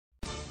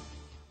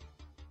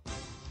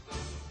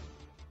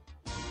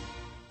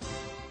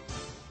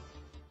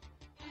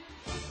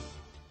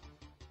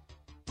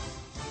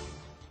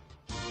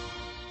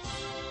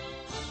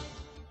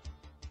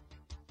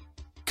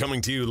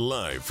Coming to you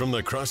live from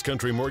the Cross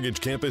Country Mortgage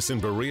Campus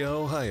in Berea,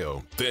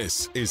 Ohio,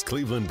 this is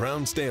Cleveland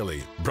Browns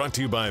Daily, brought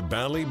to you by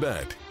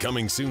Ballybet,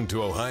 coming soon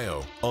to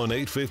Ohio on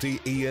 850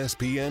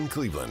 ESPN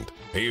Cleveland.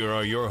 Here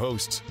are your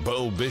hosts,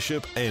 Bo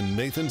Bishop and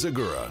Nathan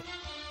Zagura.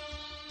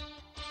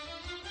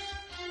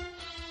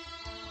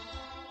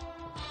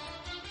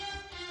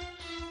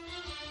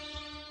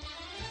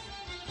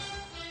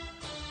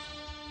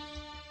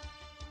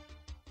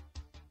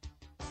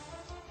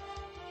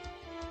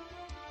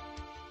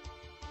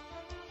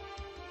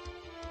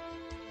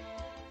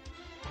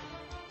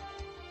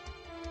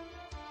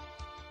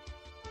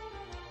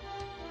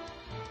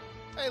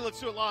 Hey,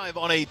 let's do it live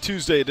on a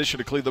Tuesday edition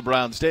of Cleveland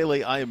Browns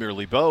Daily. I am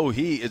merely Bo.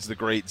 He is the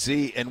Great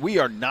Z, and we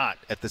are not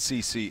at the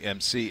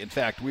CCMC. In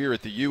fact, we are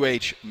at the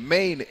UH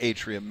main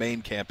atrium,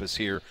 main campus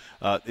here.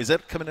 Is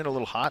that coming in a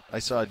little hot? I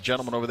saw a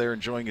gentleman over there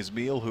enjoying his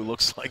meal who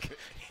looks like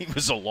he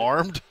was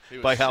alarmed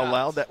by how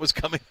loud that was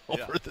coming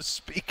over the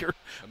speaker.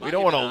 We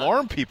don't want to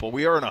alarm people.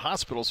 We are in a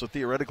hospital, so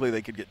theoretically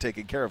they could get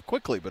taken care of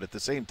quickly, but at the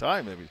same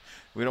time,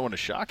 we don't want to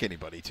shock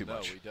anybody too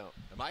much. No, we don't.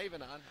 Am I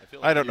even on?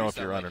 I don't know if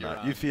you're on or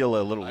not. You feel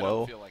a little low. I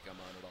don't feel like I'm on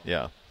at all.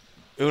 Yeah.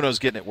 Uno's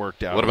getting it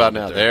worked out. What about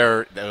now?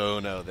 There.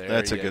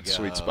 That's a good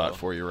sweet spot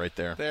for you right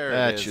there.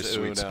 That's your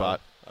sweet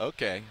spot.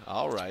 Okay.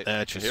 All right.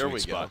 That's your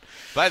sweet spot. Go.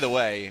 By the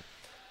way,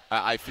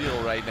 I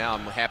feel right now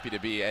I'm happy to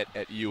be at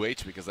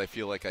UH because I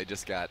feel like I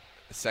just got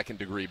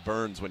second-degree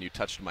burns when you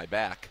touched my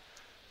back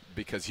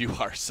because you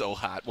are so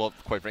hot. Well,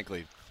 quite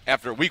frankly,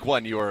 after week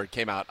one you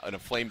came out on a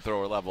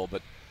flamethrower level,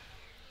 but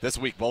this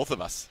week both of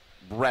us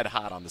red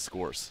hot on the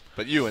scores.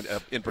 But you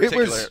in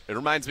particular, it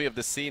reminds me of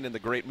the scene in the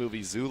great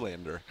movie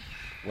Zoolander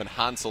when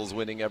Hansel's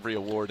winning every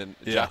award and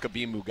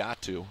Jacobin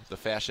Mugatu, the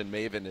fashion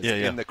maven, is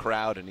in the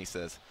crowd and he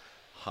says,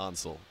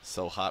 "Hansel,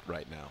 so hot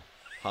right now.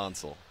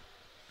 Hansel."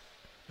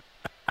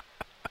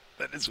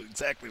 That is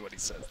exactly what he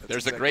says.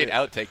 There's a great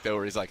outtake, though,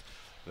 where he's like,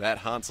 "That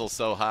Hansel's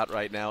so hot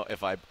right now,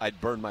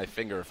 I'd burn my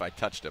finger if I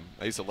touched him."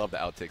 I used to love the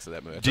outtakes of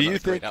that movie. Do you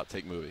think great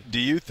outtake movie? Do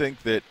you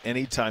think that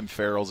anytime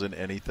Farrell's in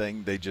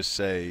anything, they just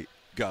say,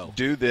 "Go,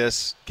 do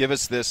this, give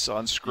us this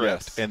on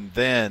script, and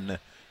then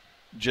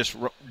just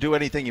do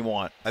anything you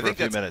want for a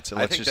few minutes,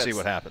 and let's just see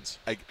what happens"?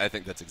 I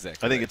think that's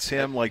exactly. I think it's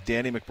him, like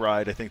Danny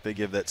McBride. I think they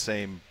give that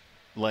same,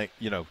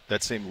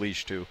 that same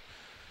leash to,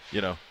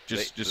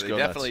 just they go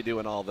definitely nuts. do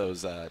in all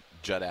those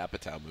Judd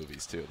Apatow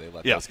movies too. They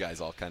let those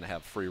guys all kind of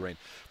have free reign.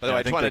 By the way,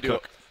 I just want to do a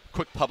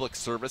quick public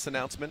service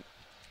announcement.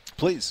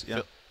 Please,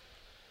 yeah.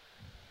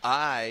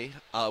 I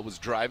was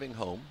driving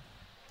home.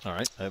 All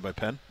right, I have my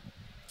pen.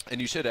 And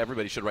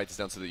everybody should write this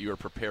down so that you are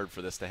prepared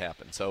for this to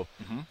happen. So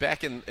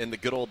back in the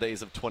good old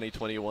days of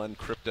 2021,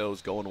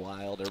 crypto's going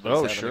wild.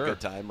 Everybody's having a good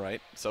time, right?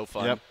 So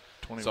fun.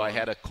 Yep. So I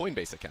had a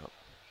Coinbase account.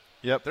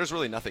 Yep. There's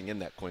really nothing in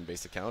that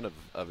Coinbase account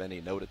of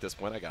any note at this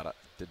point. I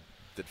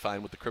did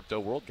fine with the crypto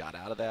world, got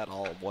out of that,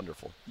 all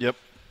wonderful. Yep.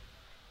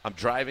 I'm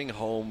driving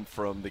home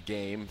from the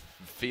game,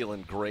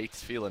 feeling great,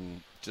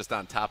 feeling just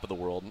on top of the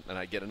world, and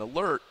I get an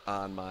alert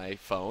on my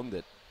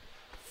phone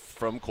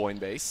from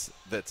Coinbase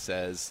that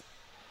says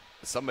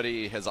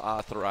somebody has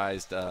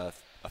authorized a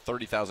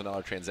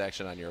 $30,000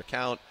 transaction on your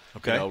account.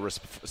 Okay.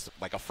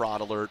 Like a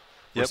fraud alert.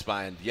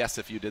 Respond yes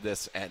if you did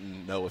this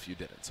and no if you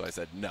didn't. So I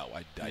said no,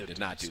 I did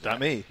not do that. Not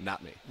me.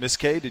 Not me. Miss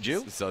K, did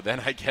you? So then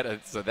I get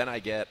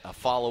a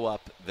follow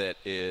up that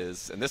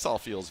is, and this all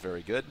feels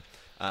very good.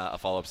 A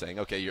follow up saying,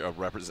 okay,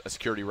 a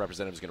security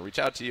representative is going to reach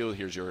out to you.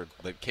 Here's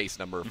the case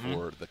number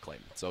for the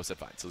claim. So I said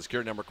fine. So the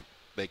security number,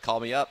 they call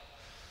me up.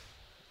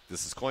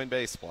 This is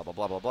Coinbase. Blah blah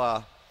blah blah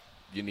blah.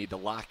 You need to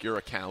lock your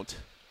account.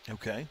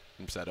 Okay.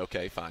 I said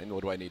okay, fine.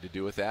 What do I need to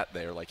do with that?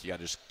 They're like, you got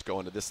to just go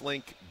into this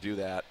link, do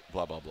that.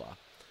 Blah blah blah.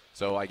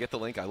 So I get the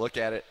link, I look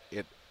at it.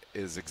 It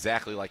is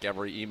exactly like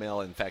every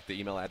email. In fact, the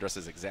email address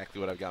is exactly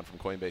what I've gotten from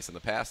Coinbase in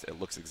the past. It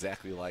looks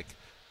exactly like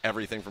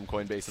everything from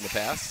Coinbase in the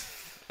past.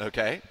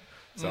 Okay?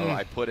 So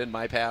I put in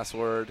my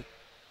password,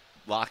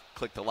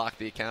 click to lock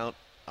the account.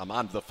 I'm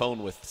on the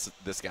phone with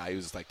this guy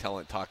who's like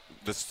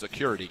this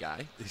security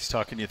guy. He's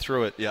talking you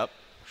through it. Yep.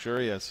 Sure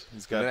he is.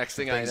 He's got the next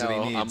thing I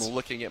know, I'm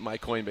looking at my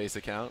Coinbase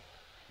account.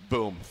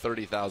 Boom,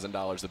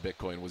 $30,000 of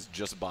Bitcoin was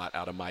just bought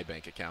out of my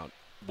bank account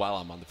while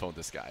I'm on the phone with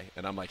this guy.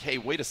 And I'm like, hey,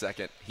 wait a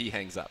second. He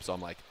hangs up. So I'm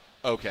like,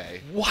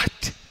 okay.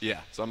 What? Yeah.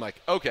 So I'm like,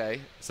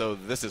 okay, so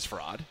this is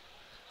fraud.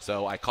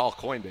 So I call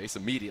Coinbase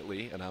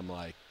immediately, and I'm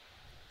like,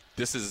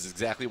 this is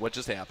exactly what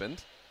just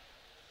happened.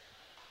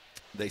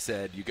 They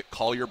said, you could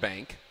call your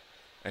bank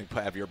and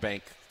have your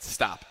bank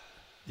stop.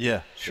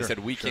 Yeah, sure. They said,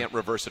 we can't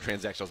reverse the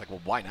transaction. I was like,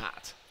 well, why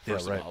not?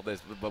 First of all,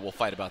 but we'll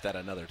fight about that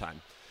another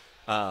time.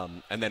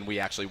 And then we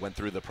actually went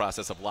through the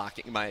process of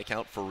locking my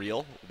account for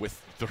real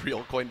with the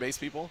real Coinbase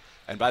people.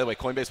 And by the way,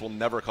 Coinbase will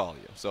never call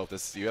you. So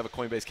if you have a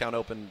Coinbase account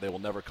open, they will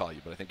never call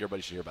you. But I think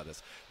everybody should hear about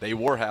this. They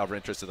were, however,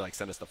 interested to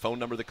send us the phone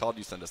number they called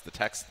you, send us the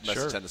text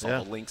message, send us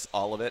all the links,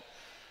 all of it.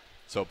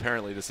 So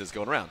apparently this is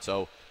going around.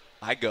 So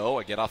I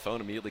get off phone,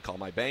 immediately call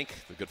my bank,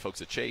 the good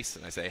folks at Chase,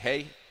 and I say,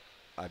 hey,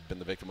 I've been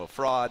the victim of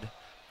fraud.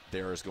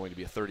 There is going to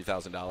be a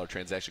 $30,000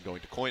 transaction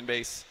going to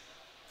Coinbase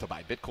to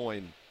buy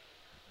Bitcoin.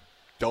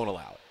 Don't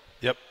allow it.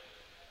 Yep.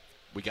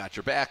 we got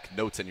your back.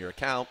 Notes in your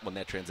account. When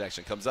that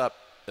transaction comes up,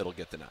 it'll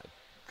get denied.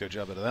 Good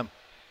job out of them.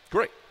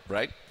 Great,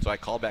 right? So I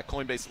called back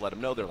Coinbase to let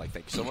them know. They're like,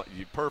 thank you so much.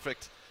 You're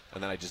perfect.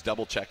 And then I just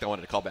double-checked. I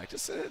wanted to call back.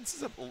 Just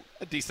it's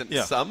a decent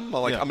sum.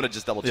 I'm like, I'm going to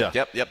just double-check.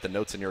 Yeah. Yep, the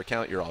notes in your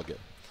account, you're all good.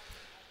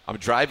 I'm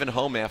driving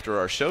home after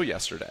our show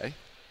yesterday,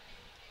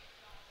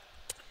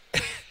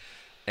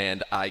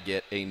 and I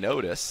get a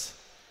notice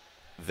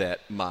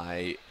that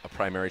my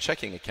primary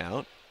checking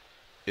account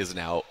is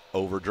now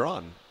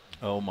overdrawn.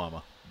 Oh,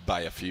 mama.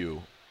 By a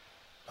few.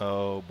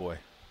 Oh, boy.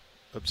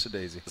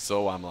 Oops-a-daisy.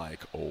 So I'm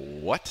like,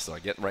 what? So I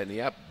get right in the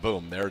app.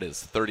 Boom, there it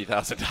is.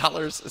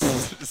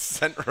 $30,000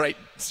 sent right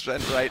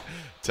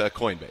to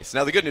Coinbase.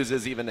 Now, the good news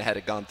is even had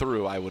it gone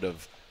through, I would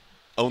have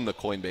owned the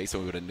Coinbase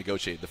and we would have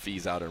negotiated the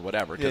fees out or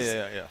whatever.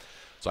 Yeah.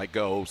 So I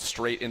go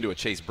straight into a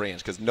Chase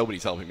branch because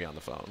nobody's helping me on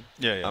the phone.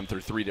 Yeah. I'm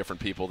through 3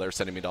 different people. They're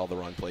sending me to all the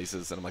wrong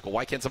places. And I'm like, well,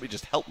 why can't somebody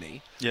just help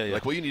me? Yeah.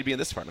 Like, well, you need to be in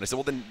this department. I said,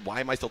 well, then why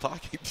am I still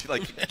talking?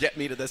 Like, get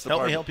me to this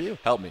Help department. me help you.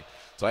 Help me.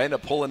 So I end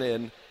up pulling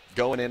in,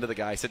 going into the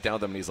guy, sit down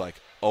with him, and he's like,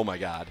 oh, my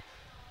God.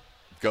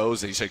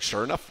 Goes, and he's like,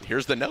 sure enough,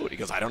 here's the note. He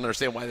goes, I don't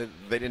understand why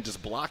they didn't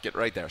just block it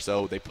right there.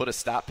 So they put a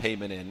stop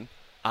payment in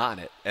on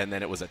it, and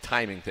then it was a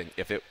timing thing.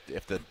 If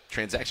the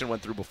transaction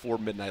went through before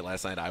midnight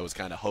last night, I was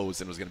kind of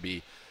hosed and was going to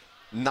be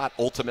not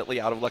ultimately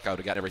out of luck. I would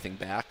have got everything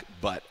back,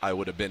 but I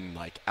would have been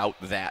like out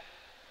that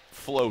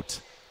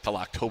float till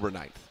October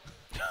 9th.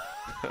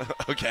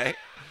 Okay?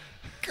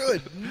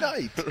 Good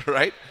night.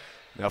 Right?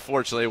 Now,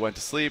 fortunately, I went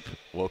to sleep,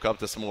 woke up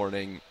this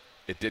morning.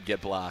 It did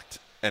get blocked,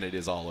 and it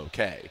is all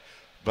okay.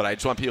 But I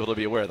just want people to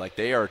be aware, like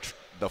they are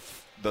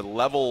the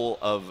level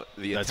of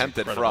the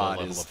attempted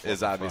fraud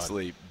is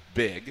obviously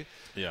big,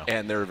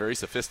 and they're very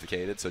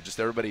sophisticated. So just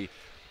everybody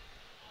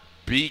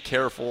be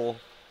careful.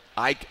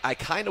 I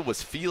kind of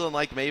was feeling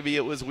like maybe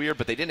it was weird,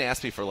 but they didn't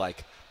ask me for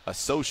like a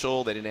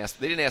social. They didn't ask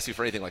me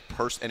for anything like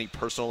any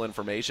personal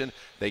information.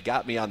 They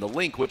got me on the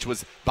link, which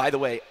was, by the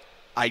way,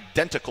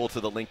 identical to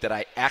the link that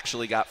I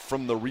actually got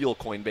from the real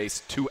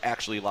Coinbase to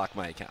actually lock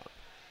my account.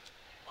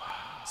 Wow.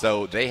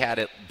 So they had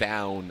it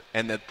down,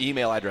 and the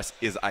email address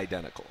is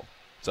identical.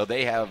 So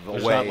they have a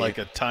there's way. Not like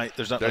a time.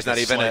 There's not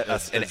even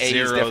slight, an a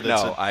zero.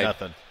 No, I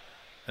nothing.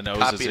 And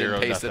copied zero,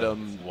 and pasted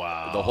nothing. them.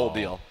 Wow. The whole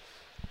deal.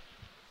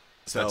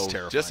 So that's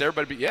terrifying. Just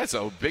everybody,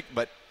 so big.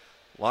 But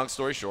long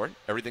story short,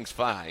 everything's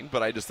fine.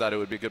 But I just thought it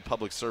would be a good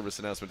public service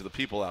announcement to the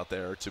people out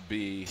there to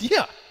be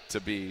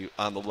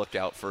on the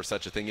lookout for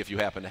such a thing if you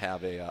happen to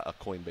have a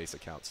Coinbase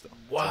account still.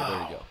 Wow. So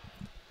there you go.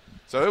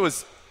 So it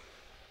was.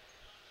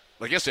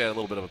 I guess I had a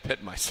little bit of a pit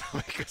in my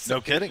stomach.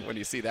 No kidding. When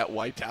you see that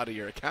wiped out of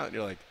your account,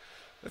 you're like,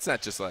 that's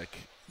not just like.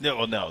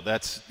 No,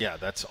 that's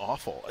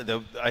awful.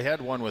 I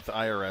had one with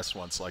IRS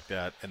once like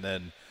that, and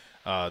then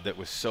that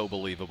was so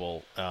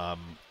believable.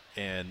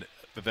 And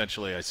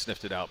eventually I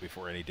sniffed it out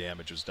before any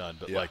damage was done.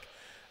 But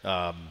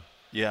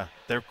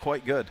they're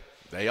quite good.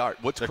 They are.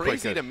 What's they're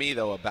crazy to me,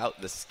 though,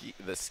 about the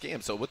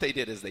scam, so what they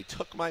did is they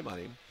took my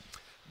money.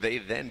 They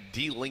then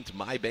delinked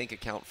my bank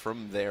account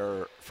from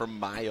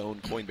my own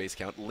Coinbase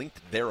account,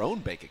 linked their own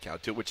bank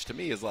account to it, which to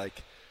me is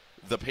like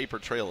the paper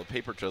trail of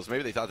paper trails.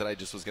 Maybe they thought that I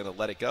just was going to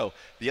let it go.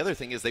 The other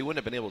thing is they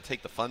wouldn't have been able to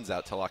take the funds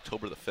out till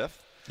October the 5th.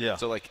 Yeah.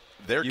 So, like,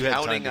 they're you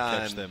counting had time to on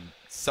catch them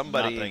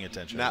somebody not paying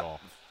attention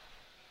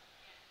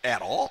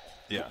at all.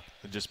 Yeah.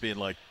 Just being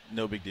like,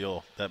 no big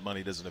deal. That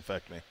money doesn't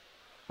affect me.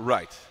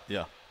 Right.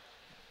 Yeah.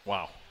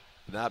 Wow.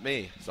 Not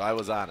me. So I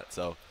was on it.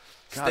 So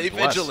God stay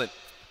bless. vigilant.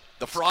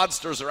 The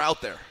fraudsters are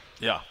out there.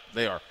 Yeah,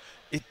 they are.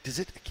 Does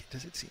it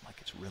seem like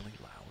it's really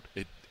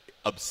loud?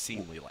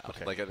 Obscenely loud.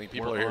 Okay. Like I think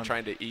people are here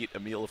trying to eat a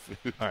meal of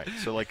food. All right,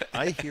 so like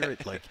I hear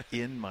it like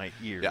in my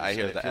ears. Yeah, I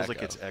hear and the it feels echo.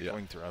 like it's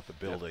echoing throughout the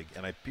building,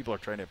 and people are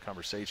trying to have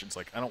conversations.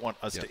 Like I don't want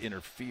us to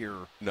interfere.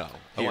 No,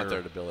 I want their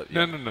ability.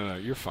 No,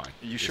 you're fine.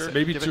 You sure?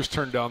 Maybe just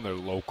turn down their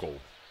local.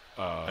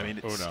 I mean,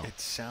 it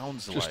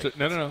sounds just like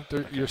no.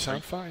 You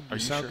sound fine. You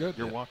sound good.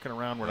 You're walking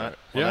around. We're not.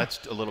 Yeah,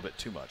 that's a little bit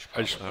too much.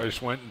 I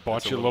just went and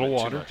bought you a little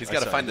water. He's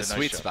got to find the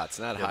sweet spots,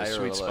 not higher. The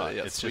sweet spot.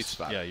 It's sweet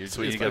spot. Yeah, you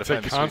got to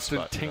find the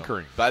constant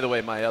tinkering. By the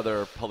way, my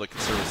other public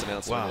service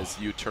announcement is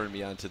you turn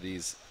me on to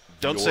these.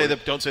 Don't say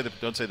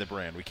the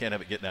brand. We can't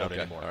have it getting out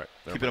anymore. All right,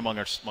 keep it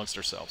amongst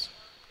ourselves.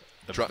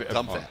 Dump that.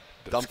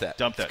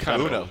 Dump that. It's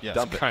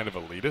kind of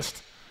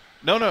elitist.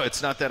 No,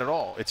 it's not that at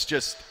all. It's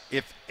just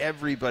if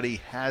everybody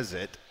has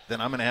it, then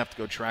I'm going to have to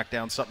go track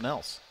down something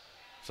else.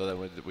 So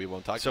that we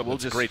won't talk. So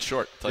it's a great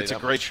short. It's a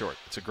great short.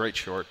 It's a great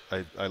short.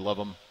 I love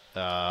them.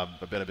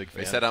 I've been a big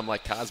fan. They said I'm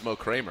like Cosmo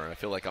Kramer. I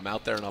feel like I'm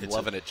out there and I'm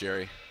loving it,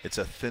 Jerry. It's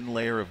a thin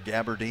layer of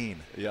gabardine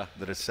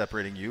that is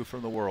separating you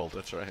from the world.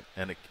 That's right.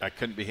 And I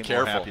couldn't be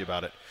more happy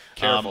about it.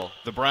 Careful.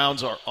 The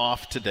Browns are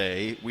off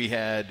today. We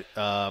had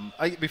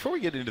before we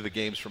get into the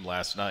games from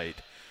last night,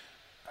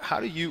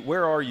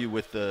 where are you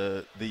with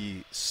the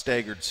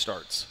staggered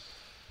starts?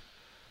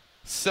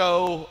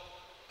 So,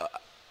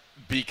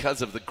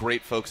 because of the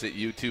great folks at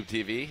YouTube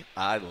TV,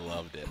 I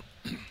loved it.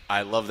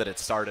 I love that it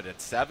started at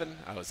 7.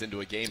 I was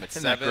into a game at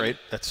 7. Isn't that great?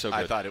 That's so good.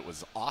 I thought it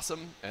was awesome.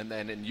 And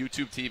then in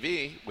YouTube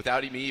TV,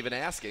 without me even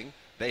asking,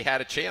 they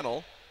had a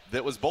channel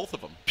that was both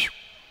of them.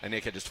 and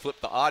they could just flip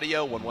the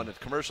audio. When one is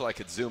commercial, I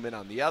could zoom in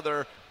on the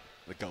other.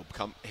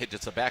 Hit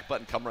just a back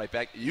button, come right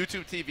back.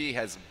 YouTube TV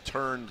has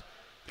turned,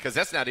 because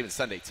that's not even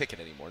Sunday Ticket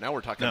anymore. Now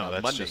we're talking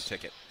about Monday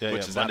Ticket,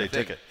 which is Monday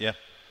Ticket. Yeah,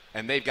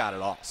 and they've got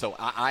it all. So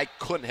I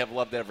couldn't have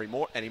loved it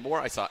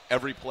anymore. I saw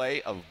every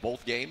play of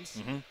both games.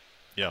 Mm-hmm.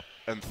 Yeah,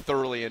 and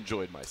thoroughly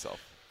enjoyed myself.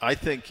 I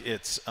think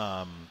it's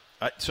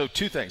so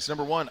two things.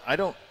 Number one,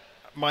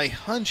 my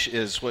hunch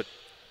is what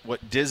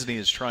Disney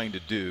is trying to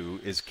do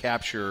is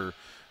capture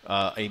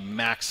a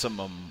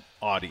maximum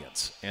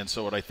audience. And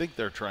so what I think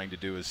they're trying to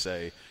do is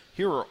say,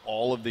 here are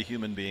all of the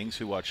human beings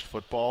who watched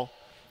football,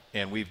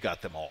 and we've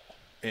got them all.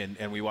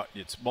 And we watch,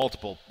 it's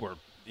multiple,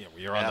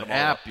 you're on the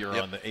app,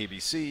 you're on the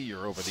ABC,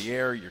 you're over the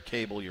air, you're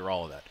cable, you're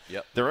all of that.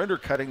 Yep. They're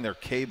undercutting their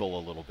cable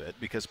a little bit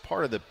because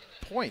part of the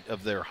point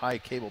of their high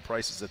cable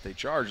prices that they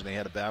charge, and they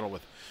had a battle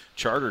with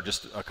Charter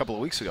just a couple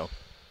of weeks ago,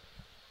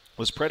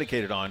 was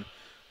predicated on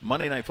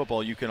Monday Night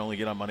Football you can only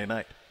get on Monday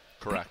night.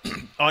 Correct.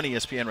 On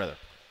ESPN, rather.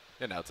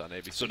 And now it's on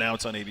ABC. So now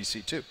it's on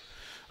ABC, too.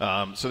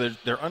 So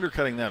they're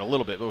undercutting that a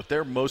little bit. But what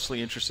they're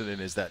mostly interested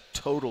in is that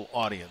total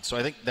audience. So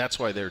I think that's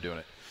why they're doing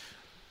it.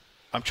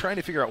 I'm trying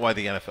to figure out why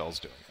the NFL is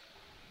doing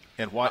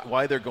it and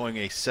why they're going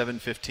a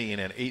 7:15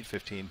 and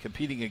 8:15,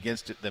 competing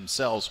against it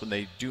themselves when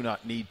they do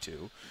not need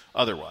to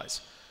otherwise.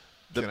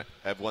 I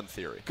have one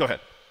theory. Go ahead.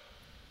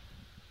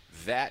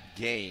 That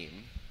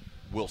game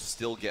will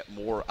still get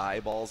more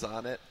eyeballs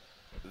on it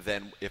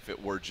than if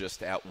it were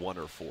just at 1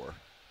 or 4.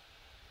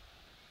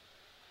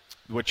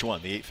 Which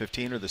one, the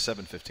 8:15 or the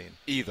 7:15?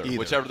 Either,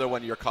 whichever the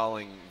one you're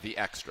calling the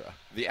extra.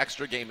 The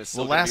extra game is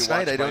still last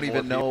night I don't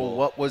even know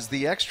what was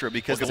the extra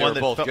because the one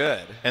they were both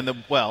good.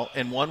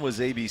 And one was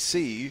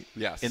ABC.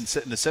 Yes. In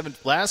the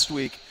last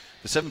week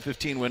the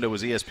 7:15 window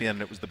was ESPN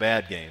and it was the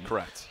bad game.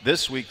 Correct.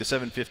 This week the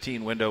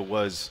 7:15 window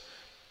was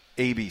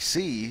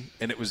ABC,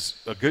 and it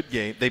was a good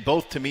game. They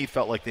both, to me,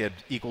 felt like they had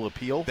equal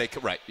appeal.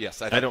 Right,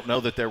 yes. I don't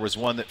know that there was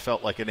one that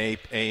felt like an A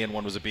and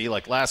one was a B.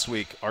 Like last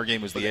week, our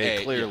game was the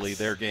A, clearly. Yes,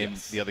 their game,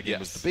 the other game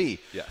was the B.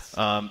 Yes.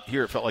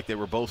 Here it felt like they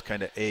were both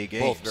kind of A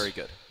games. Both very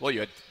good. Well,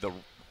 you had the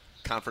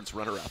conference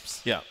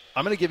runner-ups. Yeah.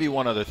 I'm going to give you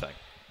one other thing.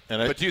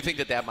 But do you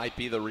think that might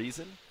be the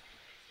reason?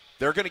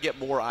 They're going to get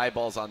more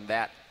eyeballs on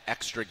that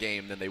extra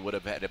game than they would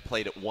have had it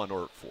played at 1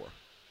 or 4.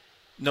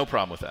 No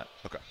problem with that.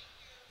 Okay.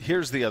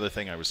 Here's the other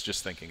thing I was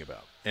just thinking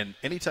about. And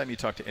anytime you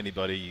talk to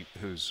anybody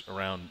who's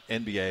around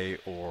NBA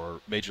or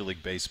Major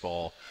League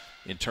Baseball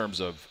in terms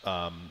of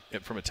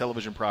from a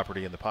television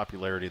property and the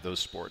popularity of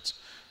those sports,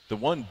 the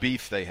one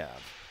beef they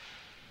have,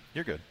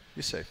 you're good.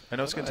 You're safe. I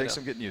know it's going to take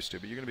some getting used to,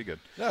 but you're going to be good.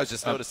 No, I was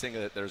just noticing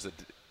that there's a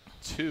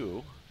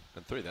 2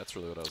 and 3. That's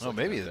really what I was looking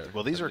maybe. at there.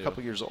 Well, these are a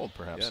couple years old,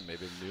 perhaps. Yeah,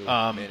 maybe a new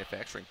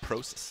manufacturing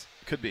process.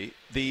 Could be.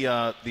 The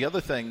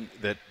other thing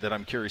that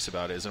I'm curious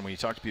about is, and when you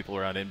talk to people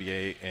around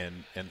NBA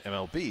and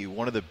MLB,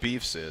 one of the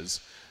beefs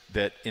is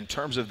that in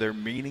terms of their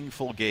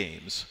meaningful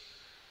games,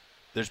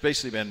 there's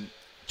basically been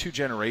 2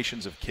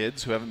 generations of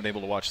kids who haven't been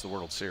able to watch the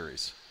World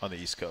Series on the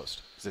East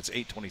Coast because it's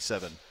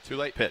 8:27 too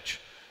late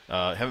pitch.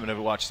 Haven't been able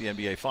to watch the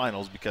NBA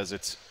Finals because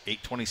it's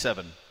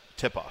 8:27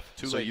 tip-off.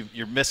 Too so late.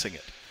 You're missing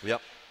it.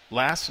 Yep.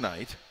 Last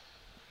night,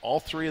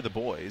 all 3 of the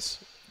boys,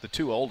 the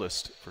 2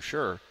 oldest for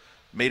sure,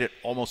 made it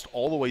almost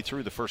all the way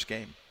through the first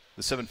game,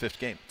 the 7-5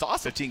 game. It's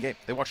awesome. 15 game.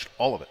 They watched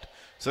all of it.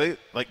 So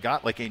they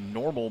got like a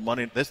normal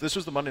Monday. This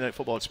was the Monday Night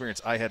Football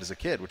experience I had as a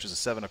kid, which is a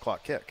 7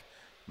 o'clock kick,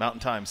 Mountain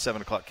Time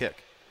 7 o'clock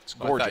kick. It's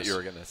gorgeous. I thought you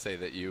were going to say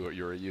that you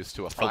were used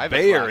to a 5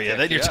 Bay o'clock Area. kick.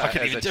 Then you're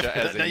talking as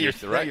different.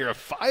 Then you're a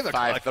 5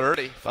 o'clock.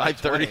 5:30.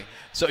 5:30.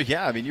 So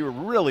yeah, I mean, you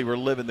were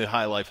living the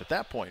high life at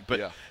that point. But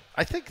yeah.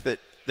 I think that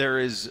there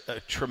is a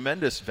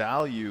tremendous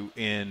value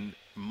in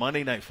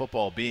Monday Night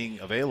Football being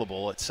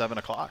available at 7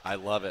 o'clock. I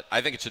love it.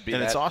 I think it should be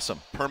and that it's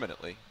awesome.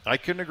 Permanently. I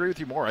couldn't agree with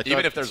you more.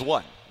 Even if there's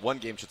one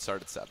game should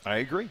start at 7. I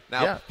agree.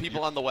 Now,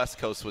 people on the West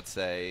Coast would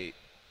say,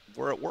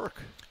 we're at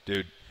work.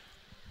 Dude,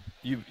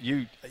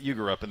 you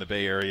grew up in the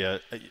Bay Area.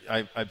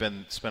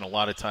 I've spent a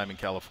lot of time in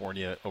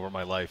California over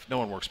my life. No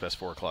one works past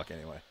 4 o'clock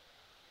anyway.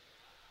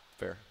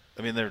 Fair.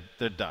 I mean,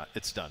 they're done.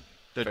 It's done.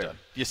 They're Fair.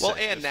 done.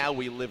 And now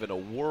we live in a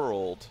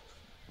world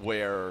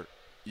where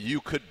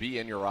you could be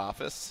in your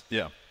office.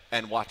 Yeah.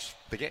 And watch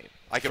the game.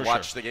 I can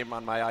watch the game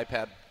on my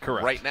iPad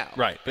right now.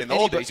 Right. But in the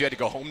old days, you had to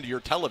go home to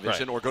your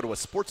television or go to a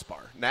sports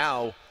bar.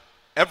 Now,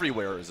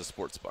 everywhere is a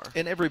sports bar.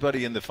 And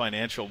everybody in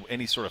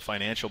any sort of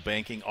financial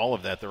banking, all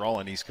of that, they're all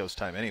on East Coast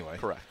time anyway.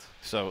 Correct.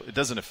 So it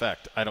doesn't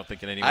affect, I don't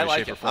think, in any way,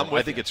 shape, or form.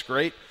 I think it's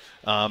great.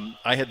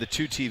 I had the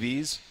 2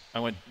 TVs.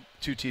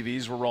 2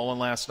 TVs were rolling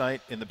last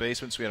night in the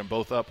basement, so we had them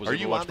both up. Are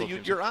you on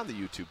you're on the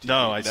YouTube TV?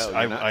 No,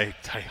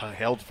 I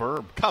held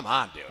firm. Come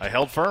on, dude. I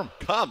held firm.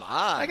 Come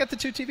on. I got the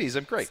 2 TVs.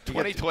 I'm great.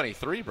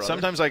 2023, brother.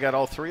 Sometimes I got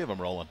all 3 of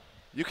them rolling.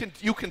 You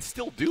can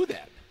still do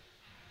that.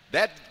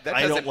 That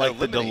I don't like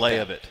the delay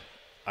of it.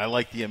 I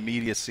like the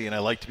immediacy, and I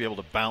like to be able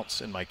to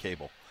bounce in my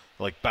cable.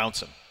 I like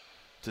bouncing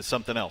to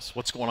something else.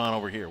 What's going on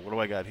over here? What do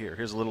I got here?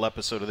 Here's a little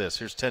episode of this.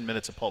 Here's 10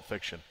 minutes of Pulp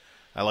Fiction.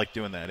 I like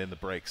doing that in the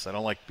breaks. I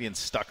don't like being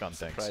stuck on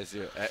things. Surprise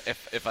you.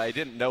 If I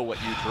didn't know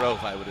what you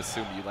drove, I would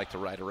assume you like to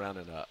ride around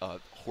in a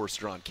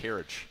horse-drawn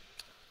carriage.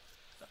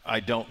 I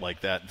don't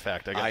like that. In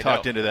fact, I got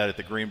talked into that at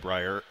the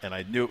Greenbrier, and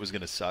I knew it was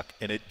going to suck,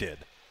 and it did.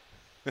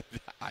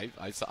 I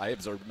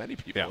observed many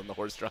people in the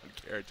horse-drawn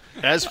carriage.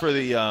 As for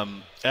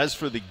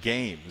the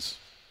games,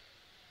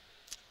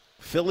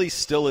 Philly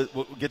still –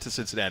 we'll get to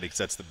Cincinnati because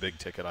that's the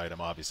big-ticket item,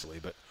 obviously.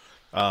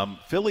 But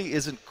Philly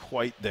isn't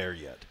quite there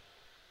yet.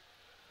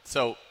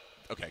 So,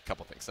 okay, a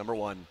couple things. Number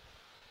one,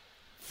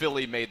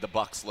 Philly made the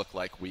Bucs look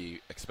like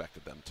we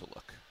expected them to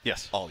look.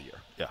 Yes. All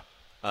year. Yeah.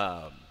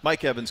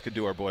 Mike Evans could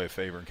do our boy a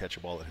favor and catch a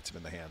ball that hits him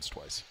in the hands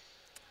twice.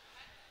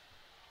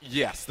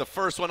 Yes, the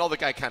first one, the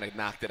guy kind of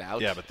knocked it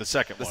out. Yeah, but the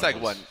second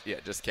one,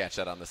 just catch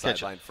that on the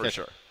sideline for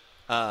sure.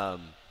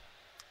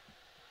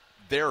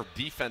 Their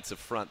defensive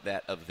front,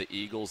 that of the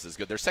Eagles, is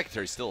good. Their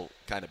secondary's still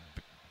kind of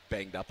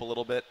banged up a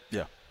little bit.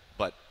 Yeah.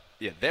 But,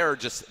 they're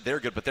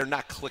good, but they're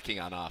not clicking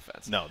on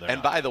offense. No, they're not.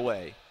 And by the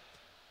way,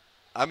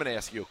 I'm going to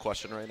ask you a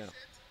question right now.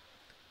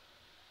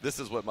 This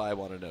is what I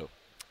want to know.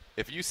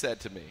 If you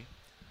said to me,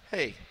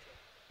 hey,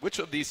 which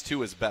of these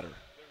two is better?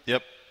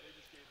 Yep.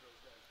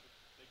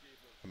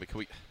 I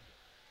mean,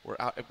 we're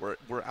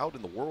out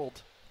in the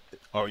world.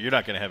 Oh, you're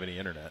not going to have any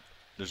internet.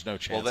 There's no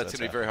chance. Well, that's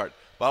going to be very hard.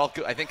 But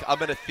I think I'm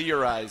going to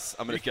theorize.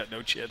 You got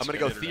no chance. I'm going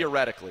to go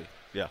theoretically.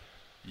 Yeah.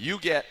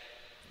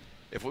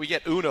 If we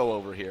get Uno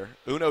over here,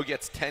 Uno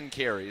gets 10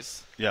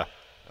 carries. Yeah.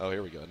 Oh,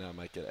 here we go. Now I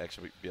might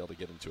actually be able to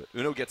get into it.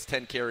 Uno gets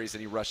 10 carries and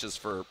he rushes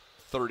for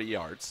 30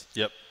 yards.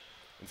 Yep.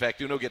 In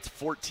fact, Uno gets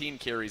 14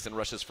 carries and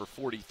rushes for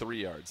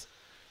 43 yards.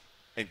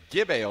 And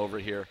Gibbe over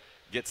here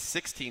gets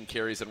 16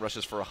 carries and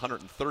rushes for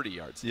 130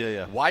 yards.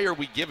 Yeah. Why are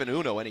we giving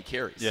Uno any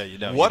carries?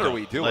 Yeah, What are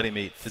we doing? Let him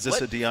eat. Is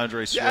this a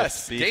DeAndre Swift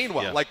Yes, beef?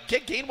 Gainwell. Yeah.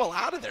 Get Gainwell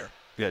out of there.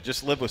 Yeah,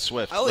 just live with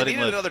Swift. I only Let him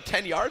needed live. another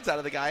 10 yards out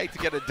of the guy to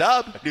get a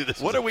dub. I knew this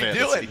what was are we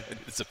fantasy. doing?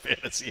 It's a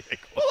fantasy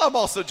angle. Well, I'm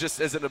also just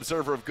as an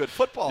observer of good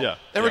football. Yeah.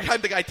 Every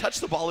time the guy touched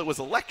the ball, it was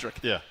electric.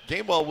 Yeah.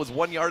 Gainwell was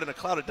 1 yard in a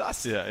cloud of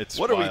dust. Yeah, it's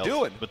What wild. are we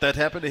doing? But that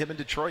happened to him in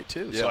Detroit,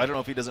 too. Yeah. So I don't know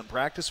if he doesn't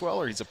practice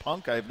well or he's a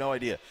punk. I have no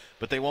idea.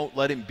 But they won't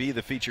let him be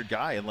the featured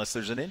guy unless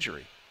there's an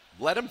injury.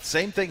 Let him.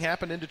 Same thing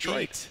happened in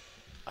Detroit. Eat.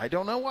 I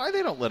don't know why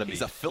they don't let him eat.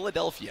 He's a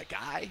Philadelphia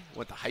guy.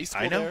 Went to high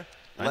school I know. there.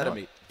 I Let know. him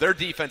eat. Their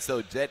defense,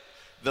 though,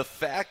 the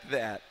fact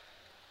that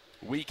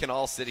we can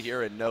all sit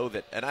here and know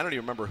that, and I don't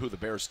even remember who the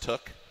Bears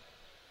took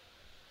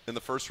in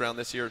the first round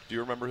this year. Do you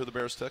remember who the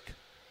Bears took?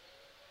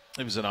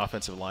 It was an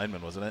offensive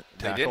lineman, wasn't it?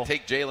 They didn't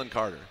take Jalen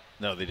Carter.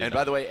 No, they didn't. And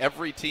by the way,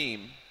 every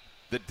team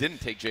that didn't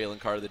take Jalen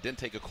Carter, that didn't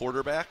take a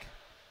quarterback,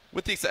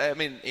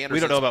 Anderson.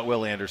 We don't know about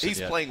Will Anderson He's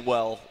yet. playing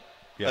well.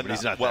 Yeah, but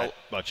he's not that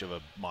much of a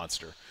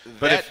monster.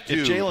 But That if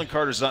dude- Jalen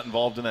Carter's not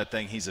involved in that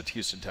thing, he's a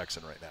Houston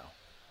Texan right now.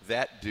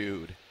 That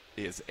dude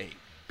is a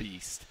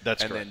beast.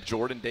 That's and correct. then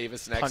Jordan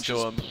Davis next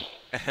to him,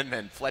 and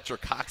then Fletcher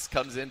Cox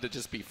comes in to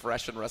just be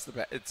fresh and rest of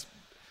the it's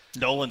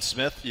Nolan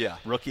Smith, Yeah.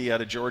 rookie out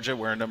of Georgia,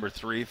 wearing number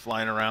 3,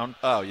 flying around.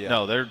 Oh, yeah.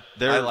 No, they're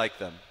I like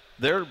them.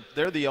 They're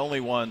the only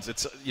ones.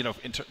 It's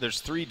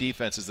there's 3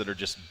 defenses that are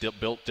just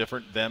built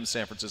different. Them,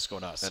 San Francisco,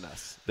 and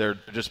us. They're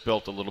just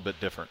built a little bit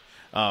different.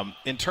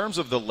 In terms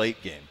of the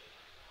late game,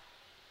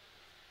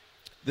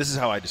 this is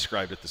how I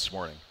described it this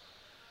morning.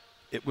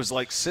 It was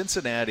like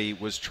Cincinnati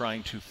was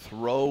trying to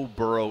throw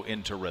Burrow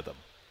into rhythm.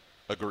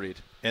 Agreed.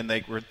 And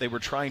they were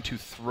trying to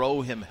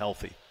throw him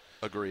healthy.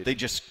 Agreed. They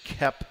just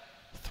kept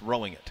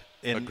throwing it.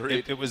 And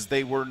Agreed.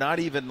 They were not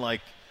even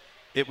like,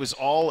 it was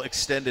all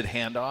extended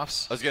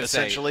handoffs. I was going to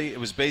essentially, it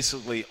was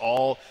basically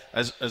all. I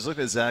was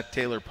looking at Zach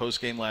Taylor post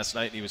game last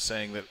night, and he was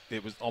saying that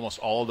it was almost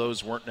all of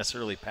those weren't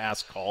necessarily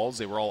pass calls;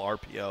 they were all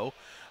RPO.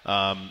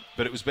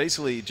 But it was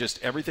basically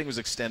just everything was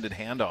extended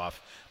handoff.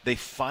 They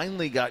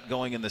finally got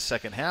going in the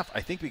second half,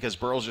 I think because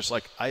Burrow's just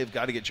like, I have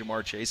got to get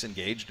Jamar Chase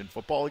engaged in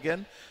football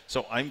again,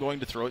 so I'm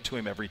going to throw it to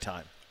him every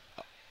time.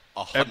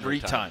 100 every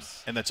times. time.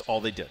 And that's all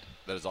they did.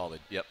 That is all they.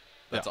 Yep.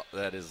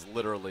 That is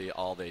literally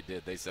all they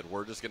did. They said,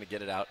 we're just going to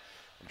get it out.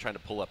 I'm trying to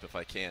pull up if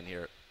I can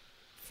here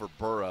for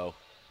Burrow.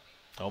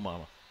 Oh,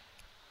 mama.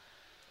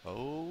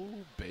 Oh,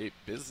 babe,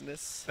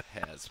 business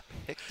has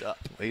picked up.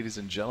 Ladies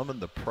and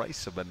gentlemen, the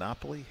price of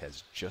Monopoly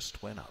has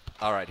just went up.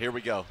 All right, here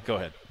we go. Go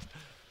ahead.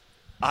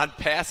 On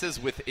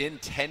passes within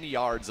 10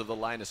 yards of the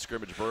line of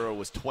scrimmage, Burrow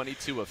was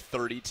 22 of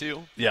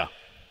 32. Yeah.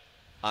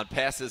 On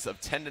passes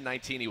of 10 to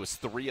 19, he was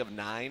 3 of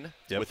 9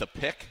 with a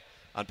pick.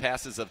 On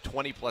passes of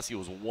 20-plus, he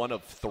was 1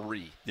 of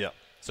 3. Yeah.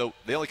 So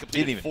they only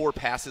completed 4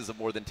 passes of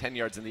more than 10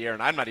 yards in the air,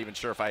 and I'm not even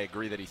sure if I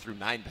agree that he threw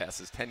 9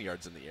 passes 10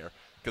 yards in the air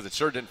because it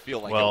sure didn't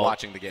feel like it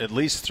watching the game. At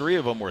least 3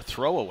 of them were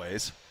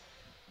throwaways.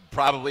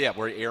 Probably, yeah,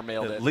 where he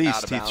airmailed it At least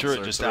out of he bounds. threw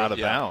it just out of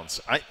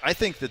bounds. I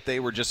think that they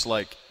were just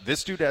like,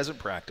 this dude hasn't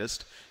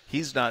practiced.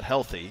 He's not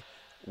healthy.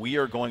 We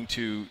are going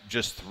to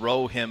just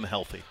throw him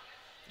healthy.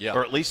 Yeah.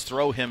 Or at least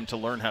throw him to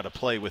learn how to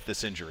play with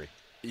this injury.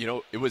 You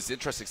know, it was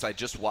interesting because I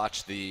just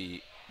watched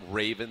the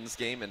Ravens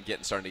game and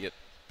starting to get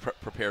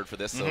prepared for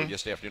this. So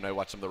yesterday afternoon I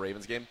watched some of the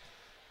Ravens game,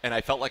 and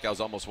I felt like I was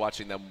almost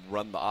watching them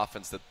run the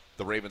offense that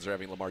the Ravens are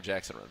having Lamar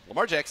Jackson run.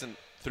 Lamar Jackson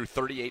threw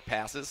 38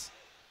 passes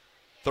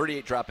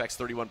 38 dropbacks,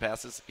 31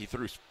 passes. He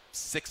threw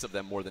 6 of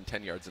them more than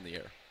 10 yards in the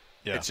air.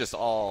 Yeah. It's just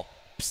all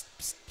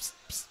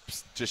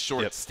just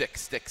short stick,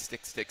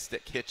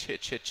 hitch.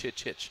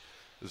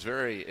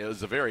 It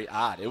was a very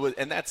odd.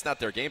 And that's not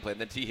their game plan.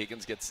 Then T.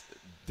 Higgins gets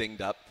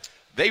dinged up.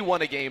 They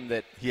won a game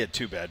that he had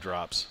 2 bad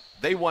drops.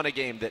 They won a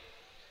game that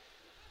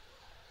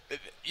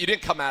you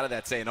didn't come out of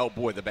that saying, "Oh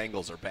boy, the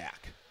Bengals are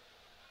back."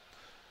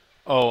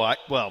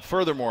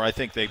 Furthermore, I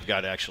think they've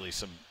got actually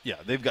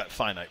they've got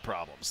finite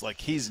problems.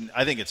 Like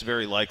I think it's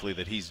very likely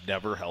that he's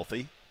never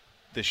healthy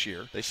this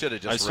year. They should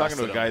have just I was talking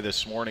to a him. guy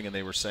this morning, and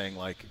they were saying,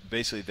 like,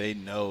 basically they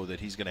know that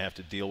he's going to have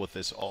to deal with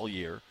this all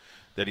year,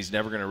 that he's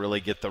never going to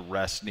really get the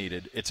rest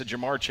needed. It's a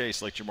Jamar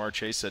Chase, like Jamar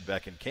Chase said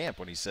back in camp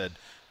when he said,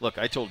 look,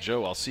 I told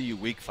Joe I'll see you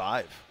week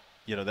 5.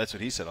 That's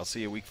what he said. I'll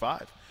see you week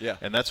 5. Yeah.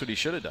 And that's what he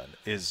should have done,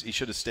 is he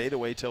should have stayed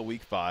away till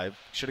week 5,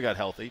 should have got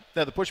healthy.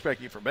 Now, the pushback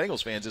you get from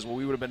Bengals fans is, well,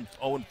 we would have been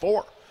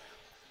 0-4.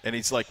 And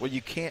he's like, well,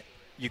 you can't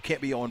be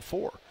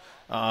 0-4.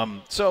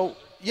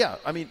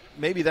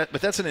 Maybe that –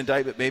 but that's an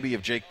indictment maybe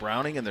of Jake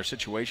Browning and their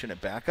situation at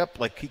backup.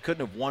 Like, he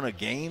couldn't have won a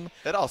game.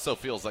 That also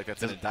feels like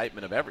that's an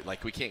indictment of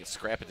like, we can't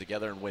scrap it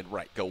together and win,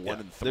 right, go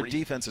 1-3. Their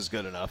defense is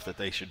good enough that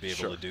they should be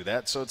able to do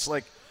that. So it's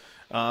like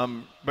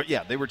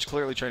they were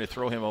clearly trying to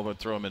throw him over and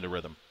throw him into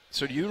rhythm.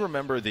 So do you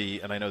remember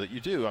and I know that you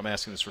do, I'm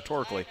asking this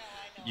rhetorically,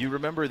 you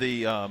remember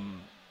the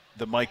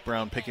Mike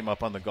Brown pick him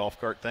up on the golf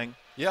cart thing?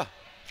 Yeah.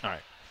 All right.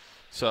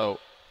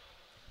 So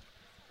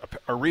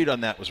our read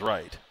on that was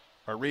right.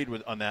 Our read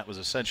on that was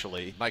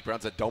essentially Mike Brown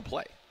said, don't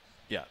play.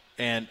 Yeah.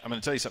 And I'm going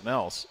to tell you something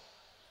else.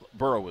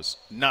 Burrow was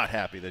not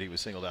happy that he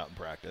was singled out in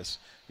practice.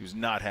 He was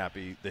not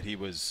happy that he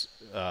was,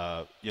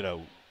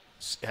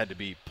 had to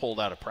be pulled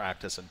out of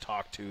practice and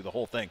talked to, the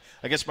whole thing.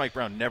 I guess Mike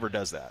Brown never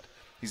does that.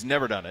 He's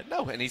never done it.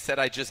 No, and he said,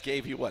 I just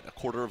gave you,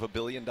 $250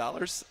 million?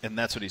 And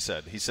that's what he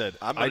said. He said,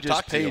 I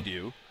just paid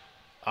you.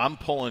 I'm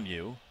pulling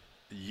you.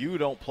 You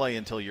don't play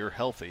until you're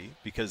healthy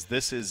because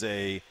this is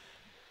a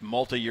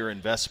multi-year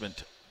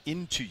investment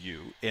into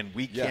you, and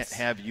we can't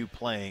have you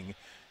playing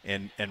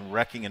and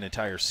wrecking an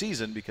entire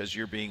season because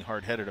you're being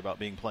hard-headed about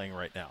playing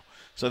right now.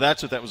 So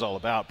that's what that was all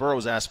about. Burrow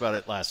was asked about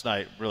it last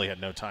night, really had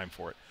no time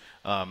for it.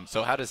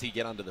 So how does he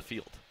get onto the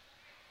field?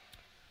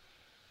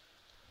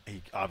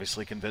 He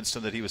obviously convinced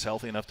him that he was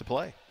healthy enough to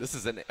play. This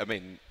is it's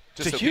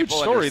a huge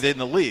story in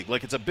the league.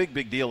 Like, it's a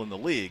big deal in the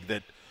league.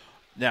 That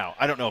now,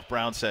 I don't know if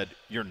Brown said,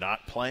 you're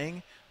not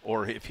playing,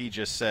 or if he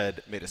just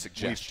said, made a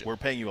suggestion. We're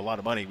paying you a lot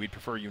of money. We'd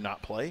prefer you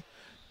not play.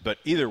 But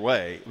either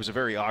way, it was a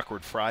very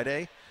awkward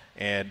Friday.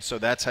 And so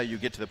that's how you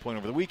get to the point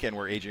over the weekend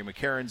where A.J.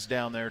 McCarron's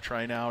down there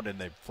trying out, and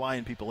they're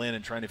flying people in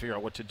and trying to figure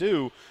out what to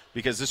do,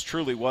 because this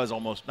truly was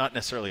almost not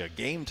necessarily a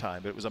game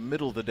time, but it was a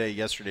middle-of-the-day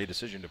yesterday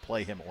decision to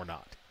play him or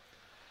not.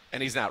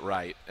 And he's not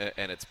right,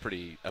 and it's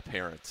pretty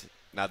apparent.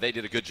 Now, they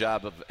did a good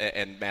job of,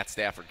 and Matt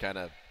Stafford kind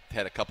of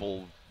had a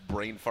couple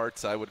brain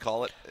farts, I would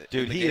call it.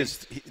 Dude,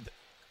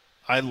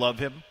 I love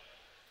him.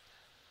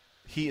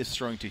 He is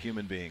throwing to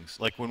human beings.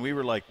 Like, when we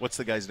were like, what's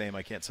the guy's name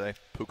I can't say?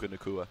 Puka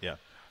Nacua. Yeah.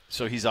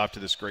 So he's off to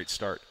this great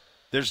start.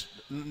 There's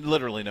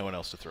literally no one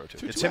else to throw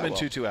to. It's him and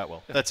Tutu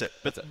Atwell. Yeah. That's it.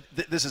 But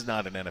this is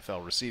not an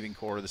NFL receiving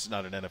core. This is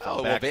not an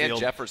NFL backfield. Van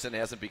Jefferson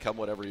hasn't become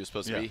whatever he was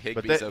supposed to be.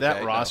 Higbee's but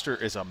that roster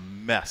is a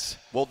mess.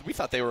 Well, we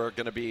thought they were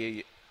going to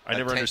be I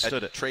never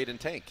understood it. Trade and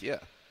tank, yeah.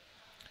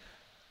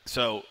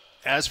 So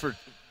as for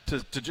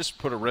to just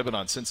put a ribbon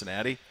on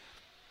Cincinnati,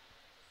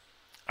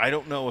 I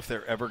don't know if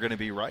they're ever going to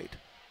be right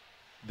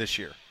this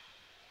year.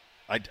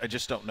 I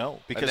just don't know,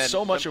 because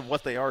so much of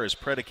what they are is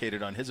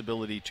predicated on his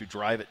ability to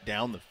drive it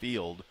down the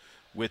field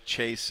with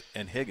Chase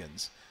and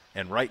Higgins,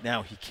 and right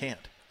now he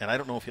can't, and I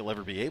don't know if he'll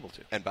ever be able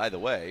to. And by the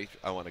way,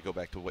 I want to go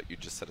back to what you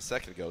just said a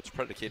second ago. It's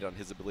predicated on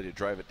his ability to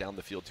drive it down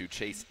the field to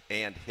Chase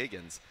and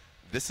Higgins.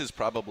 This is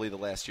probably the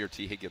last year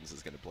T. Higgins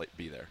is going to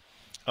be there.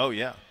 Oh,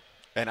 yeah.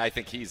 And I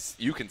think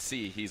you can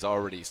see he's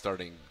already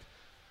starting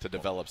to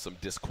develop some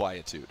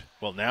disquietude.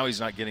 Well, now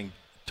he's not getting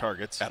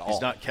targets at all.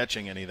 He's not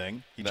catching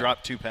anything. He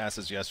dropped 2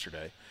 passes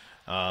yesterday.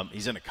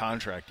 He's in a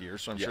contract year,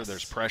 so I'm sure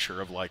there's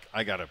pressure of, like,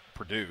 I got to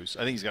produce. I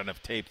think he's got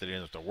enough tape that he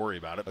doesn't have to worry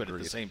about it. But at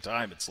the same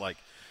time, it's like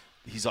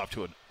he's off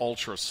to an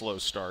ultra slow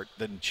start.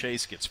 Then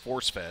Chase gets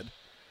force fed.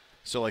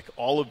 So, like,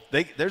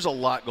 there's a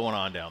lot going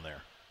on down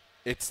there.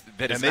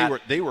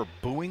 They were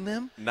booing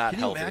them. Not Can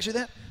healthy. you imagine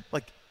that?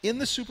 Like, in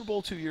the Super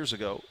Bowl 2 years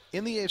ago,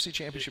 in the AFC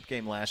Championship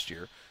game last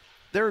year,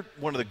 they're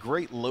one of the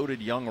great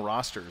loaded young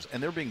rosters,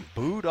 and they're being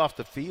booed off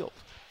the field.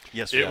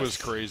 Yes, it was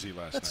crazy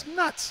last night. That's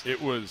nuts.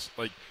 It was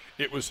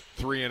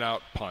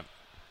 3-and-out punt,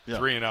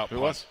 3-and-out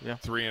punt,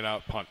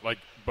 3-and-out punt, like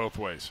both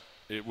ways.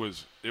 It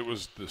was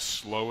the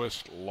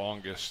slowest,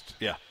 longest,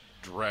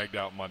 dragged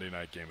out Monday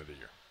night game of the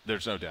year.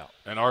 There's no doubt,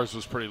 and ours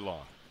was pretty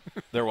long.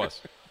 There was.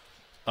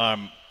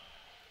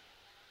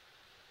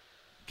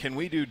 Can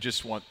we do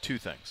just 2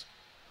 things?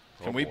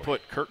 Can we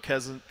put Kirk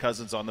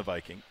Cousins on the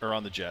Viking or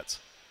on the Jets?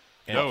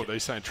 No, they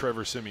signed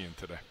Trevor Siemian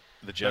today.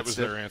 The Jets.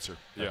 That was their answer.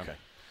 Yeah. Okay.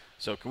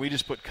 So can we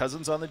just put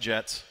Cousins on the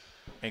Jets,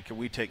 and can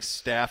we take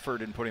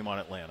Stafford and put him on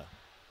Atlanta?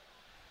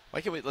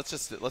 Why can't we?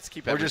 Let's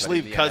keep. Or just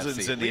leave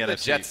Cousins in the NFC. The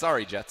Jets.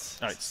 Sorry, Jets.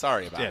 All right.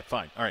 Sorry about it. Yeah,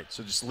 fine. All right.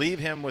 So just leave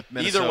him with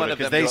Minnesota. Either one of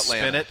them they to spin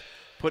Atlanta. it.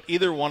 Put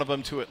either one of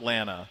them to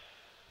Atlanta,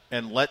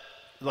 and let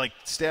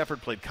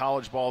Stafford played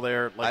college ball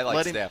there. I like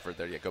let him, Stafford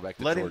there. Yeah, go back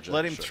to Georgia.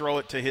 Let him sure. throw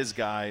it to his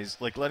guys.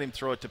 Let him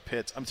throw it to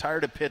Pitts. I'm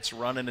tired of Pitts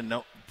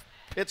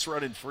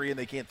running free and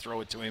they can't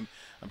throw it to him.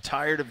 I'm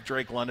tired of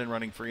Drake London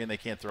running free and they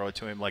can't throw it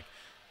to him.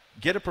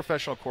 Get a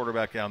professional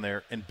quarterback down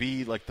there and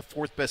be the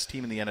fourth best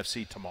team in the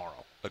NFC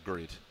tomorrow.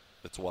 Agreed.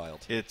 It's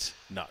wild. It's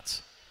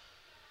nuts.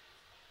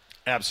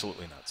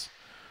 Absolutely nuts.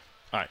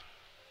 All right.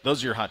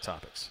 Those are your hot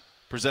topics.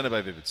 Presented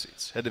by Vivid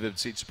Seats. Head to Vivid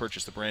Seats to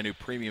purchase the brand new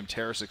Premium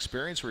Terrace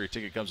Experience, where your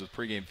ticket comes with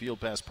pregame field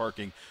pass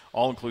parking,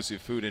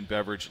 all-inclusive food and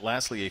beverage.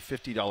 Lastly, a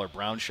 $50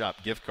 Brown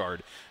Shop gift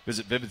card.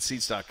 Visit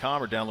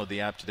VividSeats.com or download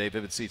the app today.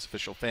 Vivid Seats,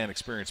 official fan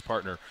experience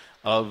partner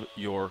of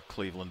your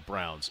Cleveland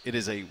Browns. It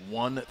is a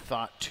One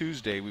Thought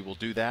Tuesday. We will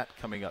do that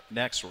coming up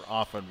next. We're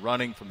off and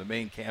running from the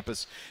main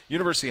campus,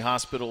 University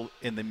Hospital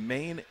in the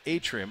main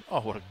atrium.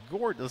 Oh, what a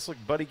gorgeous! Looks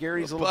like Buddy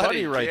Garrity's little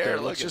buddy right there.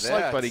 Looks just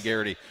like Buddy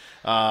Garrity.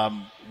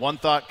 One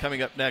Thought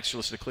coming up next. You'll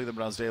listen to Cleveland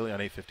Browns Daily on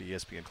 850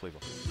 ESPN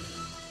Cleveland.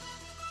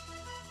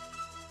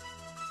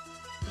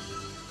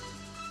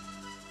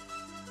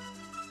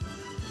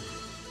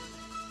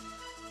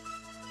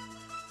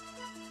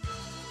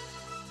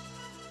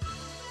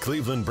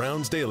 Cleveland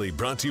Browns Daily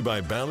brought to you by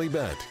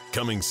Ballybet.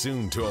 Coming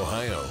soon to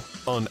Ohio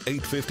on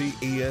 850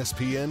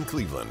 ESPN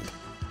Cleveland.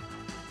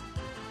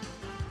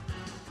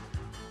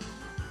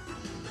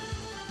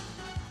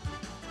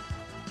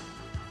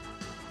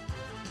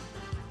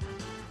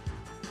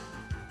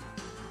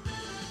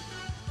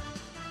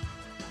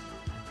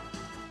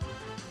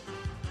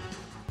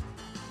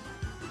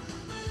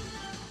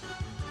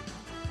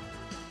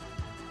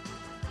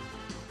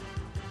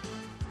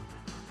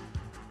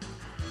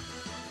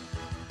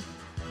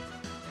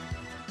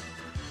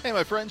 Hey,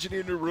 my friends, you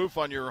need a new roof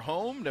on your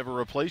home? Never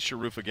replace your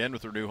roof again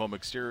with our new home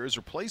exteriors.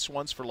 Replace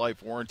once for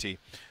life warranty.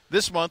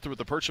 This month, with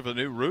the purchase of a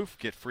new roof,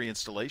 get free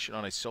installation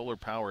on a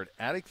solar-powered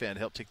attic fan to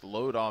help take the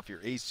load off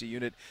your AC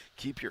unit.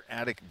 Keep your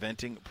attic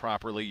venting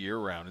properly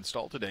year-round.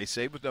 Install today.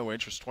 Save with no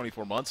interest,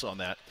 24 months on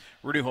that.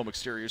 Renew Home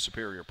Exteriors,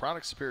 superior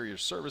product, superior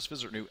service.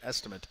 Visit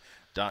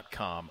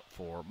newestimate.com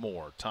for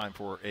more. Time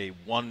for a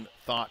One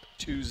Thought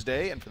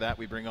Tuesday, and for that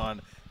we bring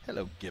on,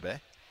 hello, Gibby.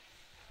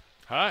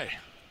 Hi.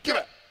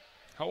 Gibby.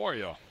 How are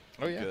y'all?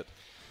 Oh, yeah. Good.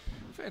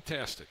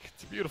 Fantastic.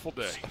 It's a beautiful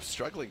day. I'm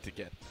struggling to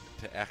get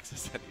to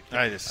access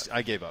anything.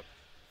 I gave up.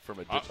 From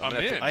a I'm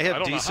in. I have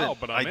don't decent. know how,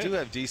 but I'm I do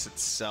have decent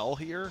cell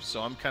here,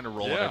 so I'm kind of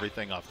rolling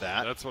everything off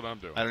that. That's what I'm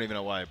doing. I don't even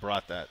know why I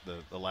brought the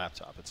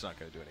laptop. It's not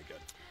going to do any good.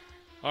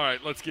 All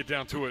right, let's get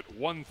down to it.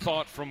 One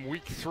thought from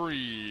Week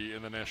 3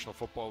 in the National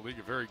Football League.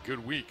 A very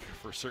good week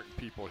for certain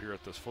people here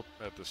at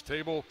this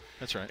table.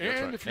 That's right.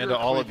 And to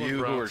all of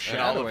you who are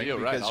shadowing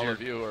because all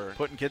of you are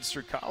putting kids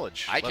through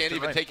college. I can't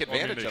even take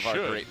advantage of our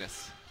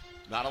greatness.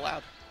 Not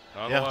allowed.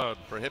 Not allowed.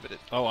 Prohibited.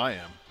 Oh, I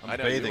am. I'm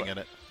bathing in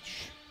it.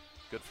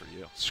 Good for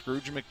you.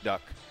 Scrooge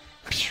McDuck.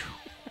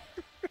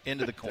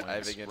 Into the coins.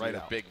 Diving into right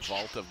a out. big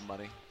vault of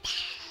money.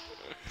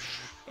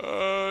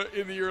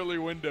 In the early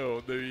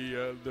window,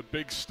 the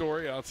big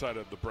story outside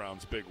of the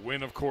Browns' big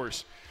win, of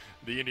course,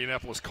 the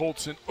Indianapolis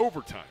Colts in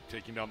overtime,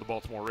 taking down the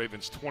Baltimore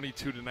Ravens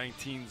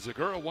 22-19.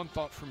 Zagura, one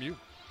thought from you.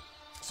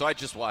 So I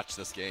just watched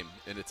this game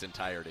in its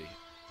entirety.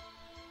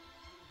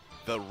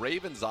 The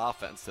Ravens'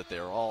 offense that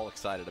they're all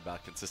excited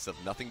about consists of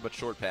nothing but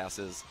short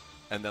passes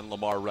and then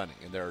Lamar running.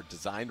 And there are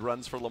designed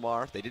runs for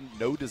Lamar. They didn't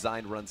know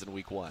designed runs in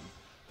Week 1.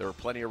 There were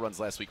plenty of runs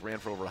last week, ran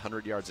for over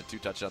 100 yards and 2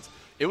 touchdowns.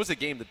 It was a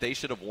game that they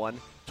should have won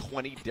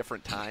 20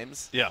 different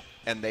times,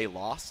 and they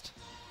lost.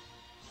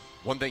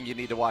 One thing you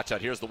need to watch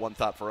out, here's the one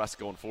thought for us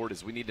going forward,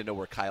 is we need to know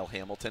where Kyle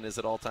Hamilton is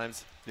at all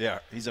times. Yeah,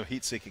 he's a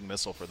heat-seeking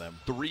missile for them.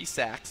 3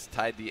 sacks,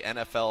 tied the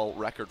NFL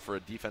record for a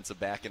defensive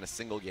back in a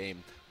single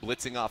game,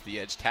 blitzing off the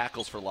edge,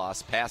 tackles for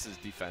loss, passes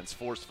defense,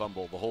 forced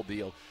fumble, the whole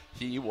deal.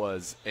 He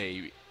was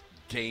a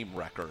game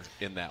wrecker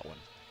in that one.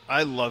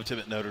 I loved him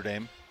at Notre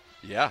Dame.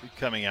 Yeah.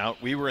 Coming out.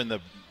 We were in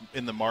the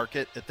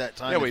market at that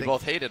time. Yeah, we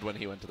both hated when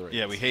he went to the Ravens.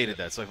 Yeah, we hated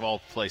that. It's like of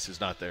all places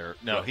not there.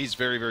 No, he's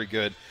very, very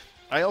good.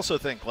 I also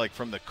think, like,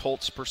 from the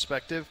Colts'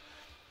 perspective,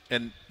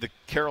 and the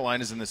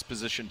Carolinas in this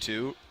position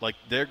too, like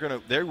they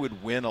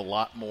would win a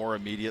lot more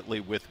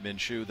immediately with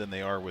Minshew than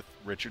they are with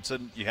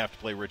Richardson. You have to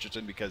play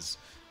Richardson because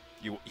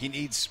he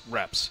needs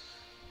reps.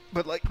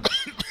 But like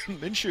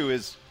Minshew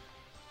is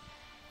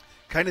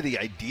kind of the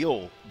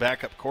ideal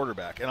backup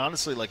quarterback. And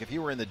honestly, like if he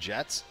were in the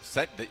Jets,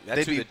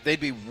 they'd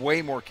be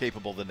way more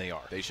capable than they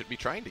are. They should be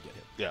trying to get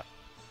him. Yeah.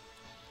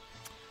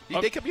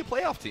 They could be a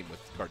playoff team with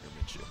Gardner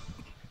Minshew.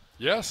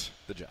 Yes.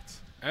 The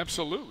Jets.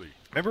 Absolutely.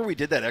 Remember we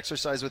did that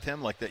exercise with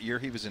him like that year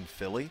he was in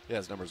Philly? Yeah,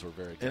 his numbers were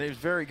very good. And he was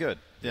very good.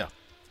 Yeah.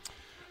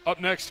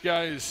 Up next,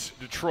 guys,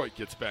 Detroit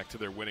gets back to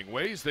their winning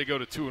ways. They go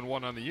to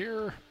 2-1 on the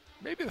year.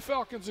 Maybe the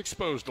Falcons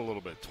exposed a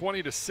little bit.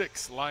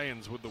 20-6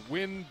 Lions with the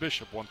win.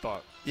 Bishop, one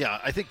thought. Yeah,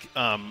 I think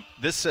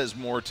this says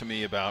more to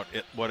me about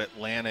what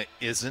Atlanta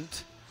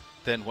isn't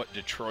than what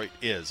Detroit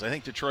is. I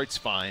think Detroit's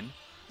fine.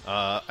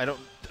 I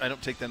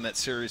don't take them that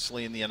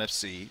seriously in the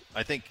NFC.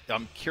 I think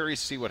I'm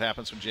curious to see what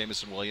happens when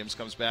Jameson Williams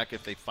comes back,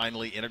 if they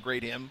finally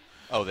integrate him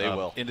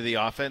into the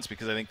offense,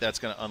 because I think that's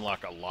going to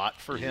unlock a lot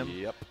for him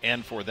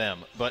and for them.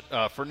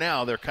 But for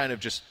now, they're kind of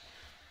just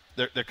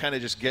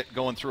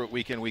going through it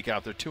week in, week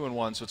out. They're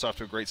 2-1, so it's off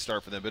to a great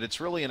start for them. But it's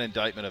really an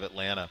indictment of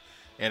Atlanta,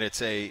 and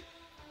it's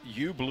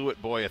you blew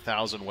it, boy,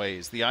 1,000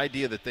 ways. The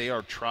idea that they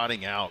are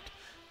trotting out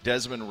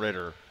Desmond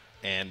Ridder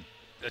and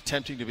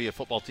attempting to be a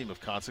football team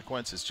of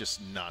consequence is just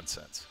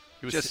nonsense.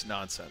 Just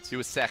nonsense. He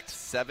was sacked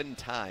 7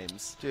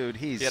 times. Dude,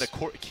 he had a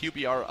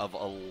QBR of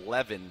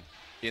 11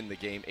 in the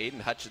game. Aiden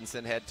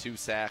Hutchinson had 2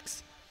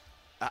 sacks.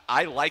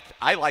 I like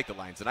the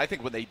Lions, and I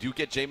think when they do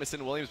get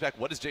Jameson Williams back,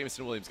 what is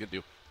Jameson Williams going to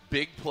do?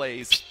 Big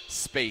plays,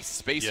 space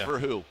for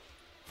who?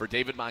 For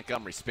David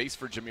Montgomery, space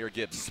for Jahmyr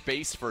Gibbs,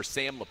 space for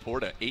Sam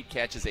Laporta, 8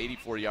 catches,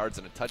 84 yards,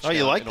 and a touchdown. Oh,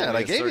 you like that?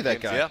 I gave you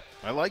that games. guy. Yeah.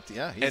 I liked it,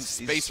 yeah. And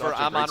space for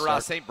Amon-Ra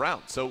St.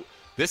 Brown. So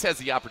this has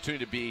the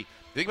opportunity to be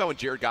 – think about when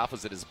Jared Goff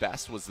was at his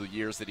best, was the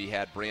years that he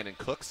had Brandon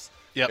Cooks.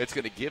 Yep. It's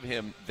going to give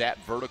him that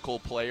vertical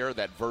player,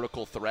 that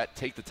vertical threat,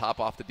 take the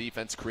top off the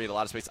defense, create a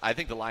lot of space. I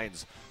think the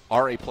Lions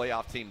are a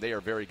playoff team. They are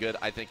very good.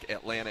 I think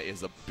Atlanta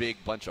is a big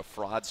bunch of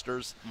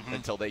fraudsters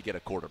until they get a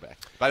quarterback.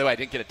 By the way, I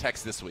didn't get a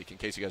text this week, in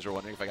case you guys were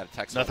wondering if I got a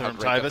text about how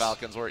great the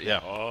Falcons were.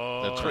 Yeah.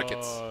 The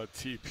crickets.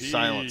 TP.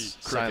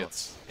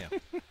 Silence.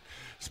 Yeah.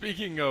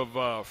 Speaking of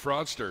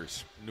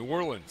fraudsters, New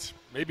Orleans,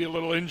 maybe a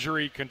little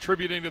injury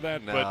contributing to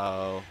that,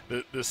 but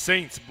the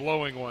Saints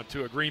blowing one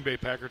to a Green Bay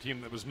Packer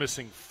team that was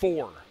missing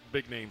 4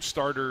 big-name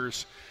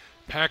starters.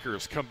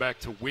 Packers come back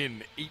to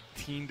win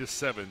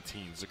 18-17.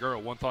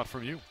 Zagura, one thought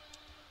from you.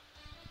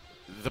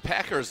 The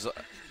Packers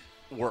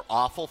were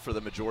awful for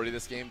the majority of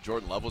this game.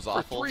 Jordan Love was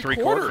awful for 3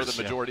 quarters for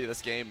the majority of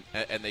this game,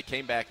 and they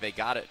came back. They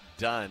got it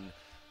done.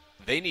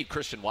 They need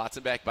Christian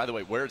Watson back. By the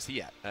way, where is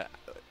he at?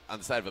 On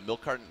the side of a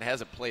milk carton,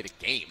 hasn't played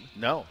a game.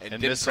 No, and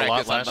didn't missed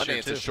practice a lot last on Monday. year,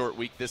 It's too. a short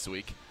week this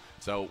week,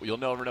 so you'll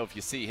never know if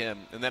you see him.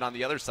 And then on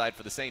the other side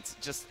for the Saints,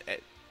 just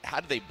how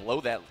do they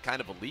blow that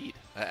kind of a lead?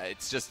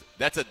 It's just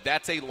that's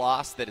a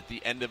loss that at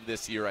the end of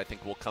this year I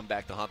think will come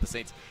back to haunt the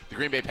Saints. The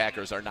Green Bay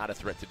Packers are not a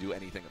threat to do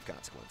anything of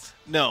consequence.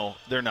 No,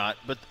 they're not.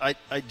 But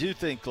I do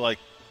think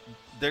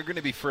they're going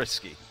to be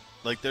frisky.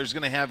 There's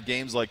going to have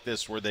games like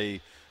this where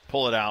they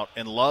pull it out.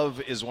 And Love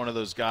is one of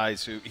those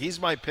guys he's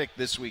my pick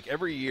this week.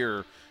 Every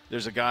year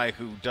there's a guy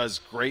who does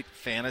great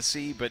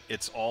fantasy, but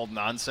it's all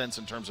nonsense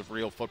in terms of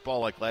real football.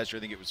 Like last year,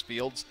 I think it was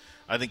Fields.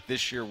 I think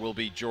this year will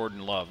be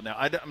Jordan Love. Now,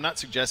 I'm not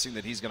suggesting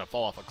that he's going to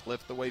fall off a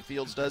cliff the way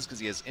Fields does because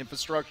he has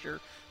infrastructure.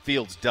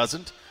 Fields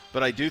doesn't.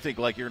 But I do think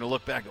you're going to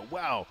look back and go,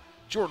 wow,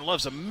 Jordan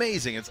Love's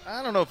amazing.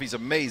 I don't know if he's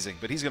amazing,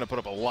 but he's going to put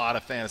up a lot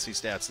of fantasy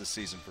stats this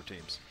season for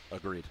teams.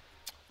 Agreed.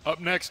 Up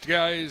next,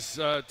 guys,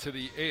 to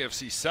the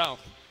AFC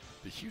South,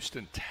 the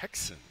Houston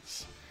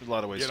Texans. There's a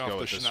lot of ways to go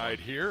with with this one. Schneid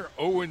here.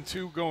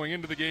 0-2 going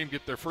into the game,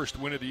 get their first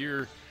win of the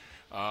year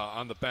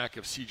on the back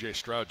of C.J.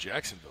 Stroud.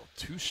 Jacksonville,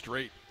 2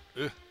 straight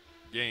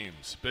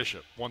games.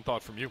 Bishop, one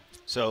thought from you.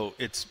 So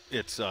it's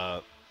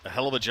a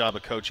hell of a job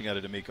of coaching out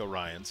of D'Amico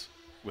Ryans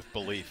with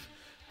belief.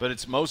 But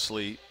it's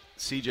mostly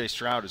C.J.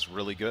 Stroud is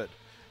really good.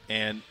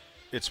 And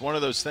it's one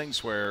of those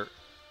things where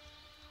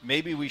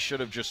maybe we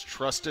should have just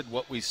trusted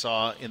what we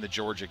saw in the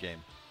Georgia game.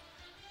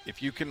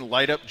 If you can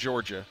light up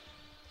Georgia,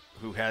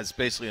 who has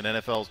basically an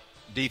NFL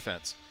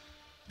defense,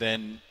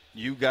 then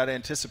you got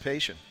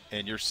anticipation,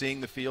 and you're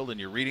seeing the field and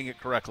you're reading it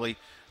correctly,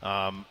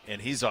 and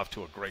he's off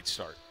to a great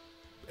start.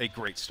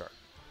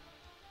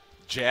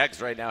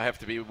 Jags right now have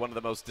to be one of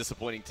the most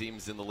disappointing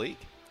teams in the league.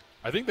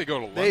 I think they go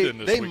to London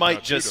this week. They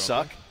might just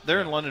suck.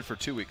 They're in London for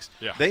 2 weeks.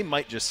 Yeah. They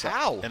might just suck.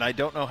 How? And I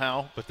don't know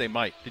how, but they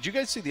might. Did you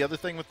guys see the other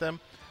thing with them?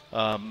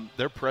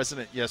 Their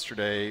president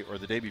yesterday or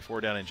the day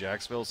before down in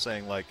Jacksonville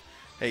saying,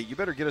 hey, you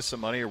better get us some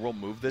money or we'll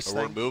move this thing.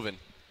 We're moving.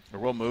 Or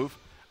we'll move.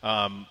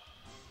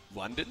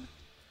 London?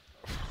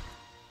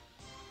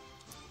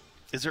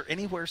 Is there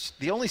anywhere –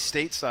 the only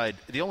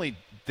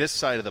this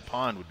side of the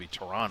pond would be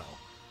Toronto.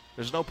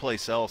 There's no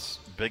place else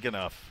big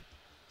enough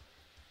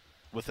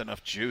with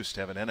enough juice to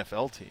have an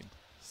NFL team.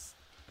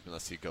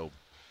 Unless you go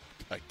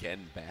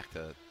again back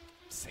to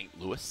St.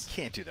 Louis.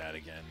 Can't do that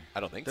again. I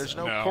don't think There's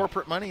so. no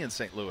corporate money in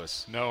St.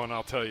 Louis. No, and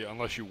I'll tell you,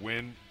 unless you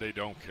win, they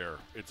don't care.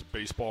 It's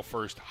baseball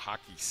first,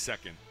 hockey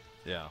second.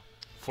 Yeah.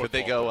 Could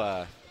they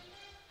go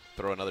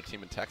throw another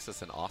team in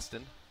Texas and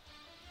Austin?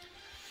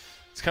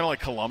 It's kind of like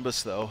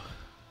Columbus, though.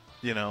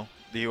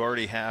 You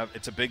already have –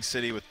 it's a big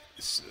city with,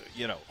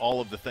 all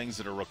of the things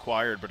that are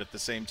required, but at the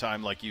same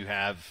time,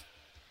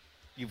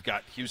 you've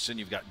got Houston,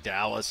 you've got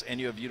Dallas, and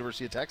you have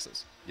University of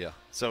Texas. Yeah.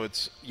 So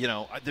it's,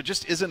 there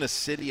just isn't a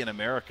city in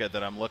America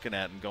that I'm looking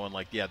at and going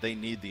they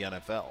need the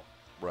NFL.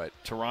 Right.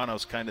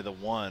 Toronto's kind of the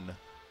one.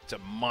 It's a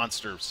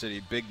monster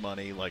city, big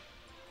money.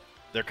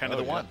 They're kind of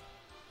the one.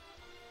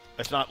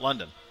 If not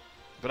London.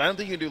 But I don't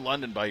think you can do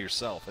London by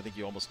yourself. I think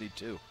you almost need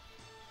 2.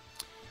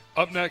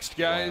 Up next,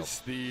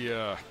 guys,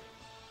 the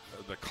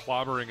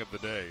clobbering of the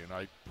day, and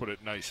I put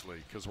it nicely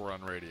because we're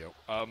on radio.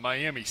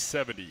 Miami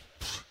 70,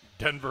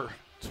 Denver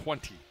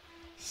 20,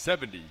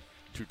 70,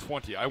 to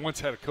 20. I once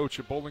had a coach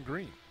at Bowling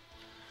Green.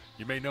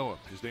 You may know him.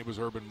 His name was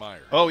Urban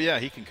Meyer. Oh, yeah,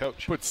 he can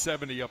coach. Put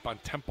 70 up on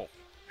Temple.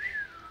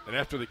 And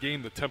after the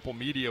game, the Temple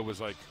media was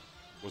like,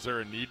 was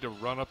there a need to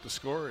run up the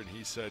score? And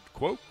he said,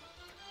 quote,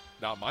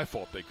 not my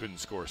fault they couldn't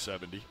score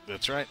 70.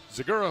 That's right.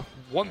 Zagura,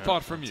 one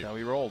thought from that's you. How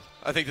he rolled.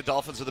 I think the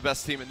Dolphins are the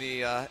best team in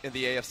the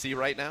AFC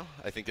right now.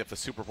 I think if the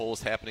Super Bowl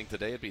was happening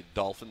today, it'd be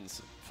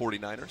Dolphins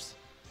 49ers.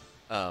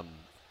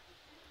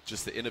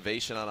 Just the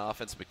innovation on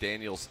offense.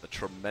 McDaniel's a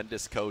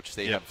tremendous coach.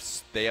 They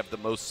have the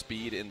most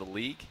speed in the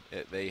league.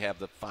 They have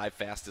the 5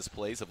 fastest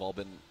plays have all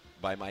been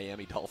by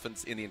Miami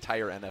Dolphins in the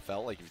entire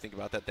NFL. Like, if you think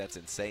about that, that's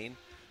insane.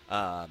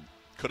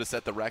 Could have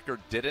set the record,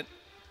 didn't.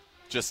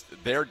 Just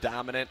they're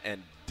dominant.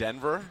 And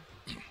Denver,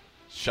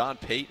 Sean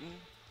Payton,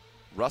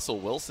 Russell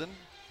Wilson,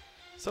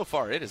 so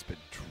far it has been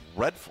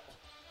dreadful.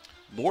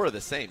 More of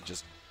the same,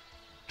 just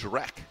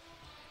dreck.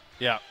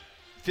 Yeah.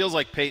 Feels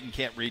like Peyton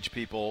can't reach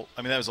people.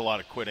 I mean, that was a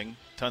lot of quitting,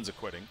 tons of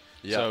quitting.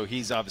 Yeah. So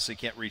he's obviously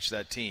can't reach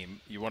that team.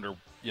 You wonder,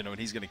 and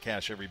he's going to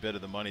cash every bit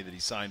of the money that he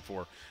signed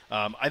for.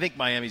 I think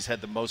Miami's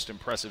had the most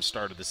impressive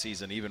start of the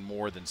season, even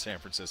more than San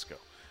Francisco,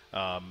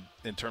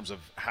 in terms of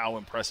how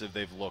impressive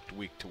they've looked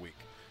week to week.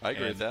 I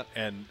agree with that.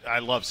 And I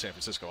love San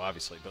Francisco,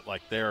 obviously, but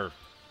like there's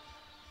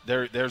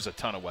a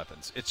ton of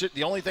weapons. It's just,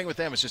 the only thing with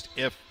them is just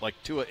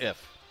Tua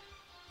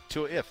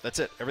if. That's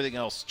it. Everything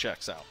else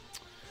checks out.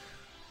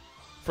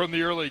 From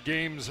the early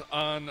games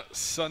on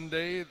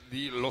Sunday,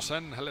 the Los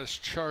Angeles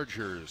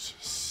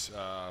Chargers,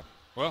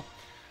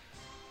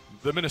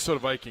 the Minnesota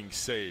Vikings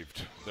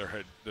saved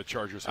the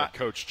Chargers head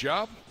coach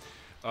job.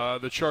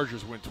 The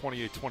Chargers win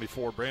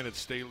 28-24. Brandon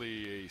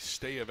Staley, a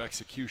stay of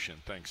execution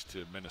thanks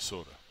to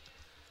Minnesota.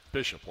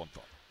 Bishop, one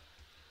thought.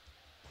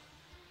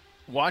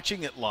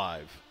 Watching it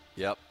live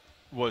Yep.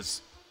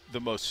 was the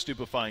most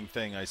stupefying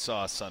thing I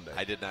saw Sunday.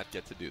 I did not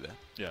get to do that.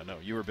 Yeah, no,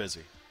 you were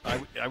busy.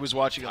 I was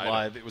watching it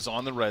live. It was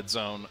on the red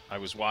zone. I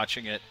was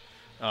watching it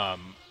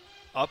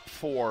up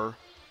 4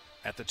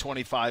 at the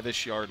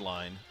 25-ish yard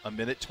line, a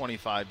minute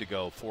 25 to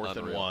go, 4th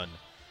and 1,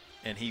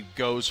 and he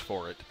goes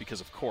for it because,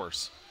 of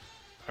course,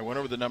 I went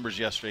over the numbers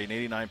yesterday,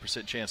 an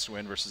 89% chance to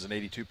win versus an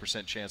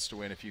 82% chance to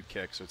win if you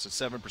kick. So it's a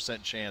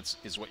 7% chance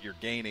is what you're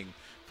gaining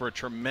for a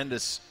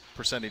tremendous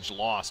percentage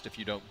lost if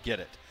you don't get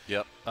it.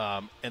 Yep.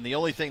 And the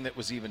only thing that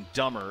was even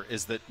dumber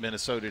is that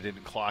Minnesota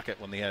didn't clock it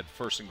when they had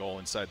 1st and goal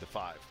inside the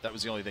 5. That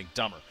was the only thing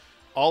dumber.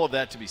 All of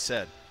that to be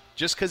said,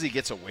 just because he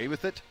gets away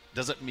with it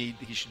doesn't mean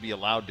he should be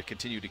allowed to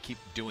continue to keep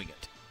doing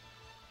it.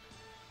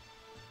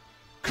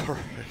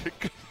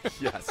 Correct.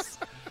 Yes.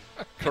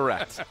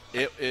 Correct.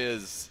 It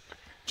is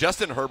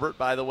Justin Herbert,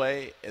 by the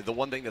way. The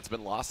one thing that's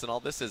been lost in all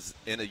this is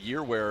in a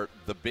year where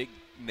the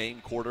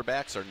big-name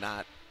quarterbacks are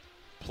not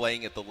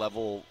playing at the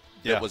level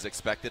that was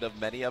expected of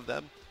many of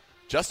them,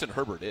 Justin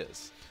Herbert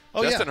is.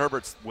 Justin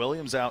Herbert's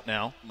Williams out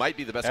now. Might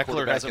be the best Eckler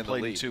quarterback hasn't in the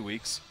played league. in 2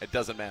 weeks. It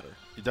doesn't matter.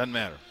 It doesn't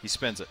matter. He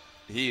spends it.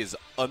 He is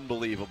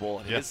unbelievable.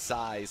 And his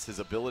size, his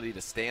ability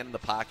to stand in the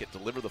pocket,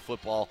 deliver the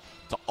football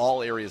to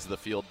all areas of the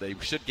field. They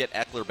should get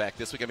Eckler back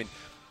this week. I mean,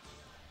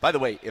 by the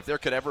way, if there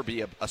could ever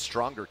be a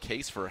stronger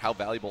case for how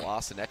valuable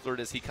Austin Eckler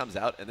is, he comes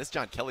out, and this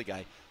Josh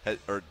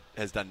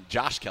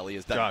Kelly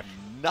has done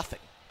nothing.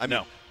 I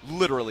mean,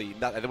 literally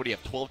nothing. What do you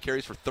have, 12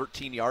 carries for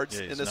 13 yards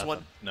in this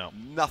one? No.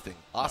 Nothing.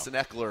 Austin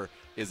Eckler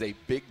is a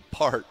big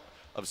part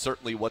of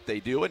certainly what they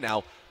do. And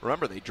now,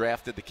 remember, they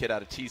drafted the kid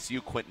out of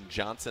TCU, Quentin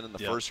Johnson, in the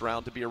first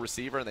round to be a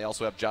receiver, and they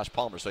also have Josh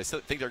Palmer. So I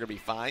still think they're going to be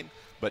fine.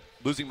 But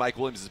losing Mike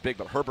Williams is big.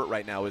 But Herbert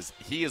right now is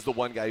the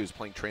one guy who's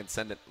playing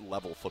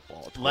transcendent-level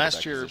football.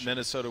 Last year,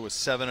 Minnesota was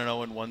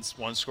 7-0 in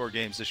one-score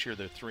games. This year,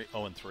 they're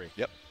 0-3.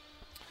 Yep.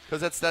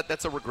 Because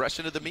that's a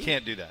regression of the mean. You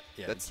can't do that.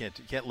 Yeah,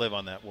 you can't live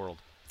on that world.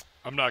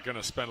 I'm not going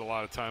to spend a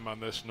lot of time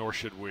on this, nor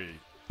should we.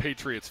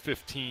 Patriots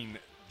 15,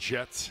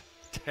 Jets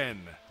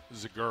 10,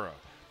 Zagura.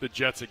 The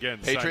Jets, again,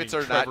 Patriots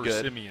signing are not Trevor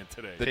good. Siemian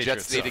today. The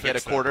Jets need to get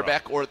a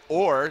quarterback,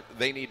 or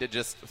they need to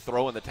just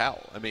throw in the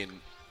towel. I mean,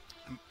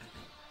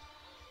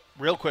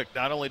 real quick,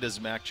 not only does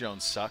Mac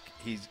Jones suck,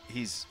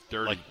 he's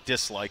dirty, like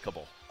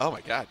dislikable. Oh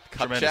my God,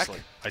 tremendously.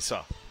 I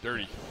saw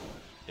dirty.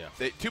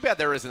 Yeah. Too bad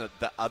there isn't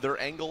the other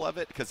angle of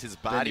it because his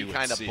body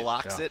kind of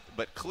blocks it,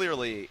 but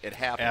clearly it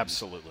happens.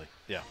 Absolutely,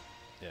 yeah.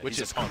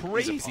 Which is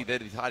crazy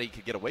that he thought he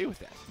could get away with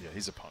that. Yeah,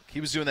 he's a punk. He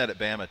was doing that at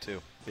Bama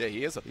too. Yeah,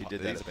 he is a punk. He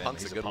did that he's at a Bama.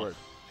 punk's a good word.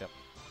 Yep.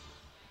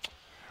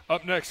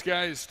 Up next,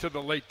 guys, to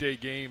the late day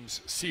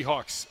games.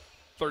 Seahawks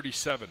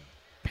 37,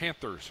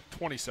 Panthers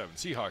 27.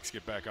 Seahawks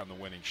get back on the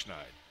winning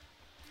schneid.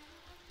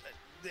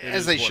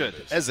 As they should.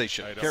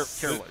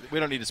 Carolina. We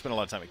don't need to spend a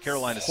lot of time.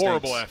 Carolina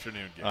horrible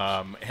afternoon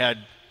game.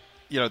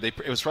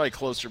 It was probably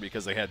closer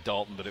because they had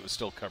Dalton, but it was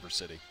still Cover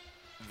City.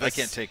 I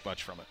can't take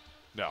much from it.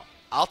 No.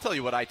 I'll tell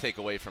you what I take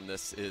away from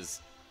this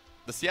is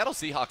the Seattle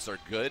Seahawks are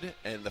good,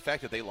 and the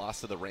fact that they lost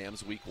to the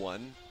Rams week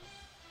 1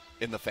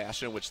 in the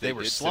fashion in which they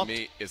were did slumped. to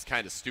me is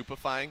kind of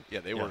stupefying.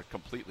 Yeah, they were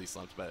completely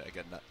slumped, but I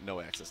got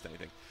no access to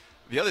anything.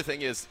 The other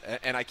thing is,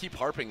 and I keep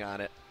harping on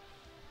it,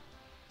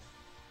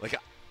 like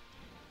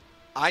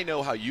I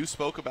know how you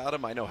spoke about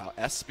him. I know how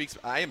S speaks.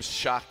 I am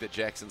shocked that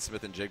Jackson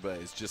Smith and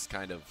Jigba is just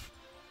kind of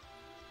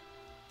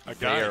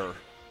there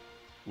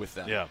with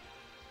them. Yeah.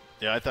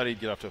 Yeah, I thought he'd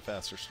get off to a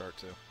faster start,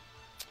 too.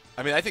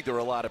 I mean, I think there were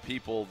a lot of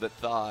people that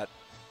thought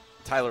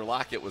Tyler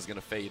Lockett was going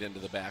to fade into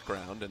the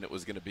background, and it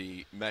was going to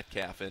be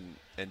Metcalf and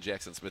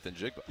Jackson Smith and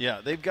Jigba. Yeah,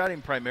 they've got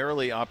him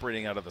primarily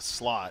operating out of the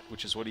slot,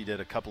 which is what he did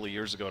a couple of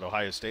years ago at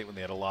Ohio State when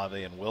they had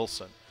Olave and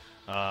Wilson.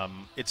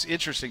 It's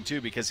interesting,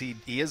 too, because he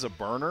is a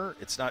burner.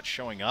 It's not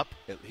showing up.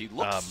 He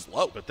looks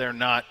slow. But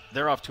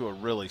they're off to a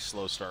really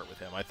slow start with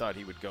him. I thought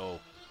he would go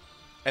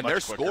and much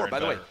their quicker score, and by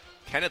the way, better.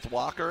 Kenneth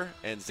Walker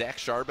and Zach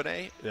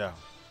Charbonnet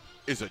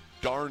is a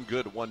darn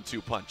good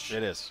 1-2 punch.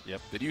 It is,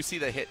 yep. Did you see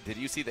the hit?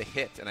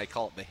 And I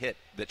call it the hit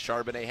that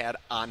Charbonnet had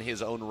on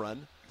his own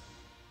run?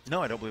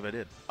 No, I don't believe I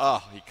did.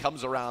 Oh, he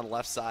comes around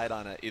left side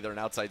on either an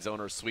outside zone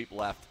or a sweep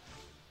left,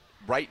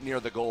 right near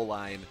the goal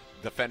line.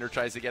 Defender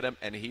tries to get him,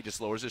 and he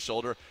just lowers his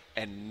shoulder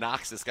and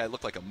knocks this guy. It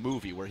looked like a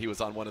movie where he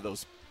was on one of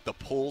the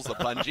pulls, a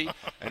bungee,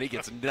 and he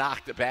gets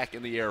knocked back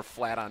in the air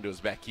flat onto his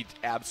back. He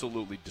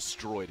absolutely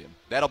destroyed him.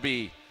 That'll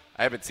be –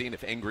 I haven't seen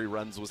if Angry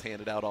Runs was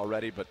handed out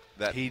already, but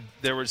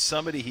there was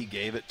somebody he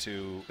gave it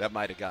to. That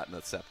might have gotten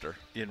a scepter.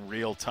 In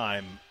real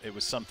time. It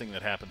was something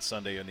that happened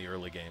Sunday in the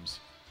early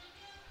games.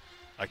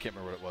 I can't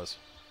remember what it was.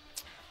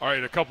 All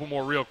right, a couple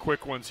more real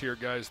quick ones here,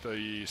 guys.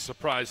 The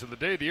surprise of the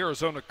day, the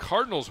Arizona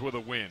Cardinals with a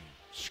win.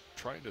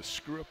 Trying to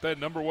screw up that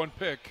number 1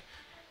 pick.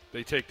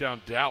 They take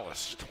down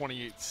Dallas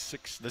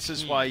 28-16. This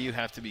is why you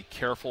have to be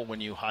careful when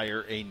you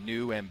hire a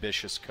new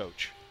ambitious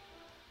coach.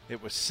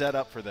 It was set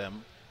up for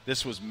them.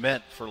 This was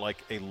meant for like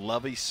a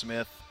Lovie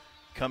Smith,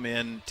 come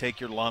in, take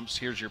your lumps,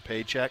 here's your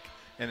paycheck.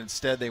 And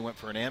instead they went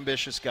for an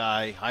ambitious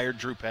guy, hired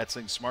Drew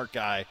Petzing, smart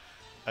guy,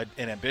 an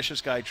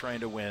ambitious guy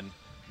trying to win.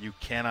 You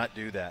cannot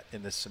do that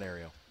in this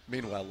scenario.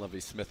 Meanwhile,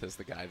 Lovie Smith is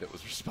the guy that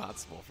was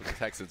responsible for the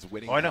Texans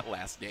winning that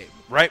last game.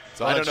 Right.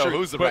 So I don't know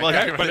who's the right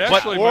guy.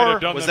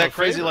 But was that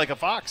crazy like a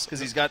fox? Because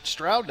he's got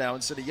Stroud now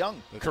instead of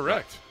Young.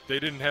 Correct. They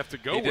didn't have to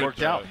go. It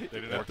worked out.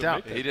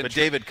 But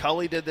David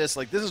Culley did this.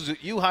 Like this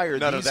is you hire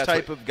these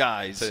type of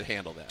guys to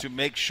handle that, to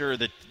make sure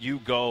that you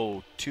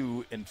go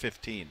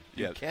 2-15.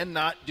 You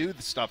cannot do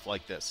the stuff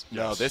like this.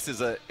 No, this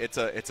is it's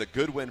a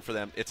good win for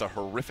them. It's a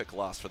horrific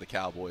loss for the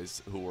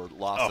Cowboys, who were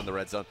lost in the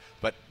red zone.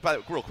 But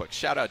real quick,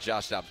 shout out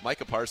Josh Dobbs.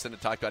 Micah Parson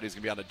had talked about he's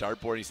going to be on a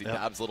dartboard. You see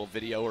Dobbs' little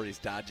video where he's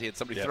dodging. Had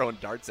somebody throwing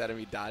darts at him.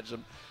 He dodged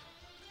them.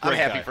 I'm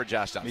happy for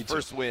Josh Dobbs.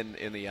 First win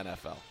in the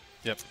NFL.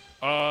 Yep.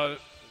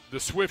 The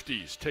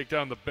Swifties take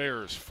down the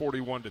Bears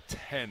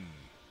 41-10.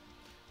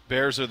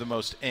 Bears are the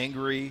most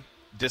angry,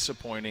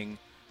 disappointing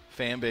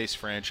fan base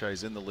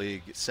franchise in the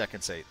league,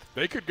 2nd to 8th.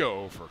 They could go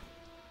over.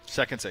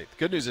 2nd to 8th.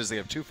 Good news is they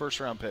have 2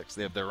 first-round picks.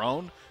 They have their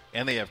own,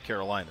 and they have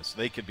Carolina. So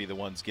they could be the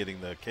ones getting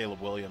the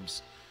Caleb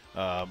Williams,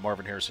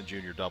 Marvin Harrison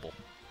Jr. double.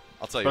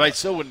 I'll tell you. But I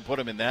still wouldn't put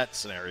them in that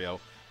scenario.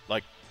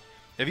 Like,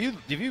 if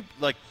you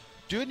like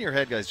do it in your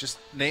head, guys, just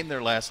name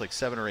their last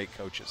 7 or 8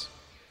 coaches.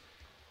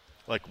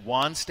 Like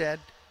Wanstead,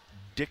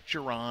 Dick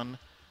Geron,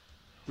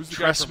 who's the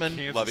Tressman,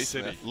 guy from Kansas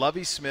City?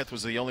 Lovie Smith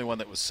was the only one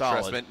that was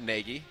solid. Tressman,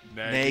 Nagy.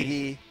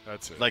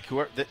 That's it. Like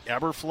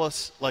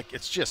Eberflus. Like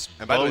it's just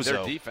and by bozo. the way,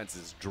 their defense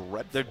is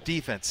dreadful. Their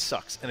defense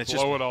sucks, and it's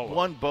Blow just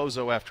one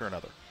bozo after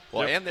another.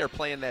 Well, and they're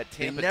playing that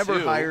Tampa 2. They never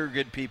hire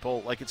good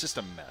people. Like it's just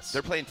a mess.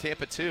 They're playing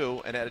Tampa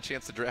 2 and had a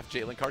chance to draft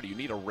Jalen Carter. You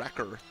need a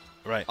wrecker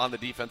on the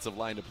defensive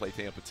line to play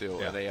Tampa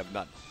 2, and they have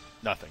none.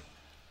 Nothing.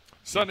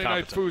 Sunday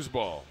night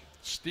foosball.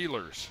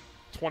 Steelers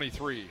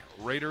 23,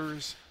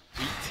 Raiders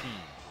 18.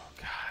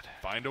 God.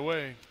 Find a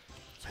way.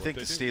 I think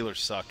the Steelers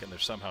suck, and they're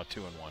somehow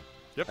 2-1.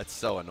 Yep. That's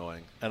so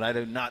annoying. And I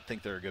do not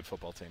think they're a good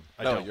football team.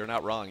 You're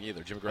not wrong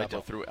either. Jimmy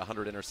Garoppolo threw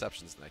 100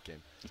 interceptions in that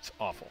game. It's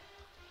awful.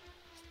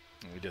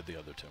 And we did the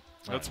other 2.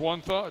 That's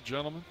one thought,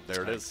 gentlemen.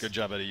 There it is. Good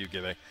job out of you,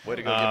 Gibbe. Way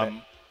to go,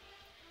 Gibbe.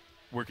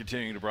 We're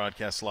continuing to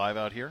broadcast live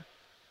out here.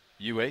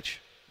 UH,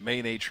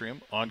 main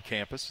atrium on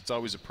campus. It's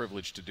always a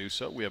privilege to do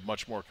so. We have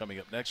much more coming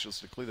up next. You'll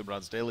listen to Cleveland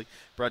Browns Daily,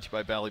 brought to you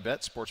by Bally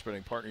Bet, sports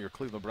betting partner, your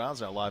Cleveland Browns,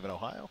 now live in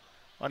Ohio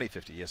on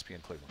 850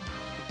 ESPN Cleveland.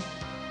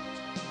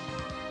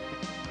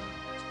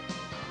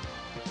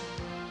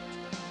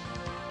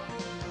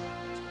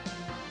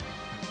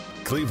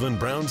 Cleveland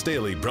Browns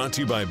Daily, brought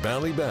to you by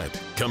Bally Bet,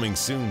 coming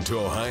soon to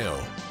Ohio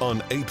on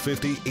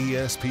 850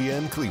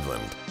 ESPN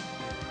Cleveland.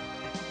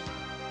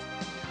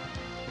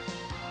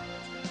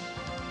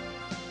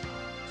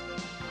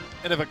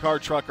 And if a car,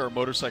 truck, or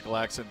motorcycle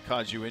accident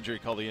caused you injury,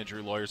 call the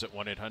injury lawyers at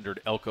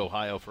 1-800-ELK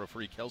Ohio for a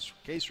free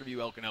case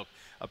review. Elk & Elk,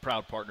 a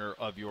proud partner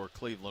of your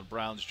Cleveland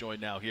Browns. Joined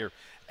now here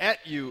at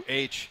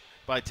UH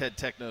by Ted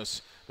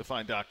Technos, the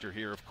fine doctor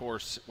here, of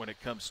course, when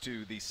it comes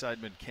to the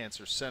Seidman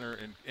Cancer Center.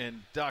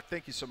 And Doc,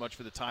 thank you so much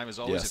for the time. As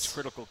always, It's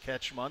Critical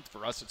Catch Month.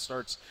 For us, it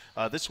starts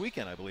this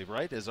weekend, I believe,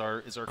 right? Is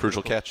our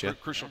Crucial Catch,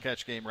 Crucial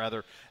Catch game,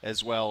 rather,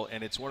 as well.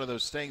 And it's one of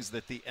those things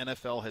that the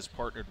NFL has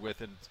partnered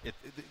with. And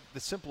the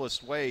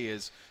simplest way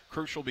is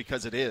crucial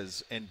because it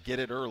is, and get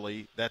it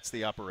early. That's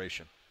the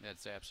operation.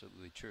 That's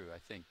absolutely true. I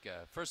think,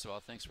 first of all,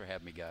 thanks for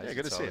having me, guys. Yeah,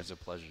 good to see you. It's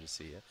always a pleasure to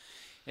see you.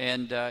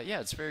 And,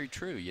 it's very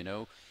true. You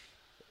know,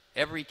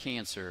 every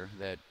cancer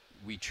that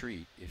we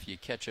treat, if you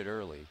catch it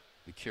early,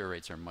 the cure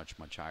rates are much,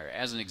 much higher.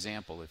 As an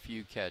example, if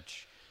you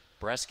catch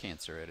breast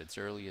cancer at its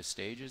earliest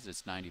stages,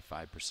 it's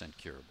 95%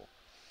 curable.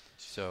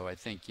 So I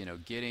think,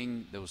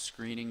 getting those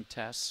screening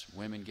tests,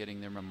 women getting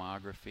their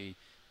mammography,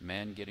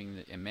 men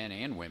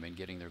and women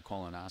getting their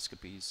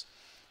colonoscopies,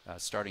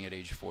 starting at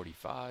age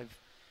 45,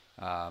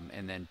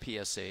 and then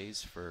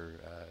PSAs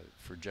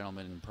for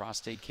gentlemen in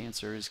prostate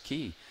cancer is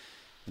key.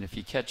 And if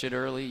you catch it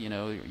early,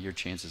 your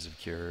chances of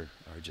cure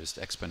are just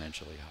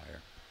exponentially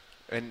higher.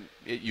 And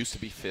it used to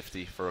be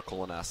 50 for a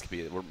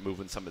colonoscopy. We're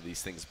moving some of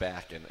these things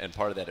back, and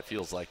part of that, it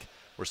feels like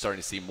we're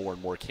starting to see more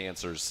and more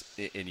cancers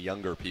in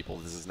younger people.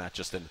 This is not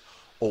just an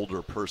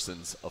older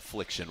person's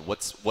affliction.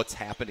 What's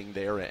happening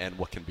there, and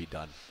what can be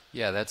done?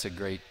 Yeah, that's a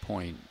great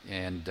point.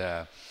 And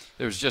there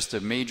was just a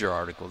major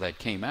article that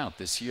came out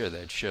this year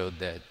that showed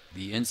that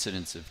the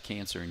incidence of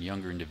cancer in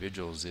younger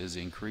individuals is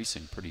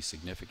increasing pretty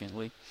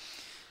significantly.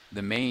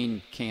 The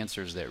main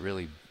cancers that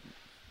really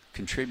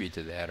contribute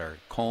to that are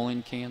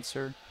colon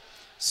cancer,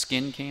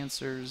 skin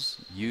cancers,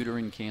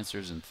 uterine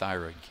cancers, and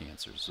thyroid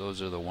cancers.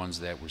 Those are the ones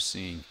that we're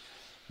seeing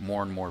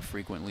more and more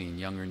frequently in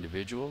younger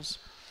individuals.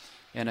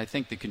 And I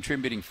think the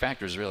contributing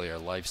factors really are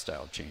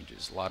lifestyle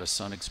changes. A lot of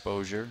sun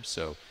exposure,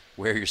 so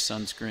wear your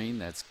sunscreen,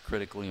 that's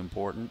critically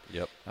important.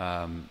 Yep.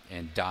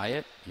 And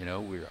diet,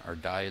 our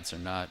diets are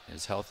not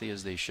as healthy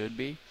as they should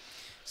be.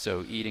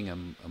 So eating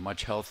a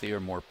much healthier,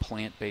 more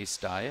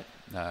plant-based diet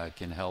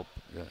can help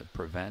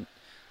prevent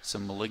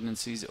some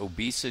malignancies.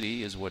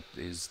 Obesity is what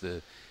is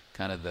the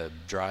kind of the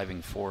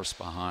driving force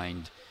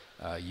behind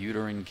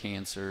uterine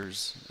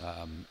cancers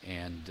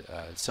and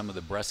some of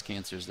the breast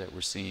cancers that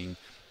we're seeing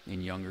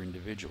in younger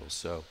individuals.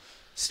 So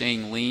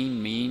staying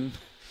lean, mean,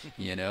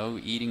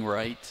 eating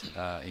right,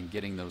 and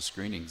getting those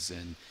screenings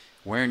and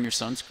wearing your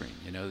sunscreen.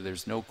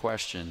 There's no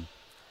question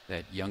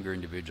that younger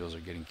individuals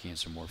are getting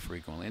cancer more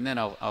frequently. And then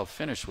I'll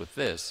finish with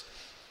this.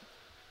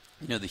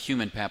 The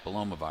human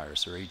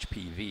papillomavirus, or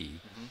HPV,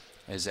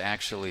 is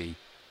actually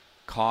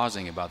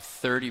causing about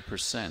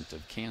 30%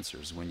 of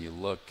cancers when you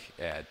look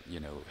at,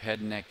 head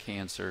and neck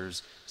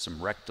cancers,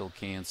 some rectal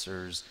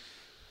cancers,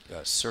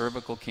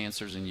 cervical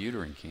cancers, and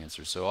uterine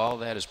cancers. So all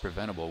that is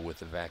preventable with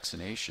the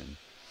vaccination.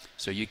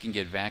 So you can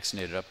get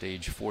vaccinated up to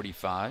age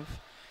 45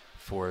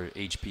 for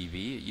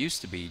HPV. It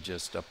used to be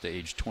just up to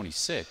age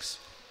 26,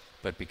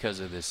 but because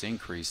of this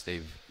increase,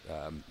 they've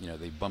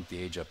bumped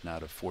the age up now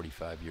to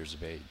 45 years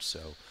of age.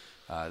 So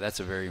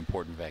that's a very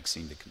important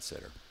vaccine to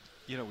consider.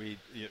 You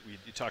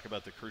talk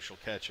about the crucial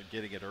catch and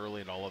getting it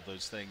early and all of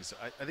those things.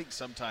 I think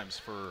sometimes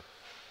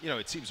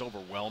it seems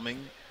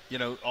overwhelming,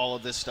 all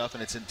of this stuff,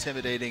 and it's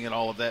intimidating and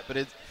all of that. But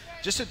it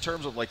just in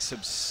terms of like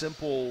some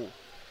simple,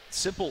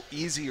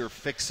 easier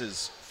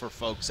fixes for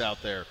folks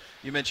out there.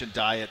 You mentioned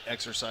diet,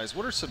 exercise.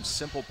 What are some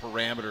simple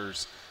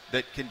parameters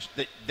that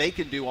they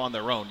can do on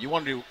their own? You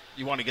want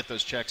to get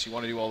those checks. You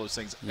want to do all those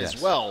things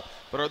as well.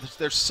 But are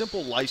there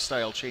simple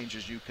lifestyle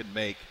changes you can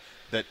make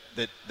that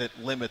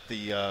limit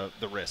the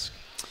risk?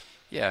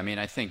 Yeah,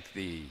 I think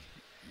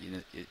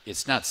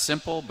it's not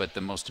simple, but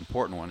the most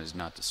important one is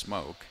not to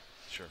smoke.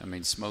 Sure.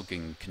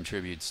 Smoking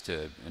contributes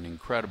to an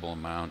incredible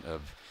amount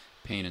of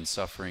pain and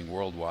suffering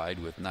worldwide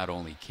with not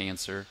only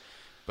cancer,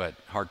 but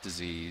heart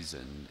disease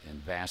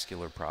and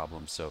vascular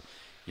problems. So,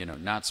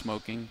 not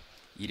smoking,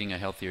 eating a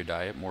healthier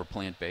diet, more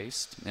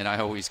plant-based. And I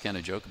always kind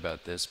of joke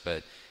about this,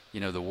 but,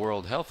 the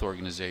World Health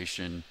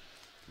Organization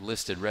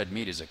listed red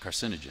meat as a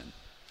carcinogen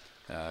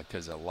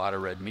because a lot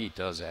of red meat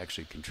does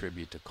actually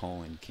contribute to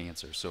colon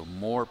cancer. So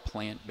more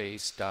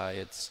plant-based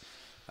diets,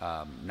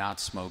 not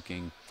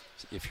smoking.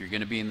 If you're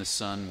going to be in the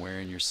sun,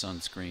 wearing your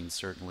sunscreen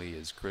certainly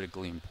is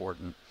critically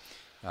important.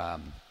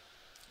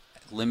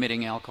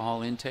 Limiting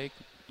alcohol intake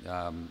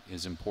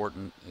is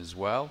important as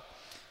well.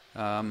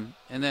 And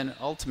then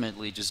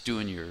ultimately just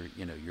doing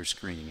your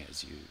screening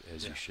as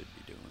you should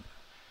be doing.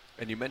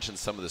 And you mentioned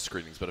some of the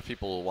screenings, but if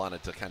people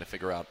wanted to kind of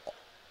figure out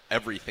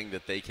everything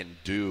that they can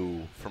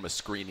do from a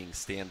screening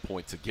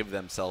standpoint to give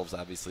themselves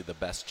obviously the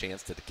best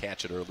chance to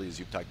catch it early, as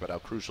you've talked about how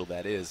crucial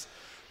that is,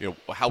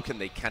 how can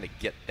they kind of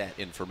get that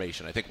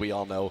information? I think we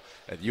all know,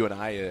 you and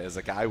I as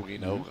a guy, we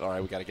know, all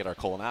right, we got to get our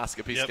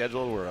colonoscopy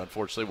scheduled.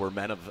 We're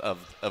men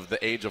of the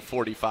age of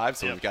 45,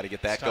 so we've got to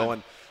get that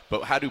going.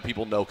 But how do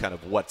people know kind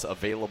of what's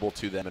available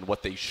to them and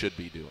what they should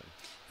be doing?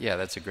 Yeah,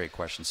 that's a great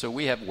question. So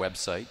we have a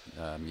website,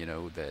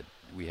 that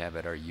we have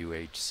at our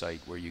UH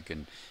site where you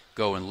can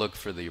go and look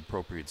for the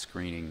appropriate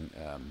screening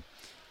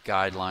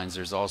guidelines.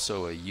 There's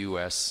also a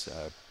U.S.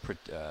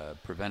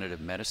 Preventative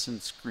Medicine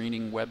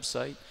screening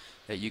website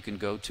that you can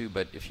go to.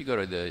 But if you go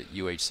to the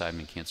UH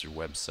Seidman Cancer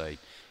website,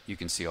 you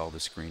can see all the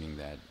screening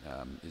that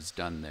is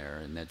done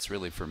there. And that's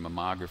really for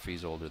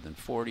mammographies older than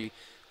 40,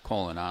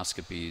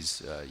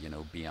 colonoscopies,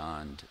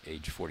 beyond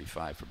age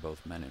 45 for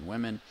both men and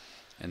women,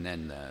 and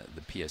then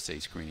the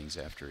PSA screenings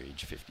after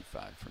age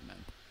 55 for men.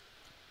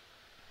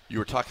 You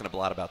were talking a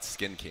lot about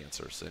skin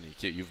cancers, and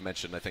you've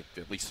mentioned, I think,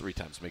 at least 3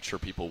 times, make sure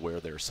people wear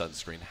their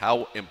sunscreen.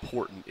 How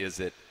important is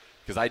it,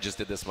 because I just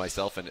did this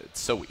myself, and it's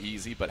so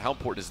easy, but how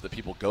important is it that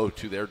people go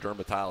to their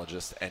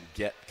dermatologist and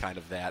get kind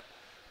of that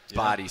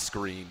body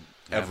screen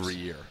every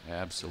year.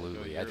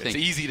 Absolutely. I it's think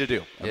easy to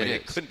do.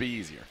 It couldn't be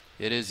easier.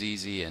 It is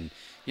easy. And,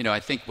 I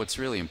think what's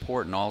really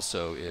important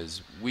also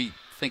is we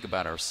think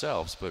about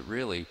ourselves, but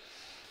really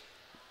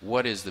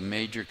what is the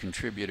major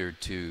contributor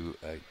to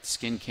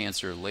skin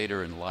cancer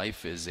later in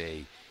life is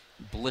a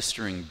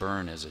blistering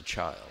burn as a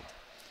child.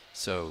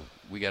 So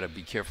we got to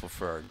be careful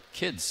for our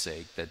kids'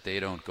 sake that they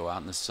don't go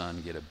out in the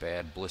sun, get a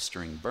bad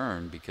blistering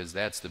burn, because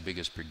that's the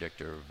biggest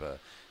predictor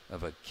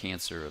of a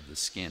cancer of the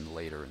skin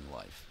later in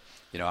life.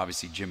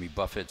 Obviously Jimmy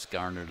Buffett's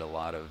garnered a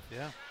lot of,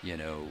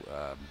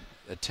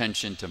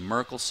 attention to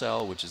Merkel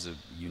cell, which is a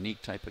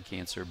unique type of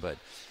cancer, but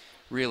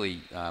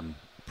really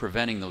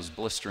preventing those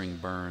blistering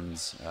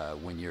burns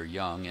when you're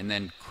young, and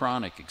then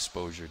chronic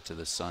exposure to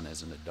the sun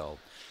as an adult.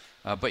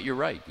 But you're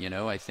right.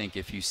 I think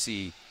if you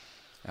see,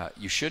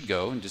 you should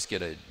go and just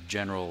get a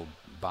general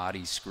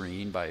body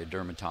screen by a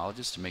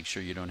dermatologist to make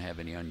sure you don't have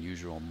any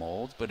unusual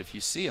molds. But if you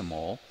see a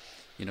mole,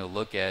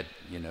 look at,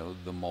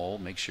 the mole,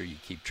 make sure you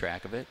keep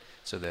track of it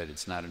so that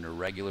it's not an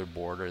irregular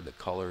border, the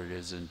color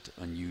isn't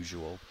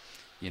unusual,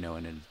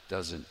 and it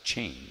doesn't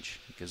change,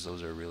 because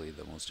those are really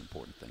the most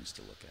important things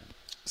to look at.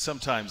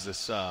 Sometimes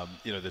this,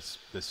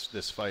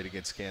 this fight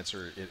against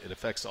cancer, it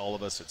affects all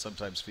of us. It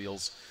sometimes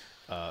feels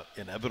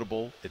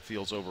inevitable. It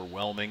feels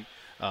overwhelming.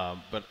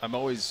 But I'm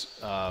always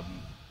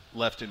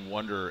left in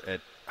wonder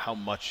at how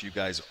much you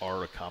guys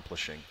are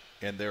accomplishing.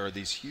 And there are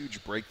these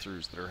huge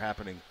breakthroughs that are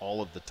happening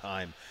all of the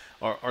time.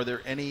 Are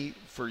there any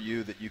for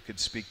you that you could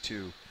speak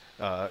to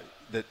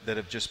that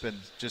have just been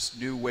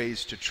new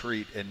ways to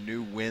treat and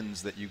new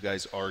wins that you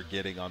guys are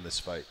getting on this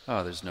fight?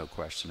 Oh, there's no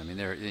question. I mean,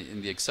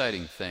 and the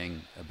exciting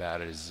thing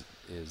about it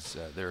is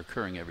they're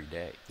occurring every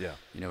day. Yeah.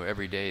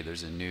 Every day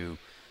there's a new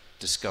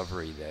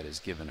discovery that has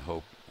given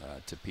hope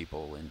to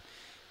people. And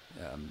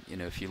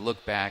if you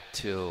look back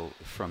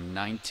from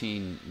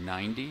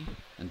 1990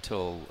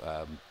 until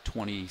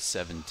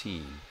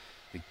 2017,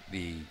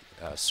 the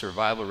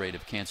survival rate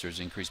of cancer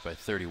has increased by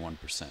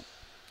 31%.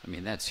 I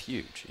mean, that's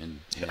huge. In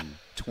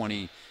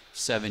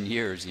 27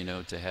 years,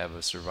 to have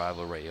a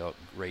survival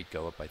rate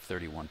go up by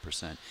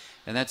 31%.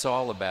 And that's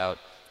all about,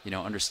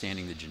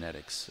 understanding the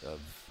genetics of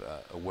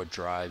what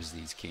drives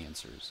these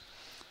cancers.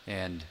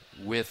 And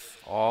with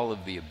all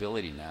of the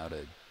ability now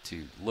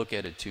to look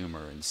at a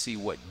tumor and see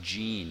what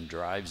gene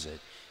drives it,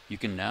 you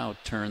can now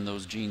turn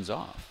those genes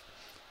off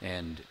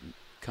and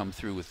come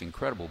through with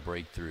incredible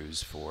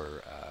breakthroughs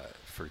for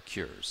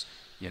cures.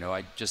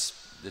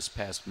 This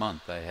past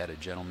month, I had a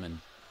gentleman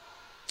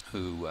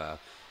who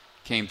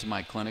came to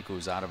my clinic who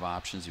was out of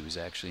options. He was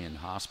actually in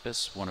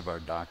hospice. One of our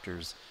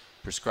doctors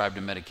prescribed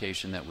a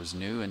medication that was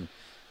new, and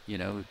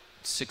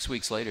 6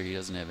 weeks later, he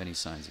doesn't have any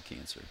signs of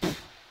cancer.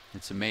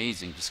 It's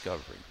amazing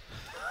discovery.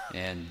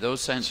 And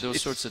those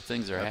sorts of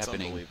things are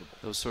happening.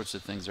 Those sorts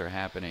of things are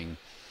happening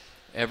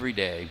every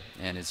day,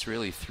 and it's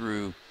really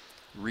through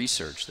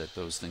research that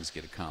those things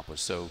get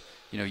accomplished. So,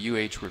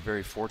 UH, we're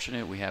very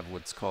fortunate. We have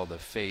what's called a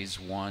phase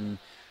 1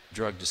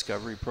 drug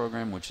discovery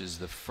program, which is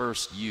the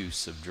first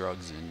use of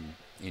drugs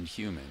in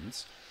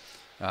humans.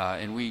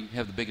 And we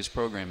have the biggest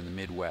program in the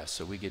Midwest,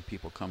 so we get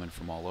people coming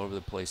from all over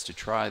the place to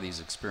try these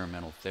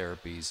experimental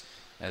therapies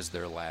as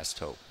their last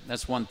hope.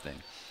 That's one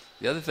thing.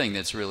 The other thing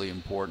that's really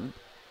important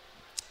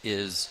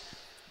is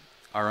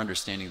our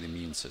understanding of the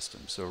immune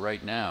system. So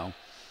right now,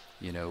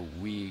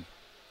 we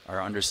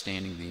are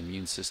understanding the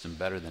immune system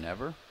better than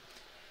ever.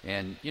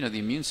 And, the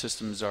immune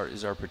system is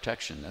our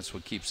protection. That's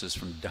what keeps us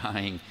from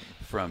dying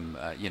from,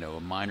 a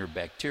minor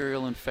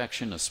bacterial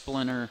infection, a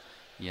splinter,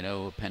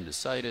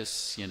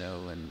 appendicitis,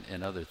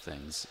 and other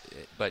things.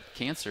 But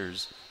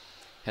cancers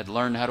had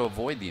learned how to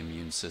avoid the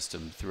immune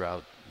system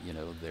throughout,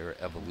 their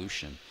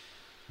evolution.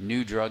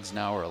 New drugs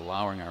now are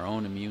allowing our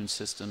own immune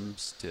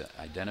systems to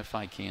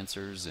identify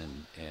cancers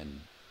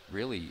and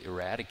really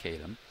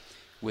eradicate them.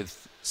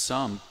 With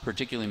some,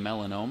 particularly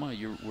melanoma,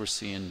 we're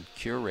seeing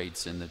cure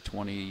rates in the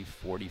 20,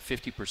 40,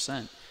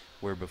 50%,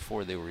 where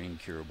before they were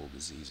incurable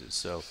diseases.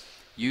 So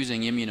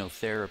using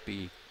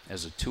immunotherapy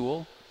as a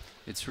tool,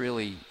 it's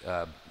really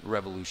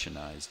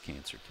revolutionized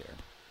cancer care.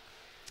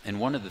 And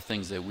one of the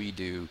things that we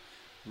do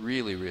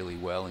really, really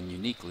well and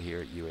uniquely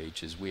here at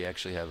UH is we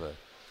actually have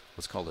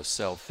what's called a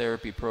cell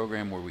therapy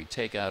program, where we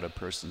take out a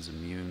person's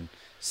immune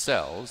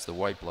cells, the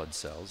white blood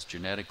cells,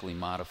 genetically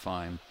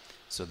modify them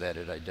so that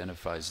it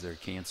identifies their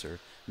cancer. And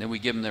then we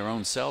give them their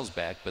own cells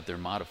back, but they're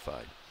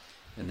modified.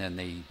 And then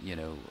they,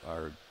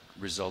 are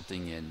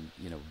resulting in,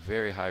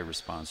 very high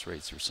response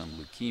rates for some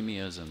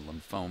leukemias and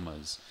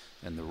lymphomas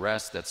and the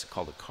rest. That's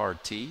called a CAR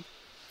T.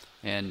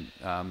 And,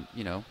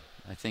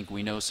 I think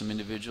we know some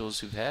individuals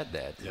who've had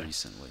that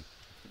recently.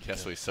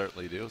 Yes, we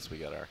certainly do. So we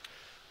got our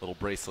little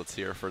bracelets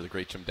here for the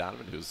great Jim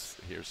Donovan, who's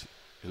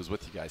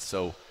with you guys.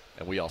 So,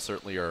 and we all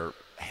certainly are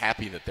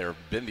happy that there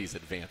have been these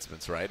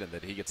advancements, right? And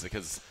that he gets,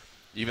 because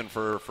even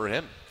for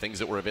him, things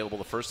that were available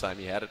the first time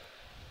he had it.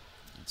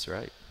 That's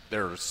right.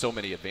 There are so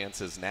many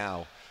advances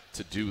now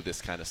to do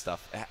this kind of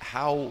stuff.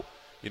 How,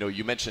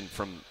 you mentioned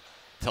from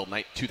till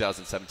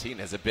 2017,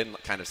 has it been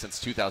kind of since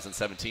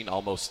 2017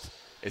 almost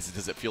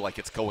Does it feel like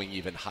it's going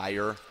even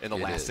higher in the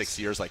last 6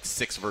 years? Like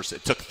 6 versus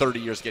it took 30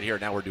 years to get here.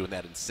 Now we're doing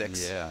that in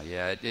 6.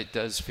 Yeah. It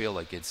does feel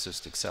like it's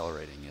just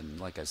accelerating. And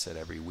like I said,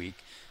 every week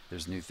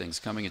there's new things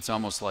coming. It's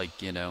almost like,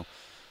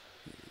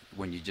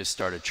 when you just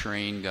start a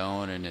train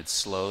going and it's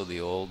slow, the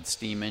old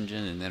steam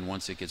engine, and then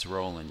once it gets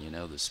rolling,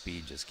 the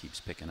speed just keeps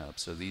picking up.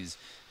 So these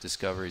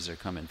discoveries are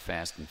coming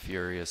fast and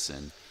furious,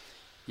 and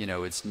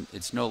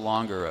it's no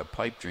longer a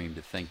pipe dream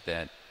to think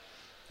that,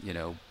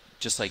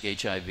 just like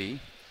HIV,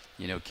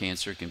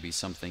 cancer can be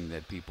something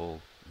that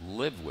people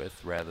live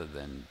with rather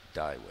than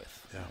die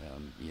with.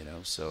 Yeah.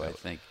 So I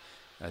think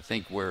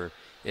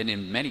and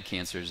in many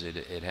cancers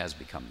it has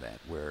become that,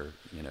 where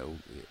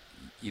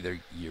either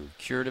you're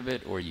cured of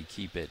it or you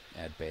keep it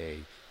at bay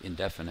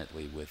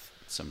indefinitely with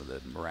some of the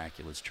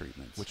miraculous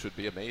treatments. Which would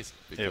be amazing,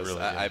 because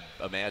really, I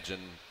imagine,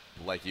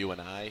 like you and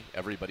I,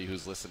 everybody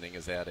who's listening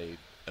is at a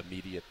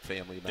immediate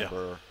family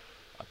member,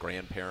 a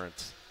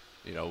grandparent,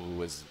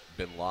 who has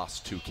been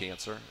lost to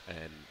cancer,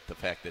 and the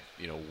fact that,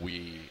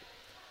 we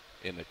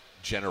in a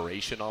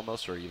generation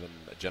almost, or even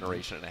a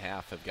generation and a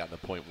half, have gotten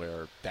to the point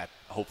where that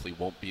hopefully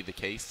won't be the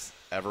case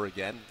ever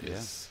again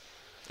is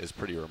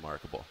pretty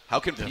remarkable. How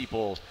can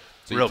people...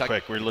 So real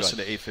quick, we're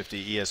listening to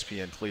 850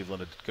 ESPN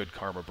Cleveland, a Good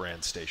Karma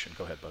brand station.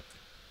 Go ahead, Bud.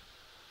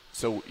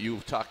 So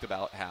you've talked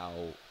about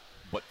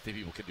what the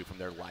people can do from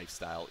their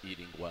lifestyle,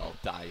 eating well,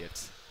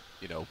 diet,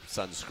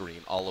 sunscreen,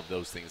 all of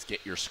those things,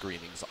 get your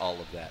screenings,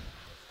 all of that.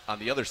 On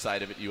the other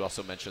side of it, you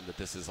also mentioned that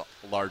this is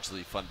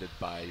largely funded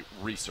by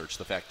research,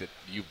 the fact that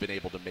you've been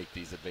able to make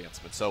these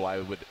advancements. So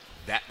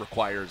that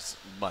requires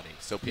money.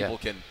 So people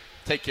can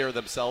take care of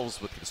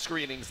themselves with the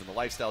screenings and the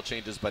lifestyle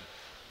changes, but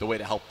the way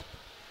to help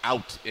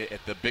out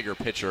at the bigger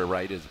picture,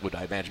 right, would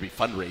I imagine be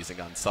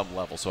fundraising on some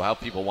level. So how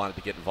people wanted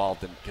to get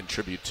involved and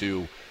contribute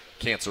to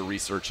cancer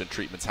research and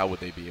treatments, how would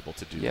they be able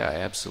to do that? Yeah,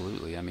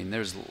 absolutely. I mean,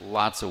 there's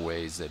lots of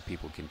ways that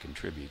people can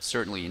contribute.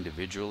 Certainly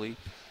individually,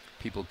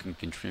 people can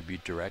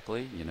contribute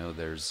directly.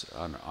 There's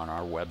on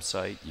our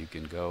website, you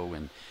can go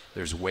and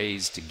there's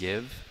ways to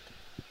give,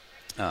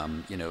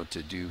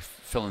 to do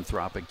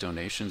philanthropic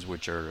donations,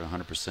 which are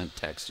 100%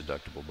 tax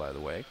deductible, by the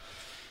way.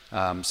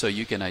 So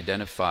you can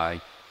identify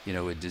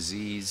a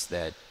disease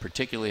that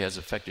particularly has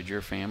affected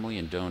your family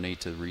and donate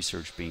to the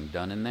research being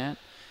done in that.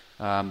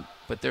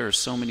 But there are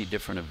so many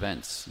different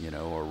events,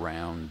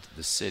 around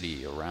the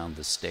city, around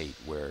the state,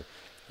 where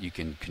you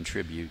can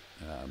contribute,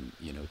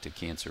 to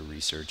cancer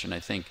research. And I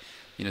think,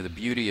 the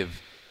beauty of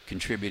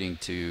contributing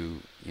to,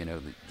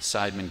 the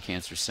Seidman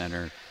Cancer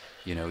Center,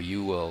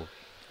 you will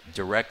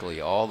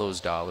directly, all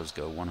those dollars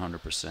go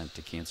 100%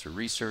 to cancer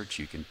research.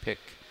 You can pick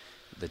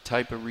the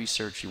type of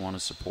research you want to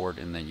support,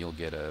 and then you'll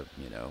get a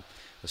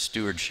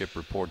stewardship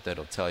report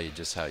that'll tell you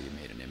just how you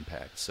made an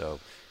impact. So,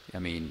 I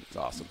mean, it's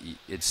awesome.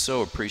 It's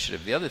so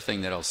appreciative. The other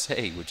thing that I'll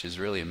say, which is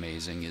really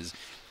amazing, is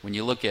when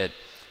you look at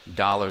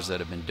dollars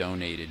that have been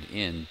donated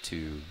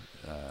into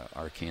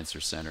our cancer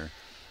center,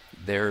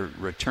 their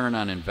return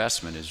on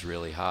investment is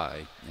really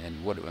high.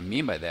 And what I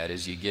mean by that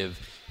is if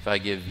I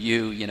give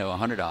you,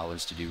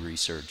 $100 to do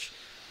research,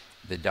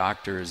 the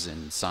doctors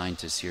and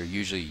scientists here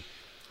usually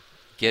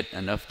get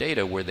enough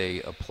data where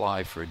they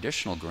apply for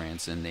additional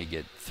grants, and they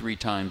get 3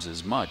 times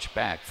as much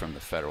back from the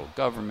federal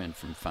government,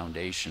 from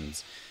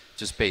foundations,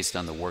 just based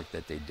on the work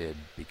that they did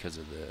because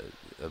of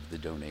the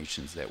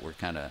donations that were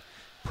kind of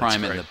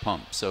priming the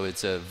pump. So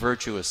it's a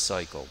virtuous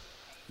cycle,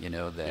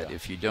 that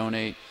if you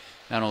donate,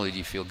 not only do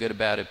you feel good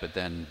about it, but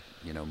then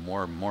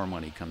more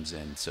money comes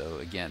in. So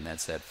again,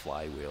 that's that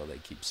flywheel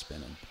that keeps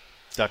spinning.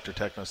 Dr.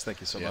 Teknos, thank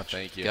you so much.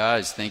 Thank you.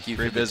 Guys, thank you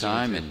for the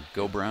time, and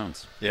go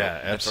Browns. Yeah,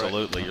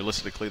 absolutely. Right. You're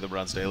listening to Cleveland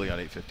Browns Daily on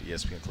 850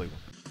 ESPN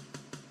Cleveland.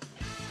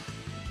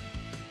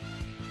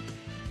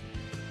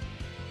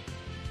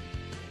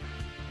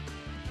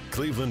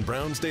 Cleveland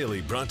Browns Daily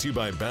brought to you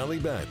by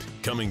Ballybet,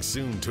 coming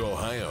soon to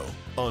Ohio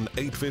on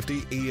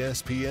 850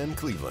 ESPN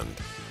Cleveland.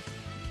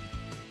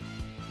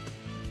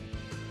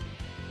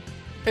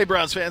 Hey,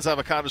 Browns fans,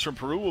 Avocados from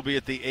Peru will be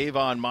at the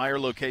Avon Meyer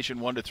location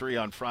 1 to 3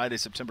 on Friday,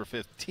 September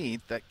 15th.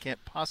 That can't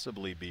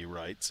possibly be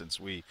right since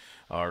we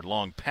are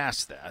long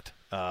past that.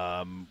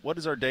 What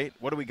is our date?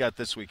 What do we got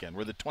this weekend?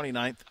 We're the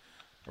 29th.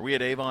 Are we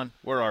at Avon?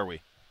 Where are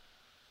we?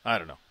 I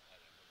don't know.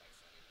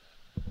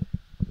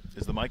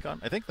 Is the mic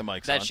on? I think the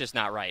mic's on. That's just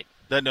not right.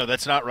 No,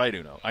 that's not right,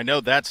 Uno. I know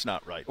that's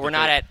not right. We're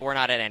not at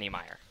any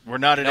Meyer. We're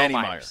not at any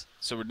Myers. Meyer.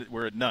 So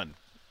we're at none.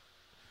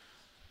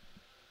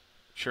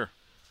 Sure.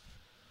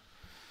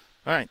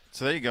 All right,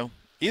 so there you go.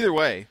 Either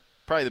way,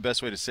 probably the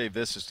best way to save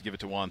this is to give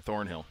it to Juan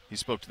Thornhill. He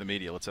spoke to the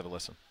media. Let's have a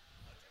listen.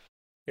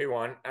 Hey,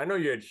 Juan, I know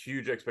you had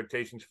huge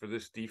expectations for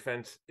this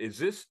defense.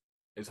 Is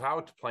how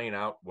it's playing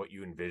out what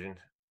you envisioned?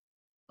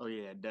 Oh,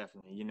 yeah,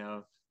 definitely.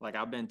 Like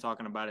I've been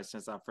talking about it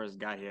since I first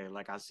got here.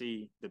 Like I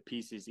see the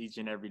pieces each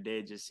and every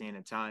day, just seeing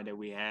the talent that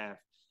we have.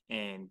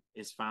 And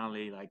it's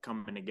finally like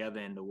coming together,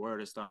 and the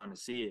world is starting to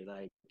see it.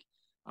 Like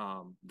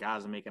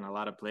guys are making a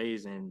lot of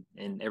plays, and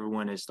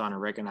everyone is starting to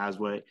recognize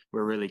what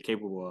we're really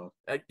capable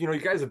of. You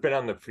guys have been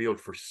on the field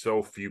for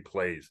so few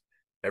plays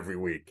every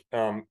week.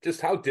 Just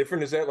how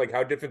different is that? Like,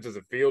 how different does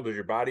it feel? Does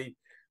your body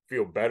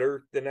feel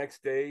better the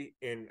next day?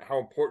 And how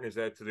important is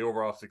that to the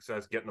overall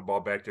success, getting the ball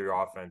back to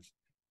your offense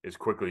as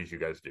quickly as you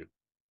guys do?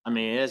 I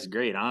mean, it's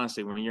great,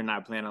 honestly, when you're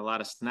not playing a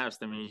lot of snaps.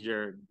 That means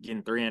you're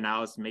getting 3 and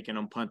outs, making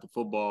them punt the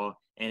football,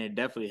 and it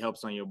definitely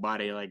helps on your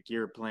body. Like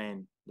you're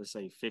playing, let's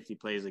say, 50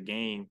 plays a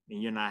game,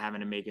 and you're not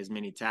having to make as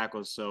many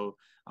tackles. So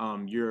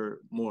you're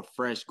more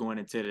fresh going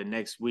into the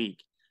next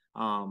week.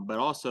 But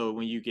also,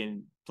 when you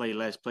can play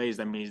less plays,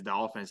 that means the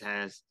offense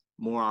has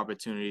more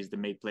opportunities to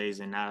make plays,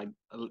 and that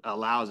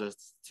allows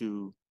us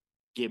to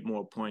get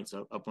more points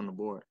up on the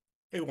board.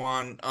 Hey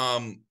Juan,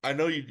 I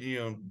know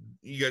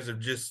you guys have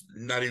just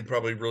not even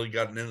probably really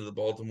gotten into the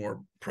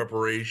Baltimore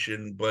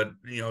preparation, but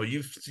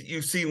you've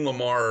seen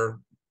Lamar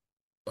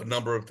a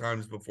number of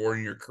times before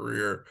in your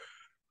career.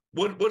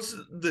 What's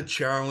the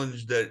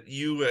challenge that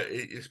you,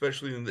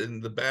 especially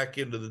in the back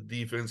end of the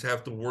defense,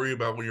 have to worry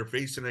about when you're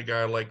facing a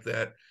guy like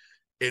that?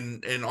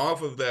 And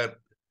off of that,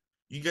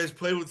 you guys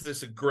play with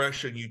this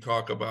aggression you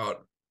talk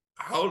about.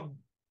 How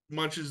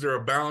much is there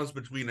a balance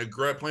between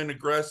playing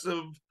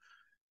aggressive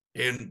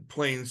and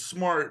playing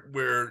smart,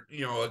 where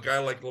a guy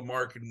like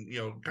Lamar can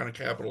kind of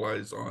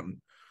capitalize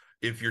on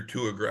if you're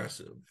too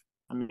aggressive?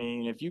 I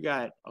mean, if you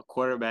got a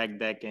quarterback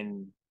that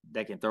can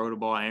throw the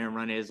ball and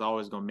run it, it's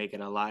always going to make it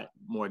a lot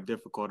more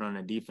difficult on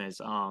the defense.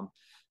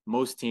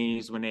 Most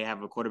teams, when they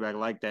have a quarterback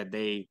like that,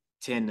 they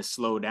tend to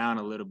slow down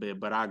a little bit,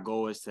 but our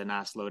goal is to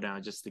not slow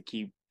down, just to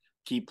keep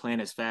playing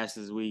as fast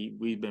as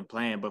we've been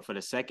playing. But for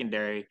the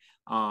secondary,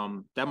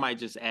 that might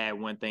just add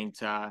one thing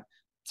to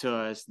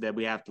us that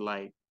we have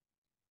to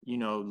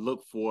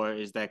look for,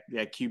 is that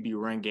QB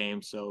run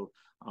game. So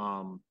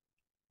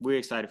we're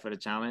excited for the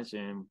challenge,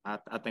 and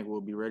I think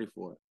we'll be ready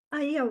for it.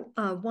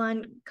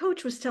 Juan,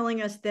 Coach was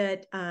telling us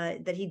that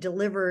he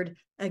delivered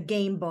a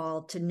game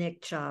ball to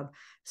Nick Chubb.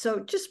 So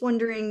just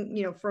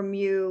wondering, from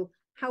you,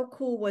 how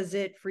cool was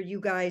it for you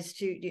guys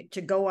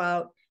to go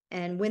out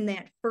and win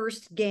that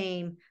first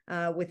game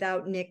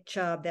without Nick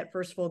Chubb, that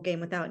first full game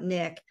without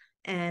Nick?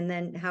 And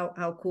then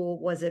how cool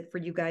was it for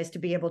you guys to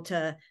be able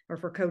to, or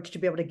for Coach to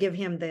be able to give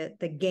him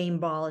the game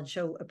ball and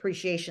show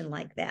appreciation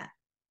like that?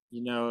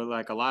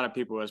 Like a lot of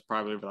people was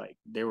probably like,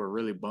 they were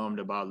really bummed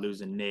about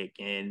losing Nick.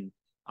 And,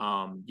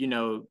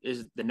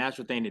 is the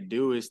natural thing to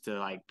do is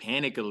to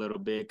panic a little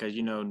bit, because,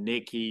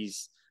 Nick,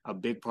 he's a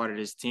big part of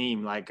this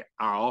team. Like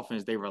our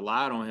offense, they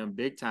relied on him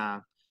big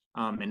time.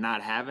 And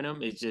not having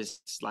him, it's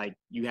just like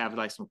you have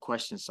some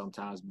questions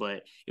sometimes.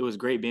 But it was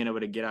great being able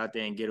to get out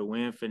there and get a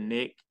win for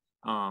Nick.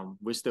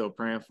 We're still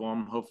praying for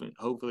him.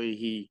 Hopefully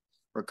he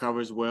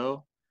recovers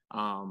well.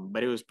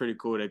 But it was pretty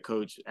cool that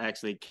Coach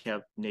actually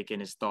kept Nick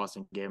in his thoughts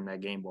and gave him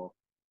that game ball.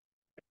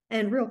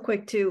 And real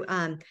quick too,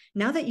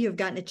 now that you've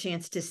gotten a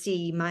chance to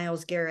see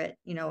Myles Garrett,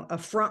 a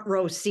front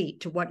row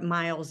seat to what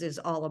Myles is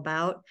all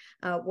about,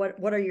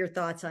 what are your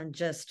thoughts on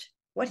just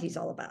what he's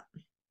all about?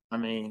 I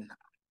mean,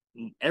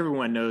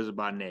 everyone knows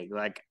about Nick.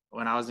 Like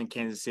when I was in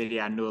Kansas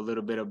City, I knew a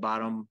little bit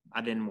about him.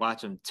 I didn't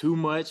watch him too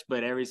much,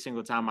 but every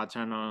single time I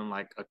turn on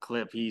a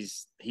clip,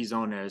 he's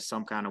on there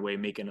some kind of way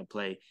making a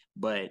play.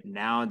 But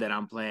now that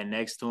I'm playing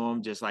next to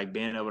him, just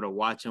being able to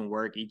watch him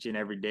work each and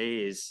every day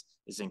is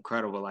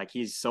incredible.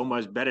 He's so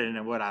much better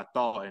than what I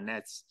thought, and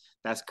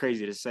that's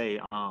crazy to say.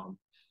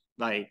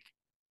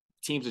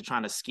 Teams are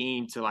trying to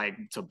scheme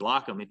to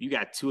block him. If you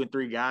got 2 and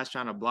 3 guys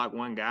trying to block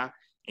one guy,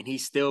 and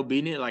he's still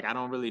beating it, I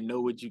don't really know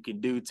what you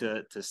can do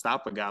to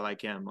stop a guy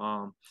like him.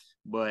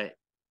 But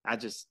I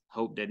just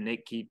hope that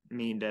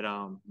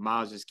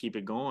Myles just keep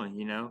it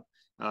going,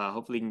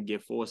 Hopefully he can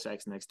get 4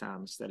 sacks next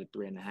time instead of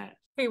 3.5.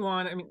 Hey,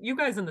 Juan, I mean, you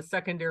guys in the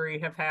secondary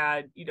have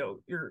had,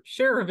 your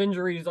share of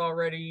injuries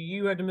already.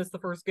 You had to miss the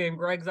first game.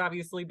 Greg's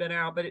obviously been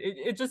out, but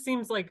it just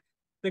seems like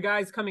the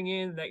guys coming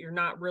in that you're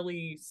not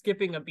really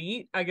skipping a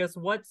beat. I guess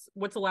what's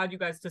allowed you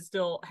guys to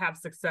still have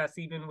success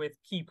even with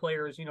key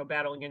players,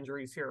 battling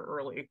injuries here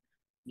early?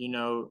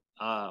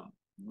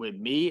 With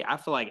me, I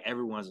feel like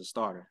everyone's a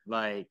starter.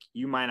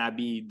 You might not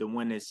be the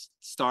one that's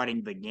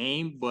starting the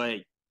game, but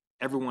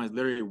everyone's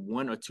literally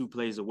 1 or 2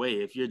 plays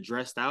away. If you're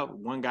dressed out,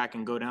 one guy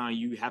can go down.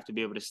 You have to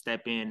be able to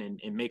step in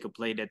and make a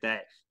play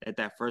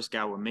that first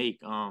guy would make.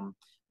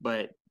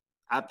 But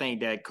I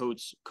think that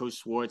Coach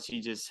Schwartz,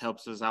 he just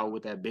helps us out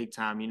with that big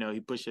time.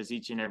 He pushes us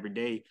each and every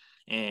day,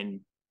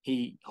 and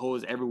he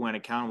holds everyone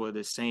accountable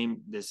the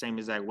same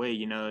exact way.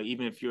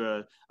 Even if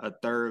you're a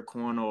third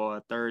corner or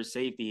a third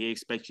safety, he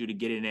expects you to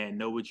get in there and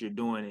know what you're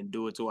doing and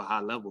do it to a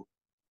high level.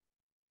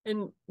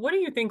 And what do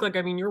you think?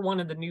 You're one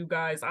of the new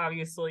guys,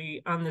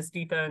 obviously, on this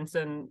defense,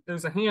 and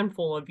there's a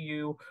handful of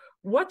you.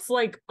 What's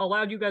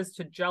allowed you guys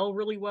to gel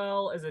really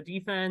well as a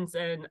defense?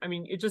 And I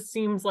mean, it just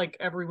seems like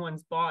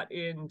everyone's bought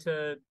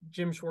into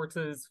Jim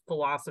Schwartz's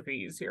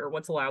philosophies here.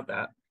 What's allowed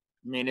that?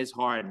 I mean, it's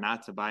hard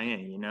not to buy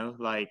in,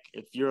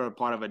 if you're a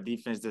part of a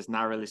defense that's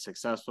not really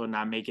successful,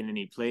 not making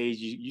any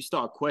plays, you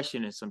start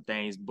questioning some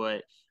things.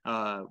 But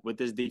with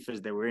this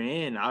defense that we're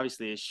in,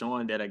 obviously it's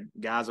showing that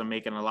guys are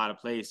making a lot of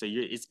plays. So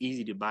it's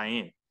easy to buy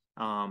in.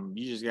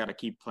 You just got to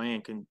keep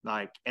playing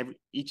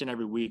each and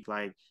every week,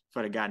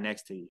 for the guy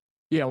next to you.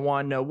 Yeah,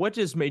 Juan, what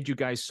has made you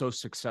guys so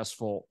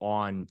successful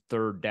on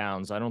third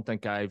downs? I don't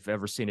think I've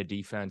ever seen a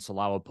defense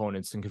allow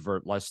opponents to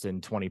convert less than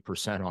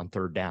 20% on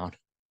third down.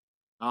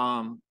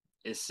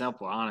 It's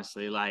simple,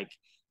 honestly. Like,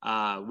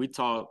 we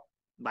talk,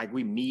 like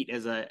we meet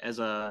as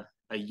a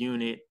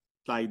unit,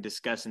 like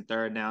discussing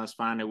third downs,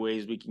 finding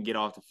ways we can get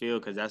off the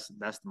field, because that's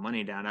the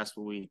money down. That's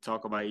what we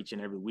talk about each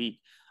and every week.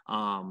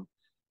 And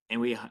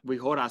we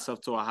hold ourselves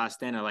to a high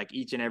standard, like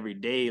each and every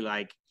day.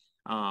 Like,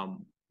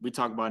 we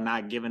talk about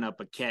not giving up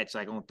a catch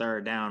like on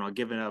third down, or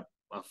giving up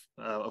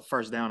a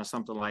first down or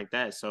something like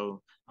that.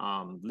 So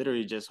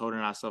literally just holding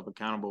ourselves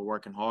accountable,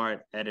 working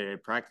hard at it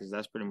at practice.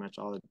 That's pretty much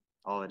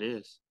all it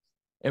is.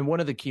 And one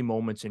of the key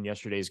moments in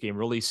yesterday's game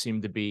really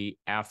seemed to be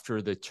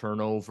after the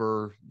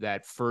turnover,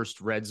 that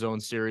first red zone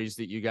series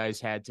that you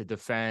guys had to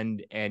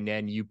defend, and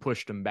then you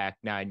pushed them back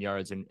 9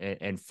 yards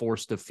and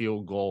forced a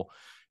field goal.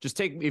 Just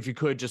if you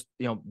could,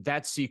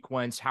 that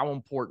sequence, how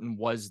important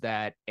was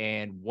that,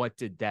 and what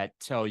did that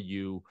tell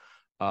you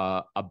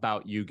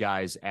about you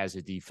guys as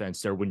a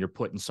defense there when you're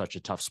put in such a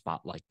tough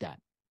spot like that?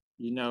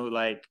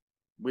 Like,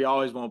 we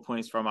always want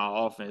points from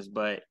our offense,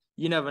 but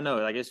you never know.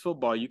 Like, it's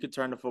football. You could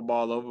turn the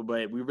football over,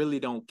 but we really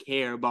don't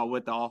care about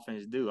what the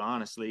offense do,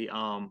 honestly.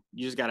 You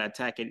just got to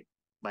attack it.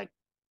 Like,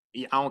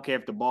 I don't care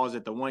if the ball's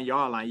at the 1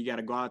 yard line. You got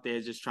to go out there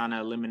just trying to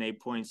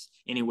eliminate points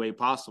any way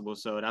possible.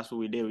 So that's what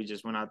we did. We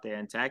just went out there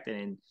and attacked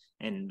it,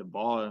 and the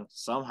ball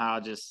somehow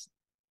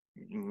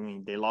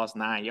they lost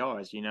 9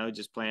 yards,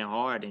 just playing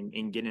hard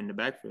and getting in the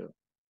backfield.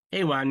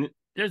 Hey, Juan,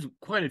 there's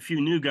quite a few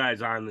new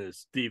guys on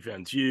this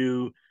defense.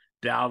 You,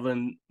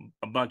 Dalvin,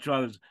 a bunch of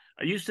others.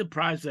 Are you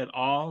surprised at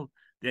all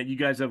that you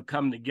guys have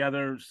come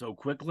together so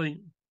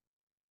quickly?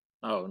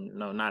 Oh,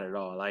 no, not at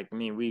all. Like,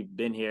 we've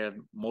been here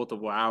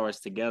multiple hours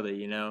together,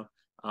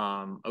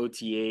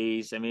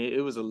 OTAs.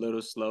 It was a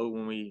little slow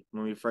when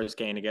we first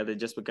came together,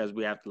 just because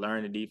we have to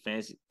learn the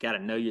defense, got to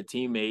know your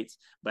teammates.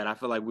 But I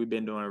feel like we've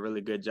been doing a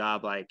really good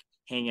job, like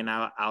hanging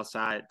out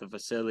outside the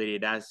facility.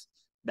 That's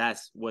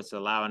what's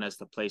allowing us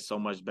to play so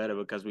much better,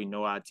 because we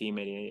know our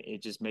teammate.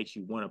 It just makes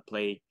you want to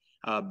play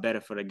better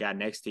for the guy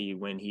next to you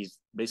when he's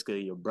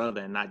basically your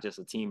brother and not just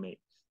a teammate.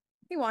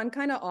 Hey, Juan,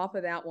 kind of off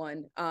of that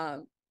one,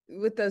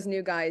 with those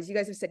new guys, you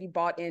guys have said you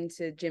bought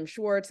into Jim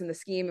Schwartz and the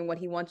scheme and what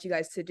he wants you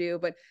guys to do,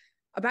 but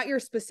about your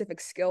specific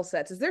skill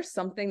sets, is there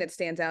something that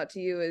stands out to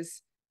you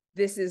as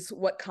this is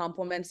what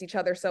complements each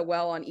other so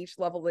well on each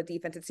level of the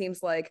defense? It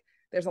seems like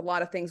there's a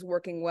lot of things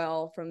working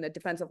well, from the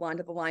defensive line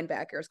to the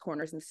linebackers,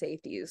 corners, and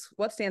safeties.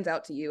 What stands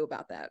out to you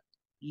about that?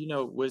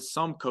 With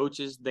some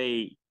coaches,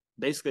 they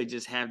basically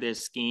just have their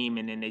scheme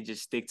and then they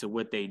just stick to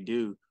what they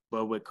do.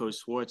 But with Coach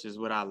Schwartz, is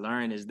what I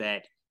learned is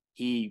that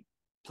he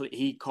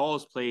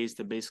calls plays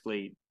to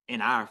basically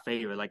in our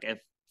favor. Like, if,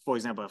 for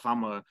example, if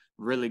I'm a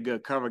really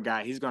good cover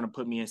guy, he's going to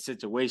put me in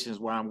situations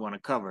where I'm going to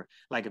cover.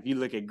 Like, if you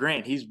look at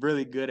Grant, he's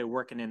really good at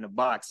working in the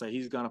box. So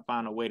he's going to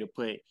find a way to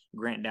put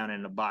Grant down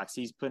in the box.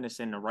 He's putting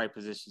us in the right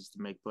positions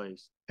to make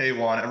plays. Hey,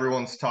 Juan,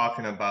 everyone's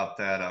talking about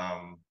that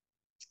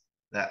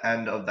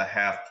end of the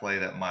half play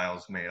that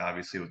Miles made,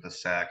 obviously with the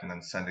sack and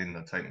then sending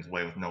the Titans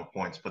away with no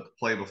points. But the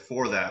play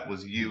before that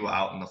was you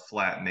out in the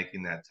flat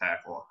making that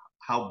tackle.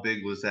 How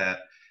big was that,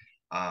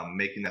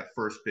 making that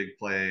first big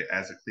play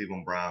as a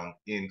Cleveland Brown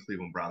in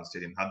Cleveland Brown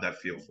Stadium? How'd that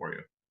feel for you?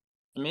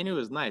 It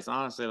was nice,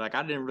 honestly. Like,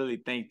 I didn't really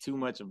think too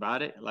much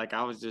about it. Like,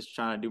 I was just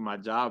trying to do my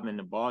job, and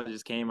the ball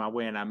just came my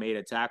way, and I made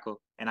a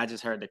tackle, and I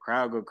just heard the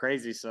crowd go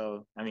crazy.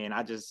 So,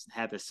 I just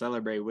had to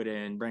celebrate with it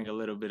and bring a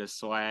little bit of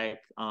swag.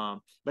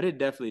 But it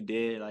definitely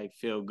did, like,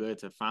 feel good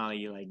to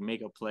finally, like,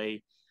 make a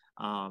play,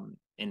 and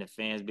the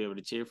fans be able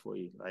to cheer for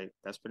you. Like,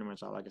 that's pretty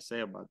much all I can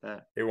say about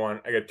that. Hey, Juan,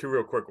 I got two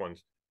real quick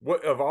ones.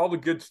 What, of all the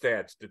good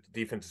stats that the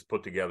defense has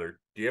put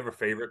together, do you have a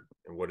favorite,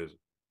 and what is it?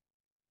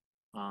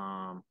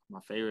 My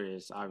favorite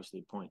is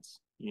obviously points.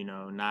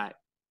 Not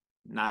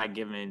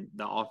giving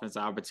the offense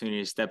the opportunity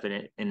to step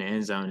in the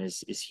end zone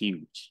is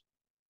huge.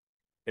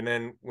 And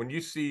then when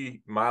you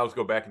see Miles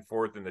go back and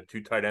forth and the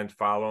two tight ends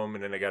follow him,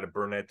 and then they got to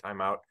burn that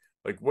timeout,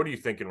 like, what are you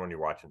thinking when you're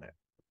watching that?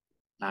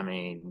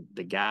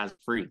 The guy's a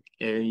freak.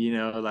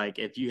 Like,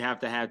 if you have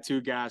to have two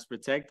guys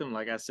protect him,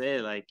 like I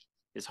said, like,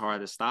 it's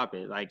hard to stop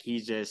it. Like,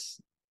 he's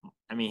just,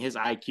 his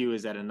IQ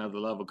is at another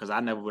level, because I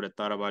never would have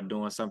thought about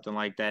doing something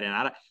like that.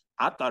 And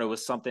I thought it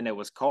was something that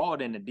was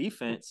called in the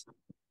defense,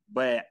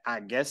 but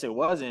I guess it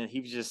wasn't. He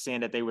was just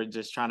saying that they were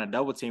just trying to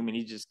double team, and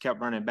he just kept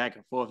running back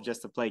and forth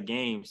just to play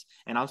games.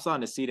 And I'm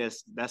starting to see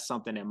that's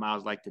something that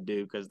Miles like to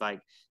do, because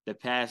like the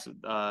past,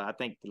 I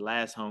think the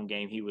last home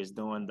game he was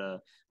doing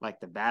the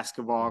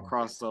basketball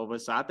crossover.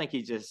 So I think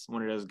he's just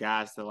one of those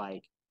guys to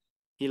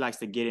he likes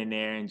to get in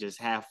there and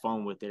just have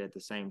fun with it at the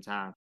same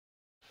time.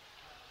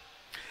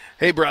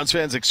 Hey, Browns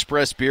fans,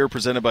 Express Beer,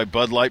 presented by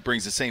Bud Light,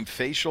 brings the same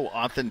facial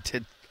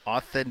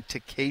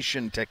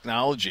authentication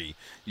technology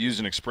used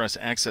in Express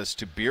access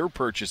to beer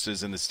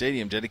purchases in the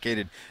stadium.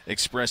 Dedicated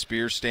Express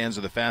beer stands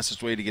are the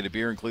fastest way to get a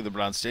beer in Cleveland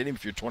Browns Stadium.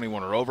 If you're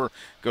 21 or over,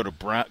 go to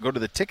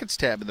the Tickets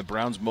tab in the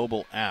Browns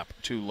mobile app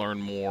to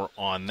learn more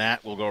on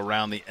that. We'll go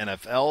around the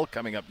NFL.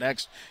 Coming up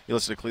next, you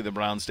listen to Cleveland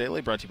Browns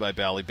Daily, brought to you by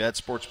Bally Bet,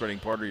 sports betting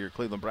partner of your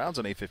Cleveland Browns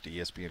on 850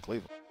 ESPN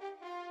Cleveland.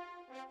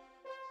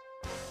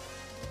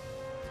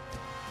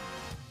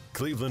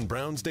 Cleveland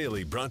Browns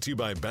Daily, brought to you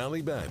by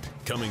Bally Bet.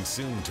 Coming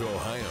soon to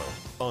Ohio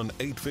on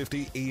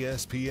 850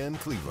 ESPN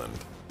Cleveland.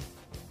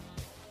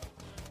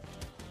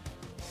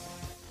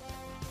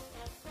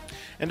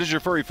 And does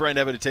your furry friend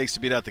have what it takes to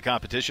beat out the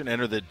competition?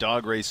 Enter the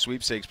dog race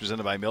sweepstakes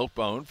presented by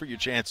Milk-Bone for your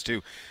chance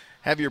to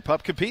have your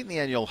pup compete in the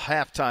annual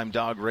halftime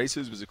dog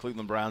races. Visit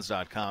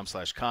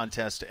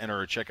clevelandbrowns.com/contest to enter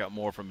or check out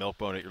more from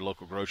Milk-Bone at your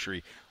local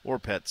grocery or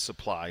pet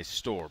supply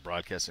store.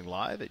 Broadcasting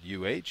live at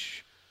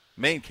UH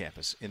main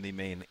campus in the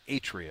main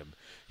atrium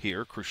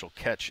here. Crucial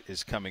Catch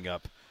is coming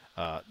up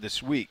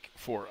this week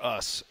for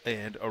us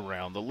and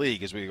around the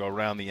league as we go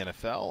around the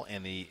NFL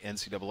and the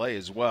NCAA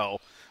as well.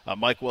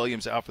 Mike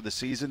Williams out for the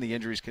season. The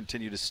injuries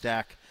continue to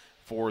stack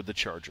for the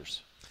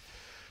Chargers.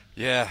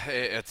 Yeah,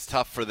 it's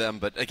tough for them,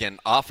 but again,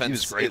 offense. He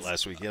was great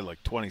last week. He had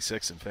like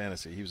 26 in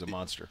fantasy. He was a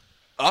monster.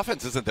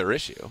 Offense isn't their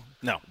issue.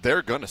 No.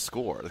 They're going to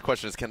score. The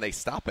question is, can they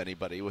stop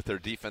anybody with their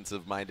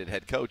defensive-minded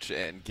head coach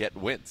and get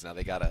wins? Now,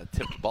 they got a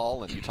tipped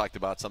ball, and you talked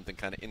about something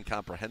kind of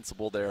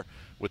incomprehensible there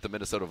with the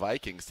Minnesota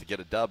Vikings to get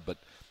a dub, but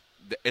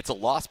it's a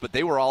loss, but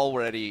they were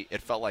already,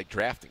 it felt like,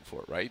 drafting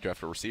for it, right? You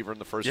draft a receiver in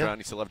the first round.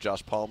 You still have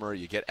Josh Palmer.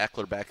 You get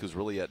Eckler back, who's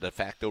really a de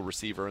facto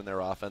receiver in their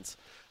offense.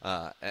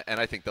 And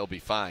I think they'll be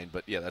fine.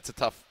 But, yeah, that's a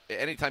tough –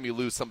 anytime you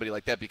lose somebody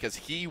like that, because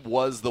he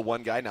was the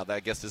one guy. Now, I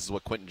guess this is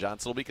what Quentin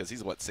Johnson will be, because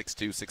he's,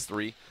 6'2",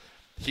 6'3".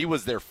 He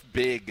was their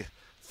big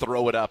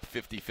throw-it-up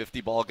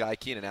 50-50 ball guy.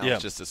 Keenan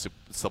Allen's just a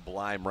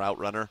sublime route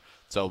runner.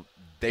 So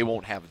they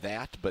won't have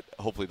that, but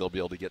hopefully they'll be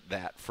able to get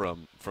that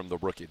from the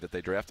rookie that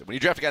they drafted. When you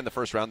draft a guy in the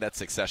first round, that's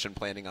succession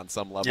planning on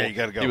some level. Yeah, you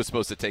got to go. He was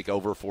supposed to take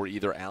over for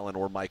either Allen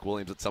or Mike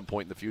Williams at some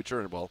point in the future,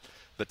 and, well,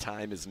 the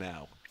time is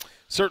now.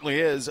 Certainly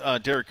is.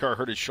 Derek Carr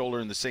hurt his shoulder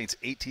in the Saints'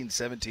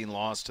 18-17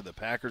 loss to the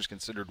Packers,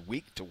 considered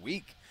week to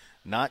week,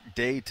 not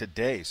day to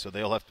day. So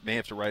they'll may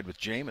have to ride with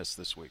Jameis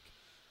this week.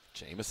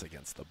 Jameis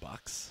against the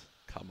Bucs?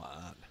 Come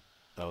on.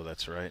 Oh,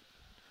 that's right.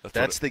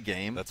 That's the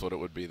game. That's what it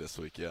would be this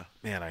week, yeah.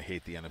 Man, I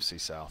hate the NFC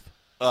South.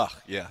 Ugh,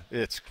 yeah.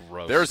 It's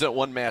gross. There isn't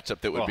one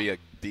matchup that would be a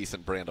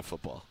decent brand of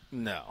football.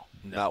 No.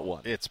 Not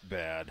one. It's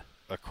bad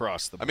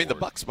across the board. I mean, the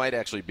Bucs might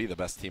actually be the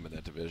best team in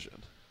that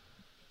division.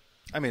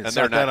 I mean, it's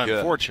not that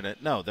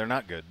unfortunate. No, they're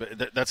not good,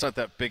 but that's not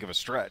that big of a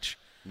stretch.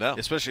 No.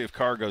 Especially if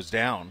Carr goes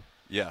down.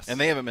 Yes. And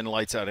they haven't been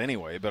lights out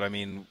anyway, but I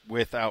mean,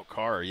 without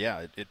Carr,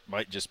 yeah, it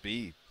might just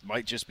be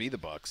the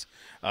Bucs.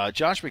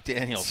 Josh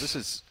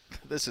McDaniels,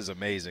 this is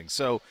amazing.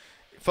 So,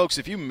 folks,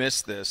 if you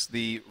missed this,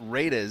 the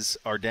Raiders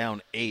are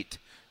down 8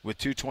 with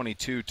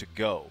 2:22 to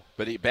go.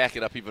 But back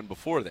it up even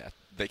before that.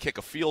 They kick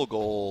a field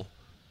goal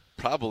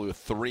probably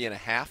with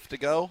 3.5 to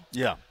go.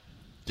 Yeah.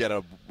 Get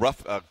a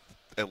rough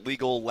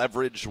illegal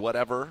leverage,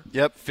 whatever.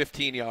 Yep.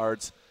 15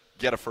 yards,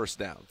 get a first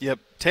down. Yep.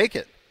 Take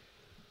it.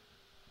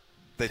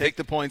 They take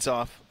the points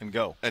off and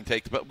go.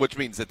 Which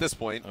means at this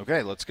point,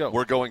 okay, let's go.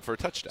 We're going for a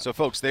touchdown. So,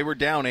 folks, they were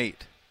down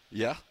 8.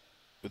 Yeah.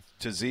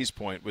 To Z's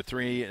point, with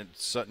 3 and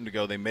something to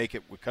go, they make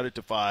it. We cut it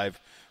to 5.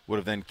 Would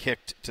have then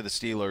kicked to the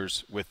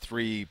Steelers with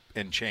 3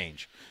 and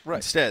change. Right.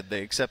 Instead,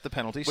 they accept the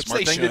penalty. Which Smart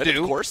they thing should, to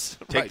do. Of course.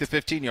 Take the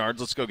 15 yards.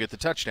 Let's go get the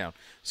touchdown.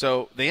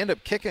 So they end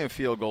up kicking a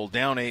field goal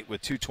down 8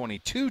 with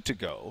 2:22 to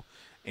go.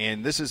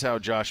 And this is how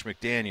Josh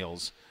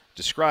McDaniels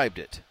described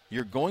it.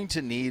 You're going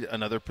to need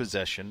another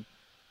possession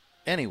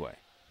anyway.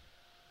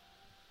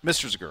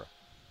 Mr. Zagura.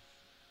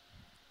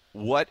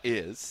 What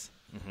is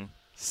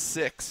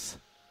 6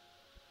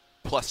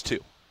 plus 2?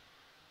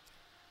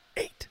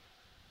 8.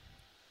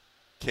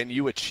 Can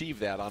you achieve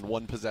that on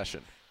one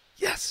possession?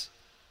 Yes.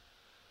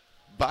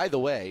 By the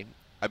way,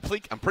 I'm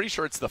pretty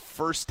sure it's the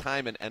first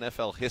time in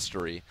NFL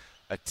history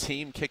a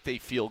team kicked a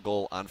field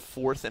goal on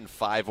 4th and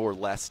 5 or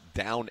less,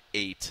 down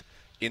 8,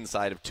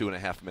 inside of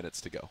 2.5 minutes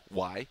to go.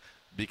 Why?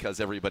 Because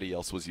everybody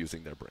else was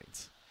using their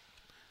brains.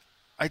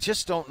 I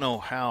just don't know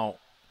how.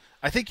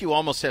 I think you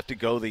almost have to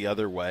go the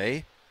other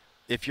way.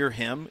 If you're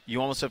him,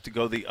 you almost have to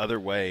go the other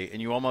way,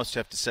 and you almost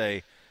have to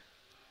say,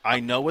 I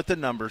know what the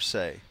numbers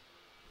say.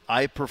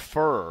 I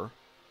prefer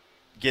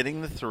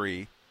getting the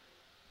 3,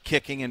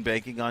 kicking and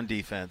banking on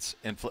defense.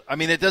 I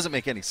mean, it doesn't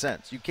make any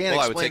sense. You can't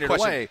explain it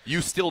away.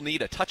 You still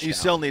need a touchdown. You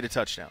still need a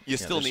touchdown. You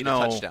still need a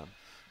touchdown.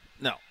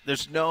 No,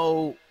 there's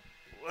no.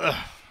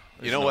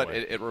 You know what?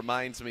 It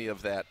reminds me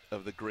of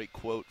the great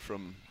quote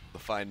from the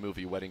fine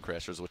movie Wedding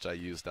Crashers, which I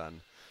used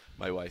on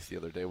my wife the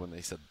other day when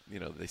they said,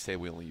 they say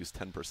we only use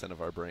 10%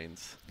 of our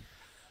brains.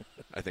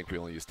 I think we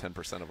only use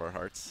 10% of our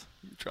hearts.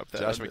 You dropped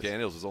that. Josh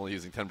McDaniels was only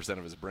using 10%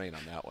 of his brain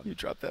on that one. You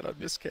dropped that on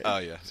Miss K. Oh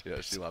yeah,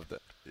 she loved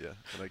it.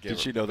 Yeah. Did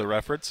she know the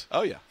reference?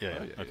 Oh yeah. Yeah.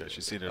 Oh, yeah okay, yeah,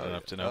 she's seen it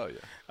enough to know.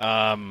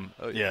 Oh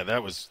yeah. Yeah,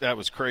 that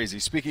was crazy.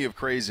 Speaking of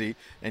crazy,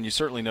 and you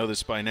certainly know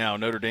this by now,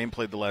 Notre Dame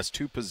played the last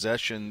two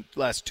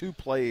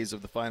plays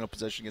of the final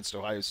possession against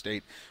Ohio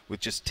State with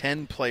just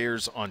 10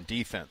 players on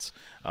defense.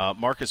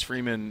 Marcus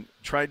Freeman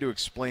tried to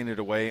explain it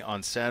away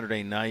on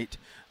Saturday night.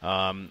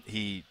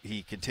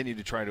 He continued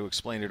to try to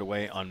explain it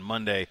away on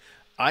Monday.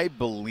 I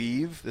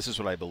believe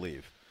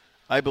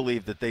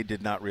that they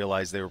did not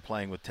realize they were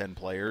playing with 10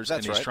 players,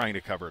 That's and he's right. trying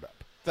to cover it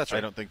up. That's right.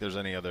 I don't think there's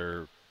any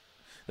other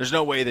 – there's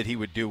no way that he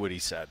would do what he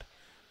said,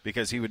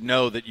 because he would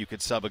know that you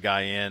could sub a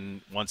guy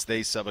in. Once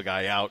they sub a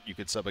guy out, you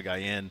could sub a guy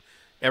in.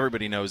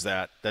 Everybody knows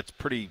that. That's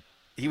pretty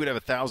 – he would have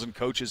 1,000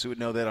 coaches who would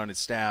know that on his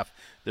staff.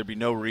 There'd be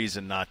no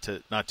reason not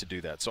to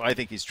do that. So I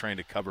think he's trying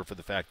to cover for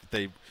the fact that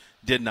they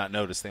did not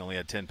notice they only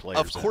had 10 players.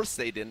 Of course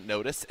they didn't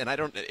notice, and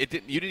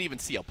you didn't even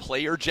see a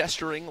player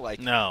gesturing.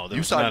 No, there you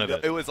was saw none of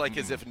it. It was like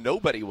as if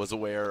nobody was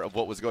aware of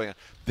what was going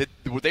on.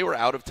 They were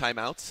out of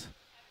timeouts.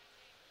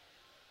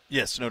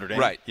 Yes, Notre Dame.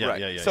 Right, yeah,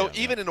 right. Yeah, yeah, so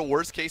yeah, even in a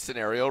worst case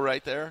scenario,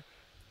 right there,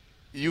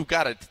 you've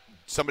got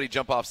somebody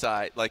jump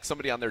offside, like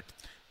somebody on their.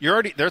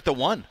 They're at the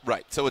 1.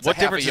 Right. So it's what a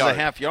half difference a yard. is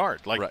a half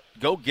yard? Like, right.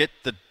 Go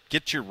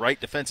get your right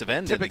defensive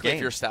end Typically, in the game.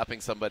 if you're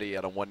stopping somebody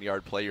at a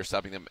 1-yard play, you're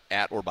stopping them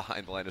at or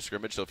behind the line of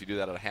scrimmage. So if you do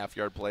that at a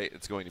half-yard play,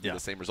 it's going to be the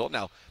same result.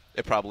 Now,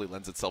 it probably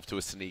lends itself to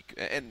a sneak,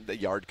 and the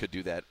yard could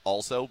do that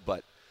also.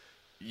 But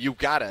you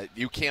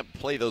can't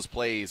play those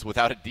plays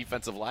without a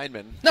defensive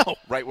lineman. No,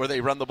 right where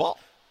they run the ball.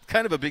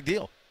 Kind of a big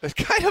deal. It's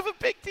kind of a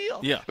big deal.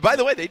 Yeah. By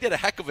the way, they did a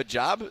heck of a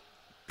job.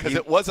 Because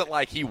it wasn't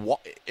like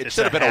it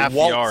should have been a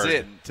waltz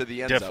in to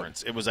the end difference.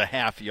 zone. It was a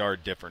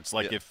half-yard difference.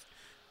 Like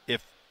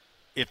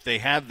if they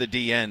have the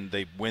DN,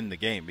 they win the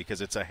game,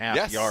 because it's a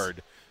half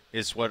yard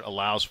is what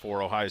allows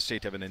for Ohio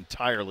State to have an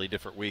entirely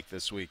different week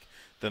this week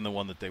than the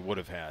one that they would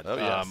have had. Oh,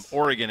 yes.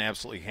 Oregon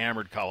absolutely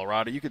hammered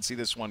Colorado. You could see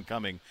this one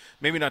coming,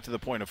 maybe not to the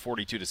point of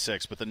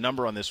 42-6, but the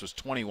number on this was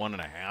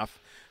 21.5.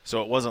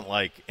 So it wasn't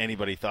like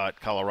anybody thought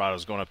Colorado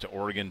was going up to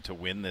Oregon to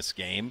win this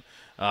game.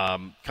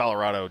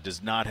 Colorado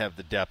does not have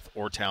the depth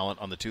or talent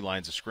on the two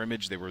lines of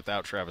scrimmage. They were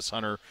without Travis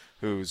Hunter,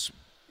 who's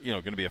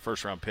going to be a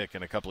first-round pick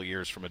in a couple of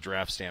years from a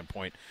draft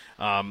standpoint.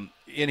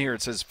 In here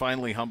it says,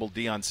 finally humbled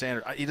Deion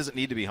Sanders. He doesn't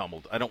need to be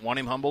humbled. I don't want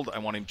him humbled. I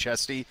want him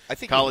chesty. I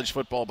think college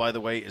football, by the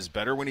way, is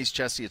better when he's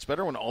chesty. It's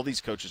better when all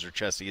these coaches are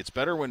chesty. It's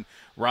better when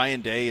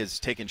Ryan Day is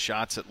taking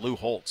shots at Lou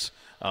Holtz.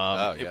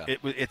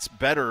 It's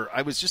better.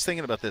 I was just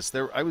thinking about this.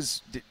 When I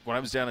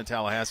was down in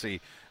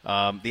Tallahassee,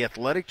 the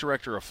athletic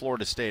director of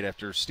Florida State,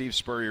 after Steve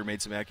Spurrier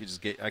made some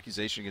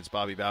accusation against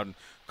Bobby Bowden,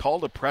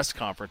 called a press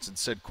conference and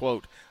said,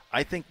 quote,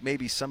 "I think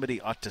maybe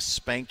somebody ought to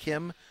spank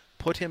him,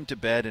 put him to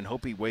bed, and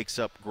hope he wakes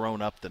up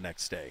grown up the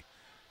next day."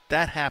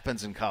 That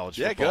happens in college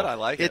football. Yeah, good. I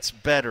like it. It's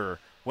better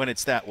when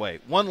it's that way.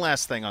 One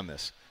last thing on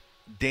this.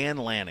 Dan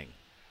Lanning,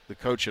 the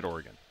coach at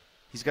Oregon,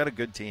 he's got a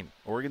good team.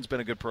 Oregon's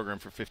been a good program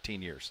for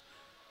 15 years.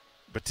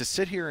 But to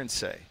sit here and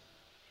say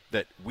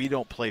that we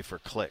don't play for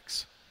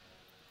clicks,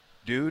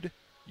 dude,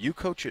 you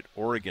coach at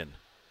Oregon.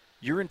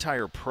 Your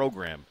entire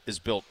program is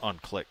built on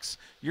clicks.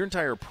 Your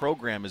entire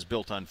program is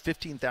built on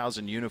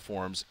 15,000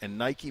 uniforms and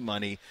Nike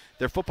money.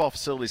 Their football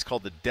facility is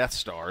called the Death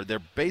Star. They're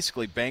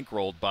basically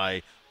bankrolled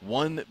by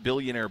one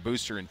billionaire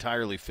booster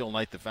entirely, Phil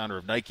Knight, the founder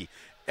of Nike.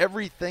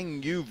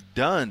 Everything you've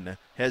done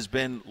has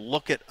been,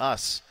 look at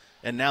us.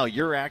 And now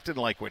you're acting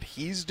like what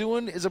he's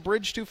doing is a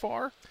bridge too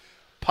far?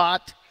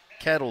 Pot,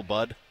 kettle,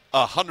 bud.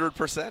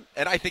 100%,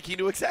 and I think he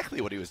knew exactly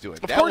what he was doing.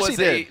 Of course he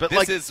did. But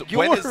when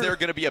is there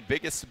going to be a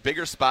bigger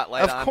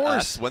spotlight on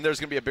us? When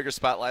there's going to be a bigger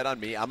spotlight on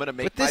me, I'm going to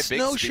make my big speech.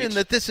 But this notion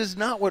that this is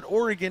not what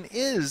Oregon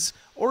is,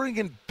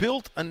 Oregon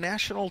built a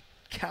national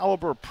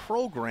caliber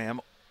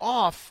program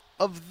off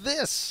of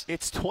this.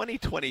 It's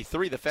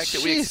 2023. The fact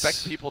that we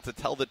expect people to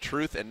tell the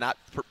truth and not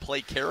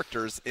play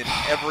characters in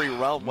every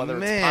realm, whether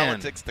it's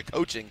politics to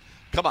coaching.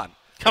 Come on.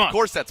 Of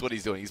course that's what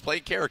he's doing. He's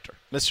playing character.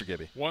 Mr.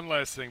 Gibby. One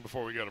last thing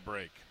before we go to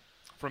break.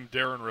 From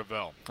Darren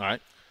Ravel. All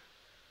right.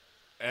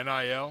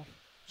 NIL,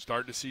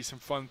 starting to see some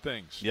fun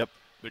things. Yep.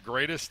 The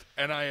greatest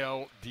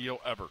NIL deal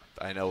ever.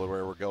 I know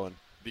where we're going.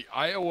 The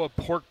Iowa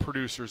Pork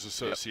Producers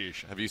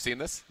Association. Yep. Have you seen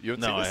this? You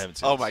haven't no, seen this? I haven't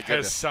seen this. Oh, my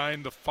goodness. Has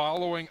signed the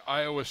following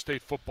Iowa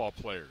State football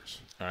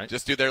players. All right.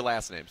 Just do their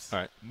last names. All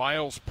right.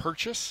 Miles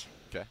Purchase.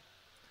 Okay.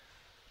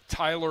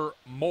 Tyler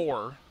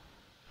Moore.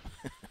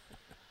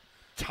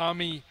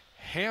 Tommy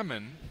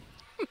Hammond.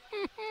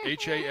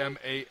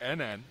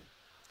 Hamann.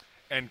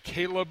 And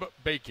Caleb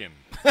Bacon.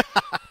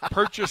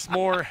 Purchase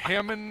more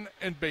Hammond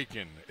and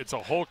Bacon. It's a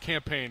whole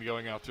campaign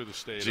going out through the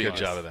state. Good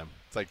job of them.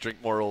 It's like drink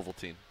more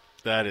Ovaltine.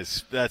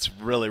 That's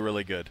really,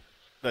 really good.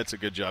 That's a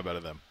good job out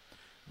of them.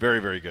 Very,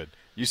 very good.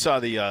 You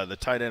saw the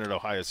tight end at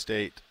Ohio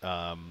State,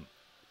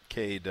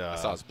 Cade. I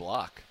saw his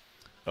block.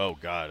 Oh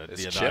God,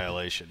 his the chip.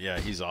 annihilation. Yeah,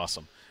 he's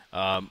awesome.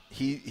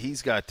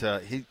 He's got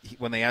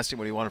when they asked him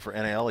what he wanted for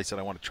NIL, he said,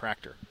 "I want a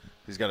tractor."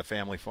 He's got a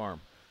family farm.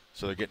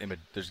 So they're getting him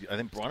I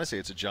want to say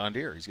it's a John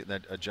Deere. He's getting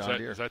a John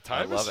Deere. Is that Tyvus?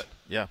 I love it.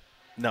 Yeah.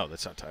 No,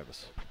 that's not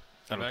Tyvus.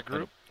 That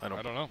group? I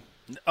don't know.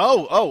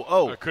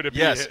 Oh. Could it be?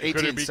 Yes, Could it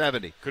be,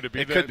 1870. Could it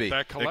be? It could be.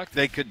 That collective?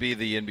 They could be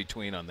the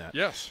in-between on that.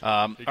 Yes.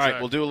 All right,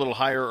 we'll do a little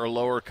higher or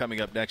lower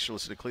coming up next. You'll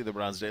listen to Cleveland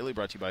Browns Daily,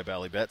 brought to you by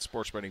Bally Bet,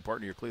 sports betting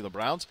partner, your Cleveland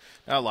Browns.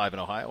 Now live in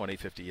Ohio on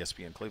 850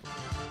 ESPN Cleveland.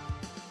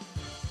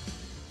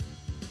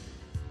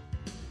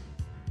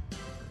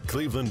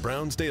 Cleveland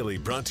Browns Daily,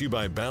 brought to you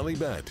by Bally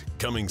Bet,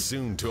 coming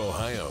soon to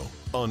Ohio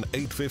on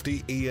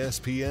 850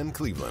 ESPN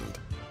Cleveland.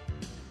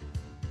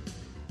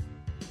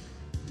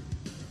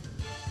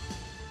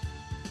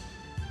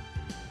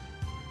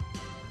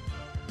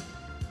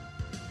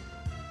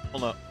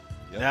 Hold up.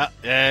 Yeah.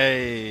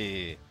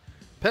 Hey.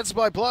 Pet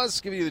Supply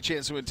Plus, giving you the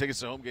chance to win tickets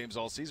to home games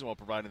all season while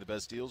providing the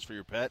best deals for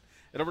your pet.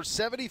 At over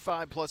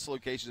 75-plus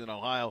locations in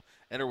Ohio,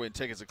 enter win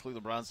tickets at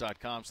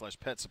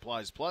clevelandbrowns.com/Pet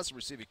Supplies Plus and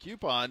receive a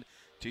coupon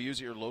to use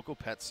at your local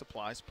Pet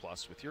Supplies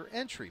Plus with your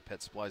entry.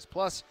 Pet Supplies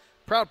Plus,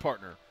 proud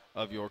partner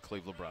of your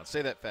Cleveland Browns.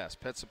 Say that fast.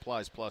 Pet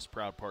Supplies Plus,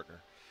 proud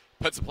partner.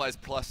 Pet Supplies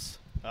Plus.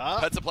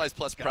 Pet Supplies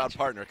Plus, proud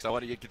partner, because I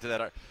want to get to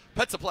that.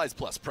 Pet Supplies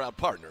Plus, proud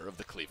partner of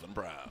the Cleveland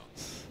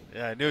Browns.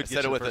 Yeah, I knew it said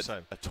it the with first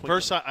time.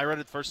 First time. I read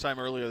it the first time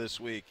earlier this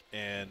week,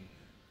 and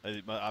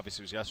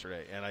obviously it was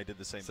yesterday, and I did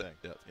the same thing.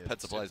 Yeah,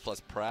 Pet Supplies Plus,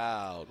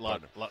 proud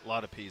partner.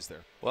 Lot of P's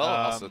there. Well,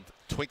 also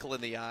twinkle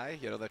in the eye,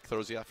 that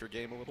throws you off your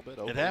game a little bit.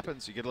 It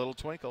happens. You get a little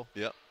twinkle.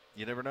 Yep.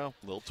 You never know.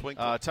 Little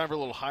twinkle. Time for a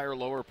little higher,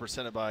 lower,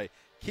 presented by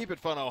Keep It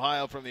Fun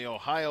Ohio from the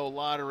Ohio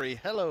Lottery.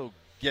 Hello,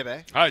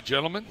 Gibby. Hi,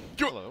 gentlemen.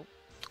 Hello.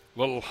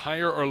 Little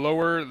higher or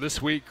lower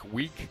this week,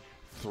 week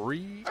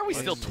 3. Are we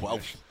still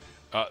 12th?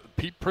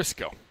 Pete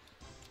Prisco.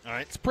 All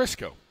right. It's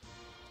Prisco.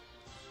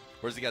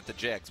 Where's he got the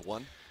Jags?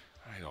 1?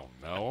 I don't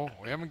know.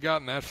 We haven't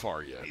gotten that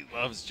far yet. He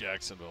loves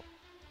Jacksonville.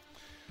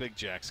 Big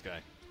Jacks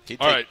guy.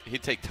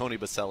 He'd take Tony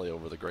Baselli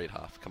over the Great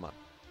Hoff. Come on.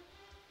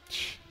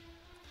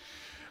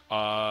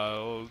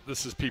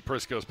 This is Pete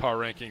Prisco's Power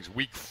Rankings,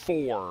 week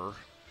 4.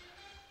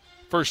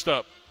 First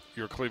up,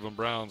 your Cleveland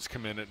Browns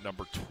come in at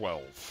number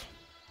 12.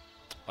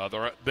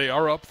 They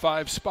are up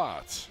 5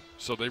 spots,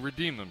 so they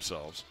redeem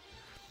themselves.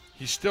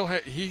 He's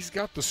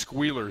got the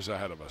Squealers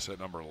ahead of us at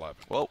number 11.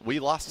 Well, we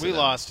lost to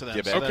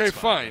them. So okay,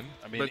 fine.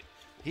 I mean,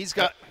 he's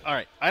got – all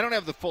right, I don't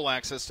have the full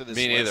access to this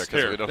Me neither. list.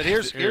 But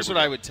here's what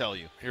I would tell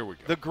you. Here we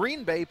go. The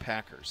Green Bay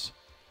Packers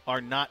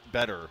are not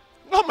better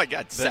oh my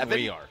God, than 7?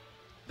 we are.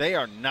 They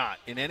are not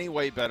in any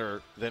way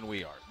better than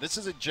we are. This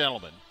is a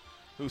gentleman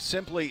who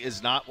simply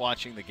is not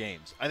watching the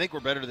games. I think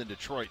we're better than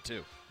Detroit,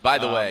 too. By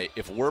the way,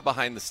 if we're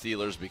behind the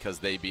Steelers because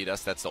they beat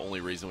us, that's the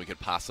only reason we could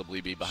possibly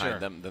be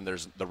behind them. Then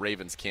the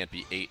Ravens can't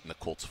be 8 and the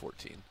Colts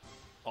 14.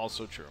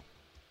 Also true.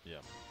 Yeah.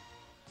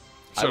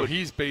 So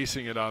he's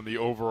basing it on the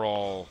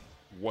overall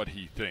what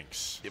he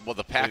thinks. Well,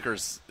 the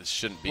Packers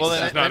shouldn't be. Well,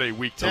 this is not a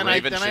week to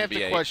Ravens. Then I have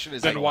to question: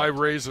 then why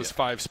raise us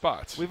 5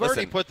 spots? We've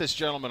already put this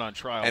gentleman on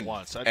trial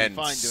once. I'd be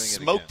fine doing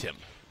smoked it again.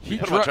 him. He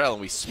put him on trial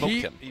and we smoked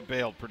him. He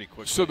bailed pretty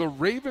quickly. So the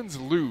Ravens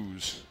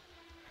lose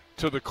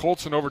to the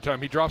Colts in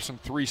overtime. He drops them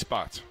 3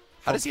 spots.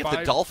 How does he have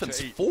the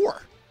Dolphins 4?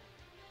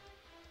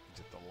 He's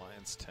at the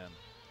Lions 10.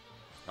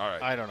 All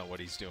right. I don't know what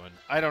he's doing.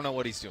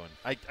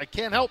 I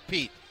can't help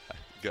Pete.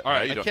 All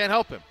right. I can't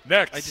help him.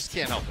 Next. I just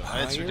can't help him.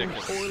 That's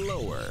ridiculous. Or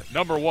lower.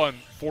 Number 1,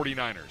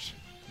 49ers.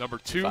 Number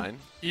 2,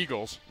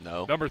 Eagles.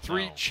 No. Number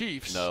 3,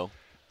 Chiefs. No.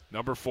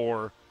 Number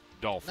 4,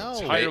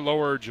 Dolphins. No. Higher,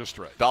 lower, just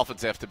right.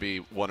 Dolphins have to be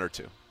 1 or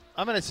 2.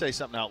 I'm going to say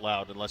something out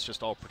loud, and let's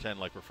just all pretend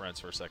like we're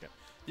friends for a second.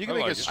 You can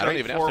make a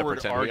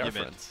straightforward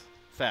argument.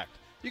 Fact.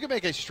 You can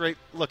make a straight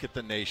look at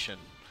the nation.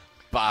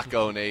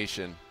 Baco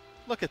Nation.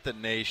 Look at the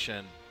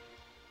nation.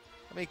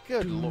 I mean,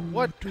 good Lord.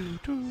 What?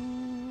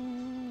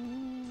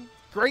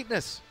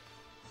 Greatness.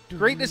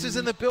 Greatness is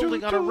in the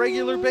building on a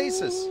regular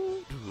basis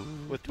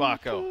with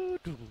Baco.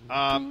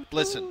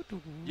 Listen,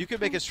 you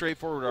could make a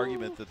straightforward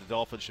argument that the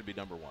Dolphins should be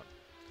number 1.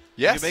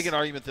 Yes. You can make an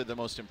argument that they're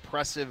the most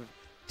impressive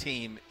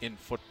team in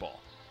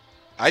football.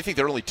 I think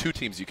there are only 2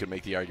 teams you can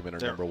make the argument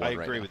are number 1 right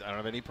now. I agree with that. I don't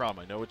have any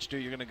problem. I know which 2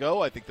 you're going to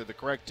go. I think they're the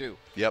correct 2.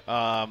 Yep.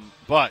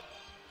 But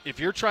if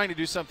you're trying to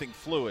do something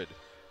fluid,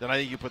 then I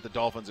think you put the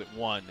Dolphins at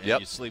 1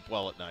 and you sleep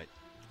well at night.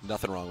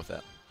 Nothing wrong with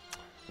that.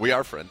 We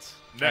are friends.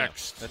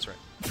 Next. That's right.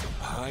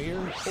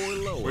 Higher or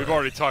lower? We've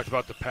already talked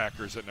about the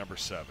Packers at number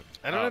 7.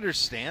 I don't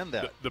understand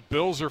that. The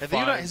Bills are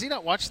fine. Has he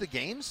not watched the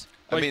games?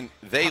 I mean,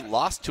 they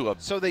lost to a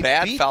they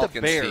bad beat Falcons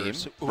the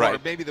Bears, team. who are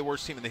maybe the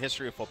worst team in the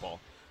history of football.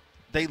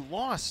 They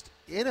lost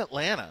in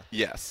Atlanta.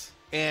 Yes.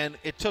 And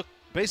it took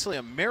basically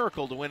a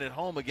miracle to win at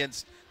home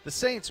against the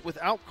Saints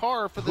without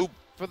Carr for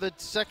the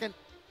second,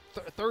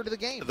 third of the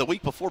game. The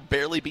week before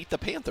barely beat the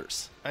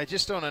Panthers. I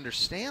just don't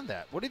understand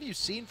that. What have you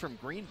seen from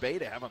Green Bay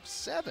to have them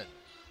 7?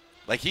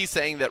 Like he's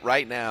saying that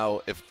right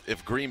now,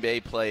 if Green Bay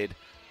played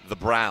the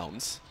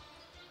Browns,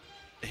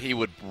 he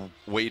would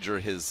wager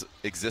his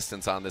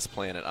existence on this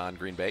planet on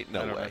Green Bay. No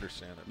way. I don't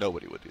understand it.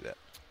 Nobody would do that.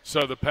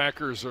 So the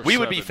Packers are. We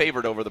would be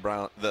favored over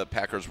the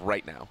Packers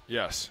right now.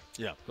 Yes.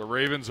 Yeah. The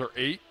Ravens are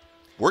 8.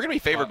 We're going to be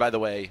favored. By the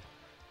way,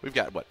 we've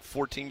got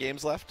 14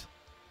 games left.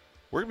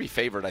 We're going to be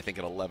favored, I think,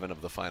 at 11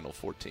 of the final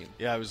 14.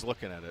 Yeah, I was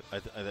looking at it.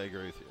 I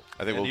agree with you.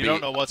 I think you don't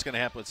know what's going to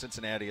happen with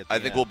Cincinnati at the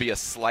end. we'll be a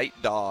slight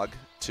dog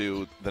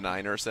to the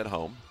Niners at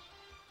home.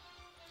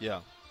 Yeah.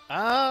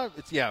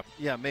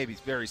 Maybe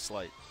very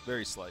slight.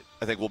 Very slight.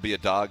 I think we'll be a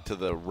dog to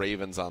the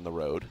Ravens on the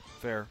road.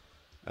 Fair.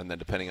 And then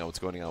depending on what's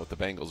going on with the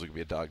Bengals, we could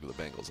be a dog to the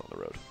Bengals on the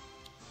road.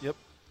 Yep.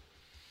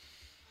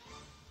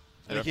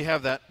 I think you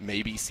have that.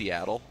 Maybe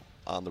Seattle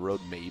on the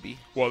road, maybe.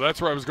 Well,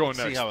 that's where I was going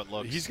next. See how it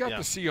looks. He's got the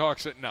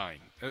Seahawks at 9.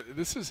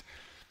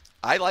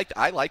 I like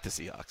the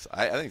Seahawks.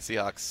 I think the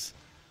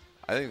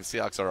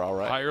Seahawks are all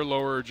right. Higher,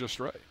 lower, or just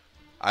right.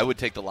 I would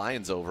take the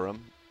Lions over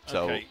them.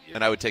 So, okay.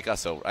 And I would take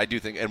us over. I do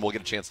think, and we'll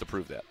get a chance to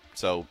prove that.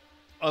 So,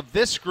 of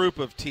this group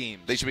of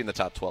teams, they should be in the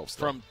top 12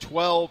 still.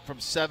 From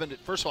 7 to,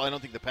 first of all, I don't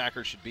think the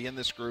Packers should be in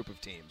this group of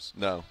teams.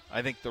 No.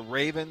 I think the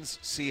Ravens,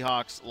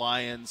 Seahawks,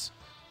 Lions,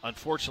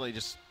 unfortunately,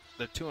 just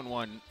they're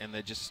 2-1, and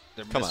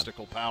they're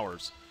mystical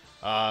powers.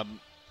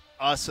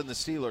 Us and the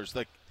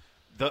Steelers,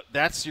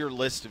 that's your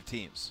list of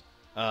teams.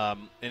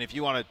 And if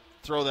you want to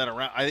throw that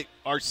around, I think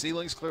our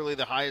ceiling's clearly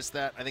the highest.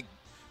 I think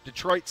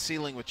Detroit's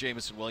ceiling with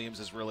Jameson Williams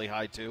is really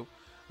high too.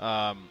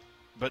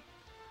 But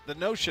the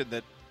notion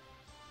that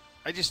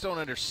I just don't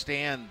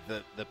understand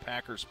the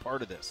Packers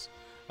part of this.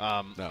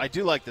 No. I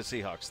do like the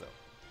Seahawks though.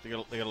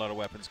 They got a lot of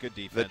weapons, good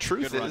defense, the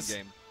truth good run is,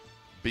 game.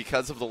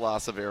 Because of the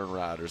loss of Aaron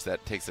Rodgers,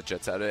 that takes the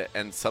Jets out of it.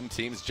 And some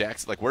teams,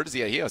 where does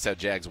he always have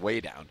Jags way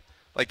down.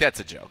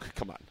 That's a joke.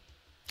 Come on.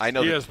 I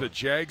know he has the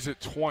Jags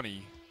at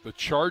 20, the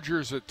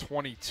Chargers at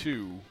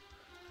 22,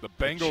 the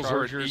Bengals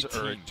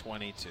are at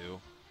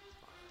 22.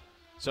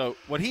 So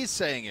what he's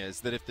saying is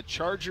that if the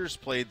Chargers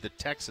played the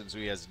Texans, who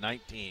he has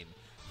 19,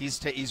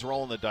 he's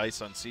rolling the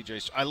dice on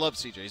CJ. I love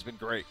CJ. He's been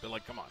great.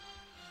 But, come on.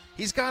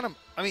 He's got him.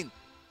 I mean,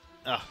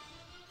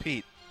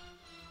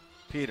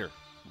 Peter.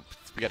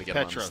 We got to get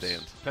him on the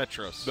stand.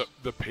 Petros.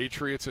 The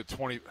Patriots at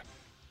 20.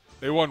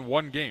 They won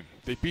one game.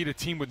 They beat a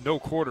team with no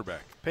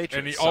quarterback.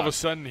 Patriots and all of a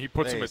sudden he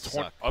puts them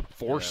at up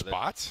 4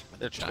 spots.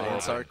 The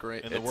Giants aren't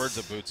great. In the words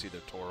of Bootsy,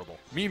 they're horrible.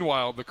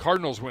 Meanwhile, the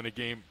Cardinals win a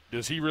game.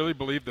 Does he really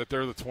believe that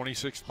they're the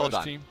 26th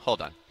best team?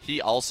 Hold on.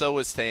 He also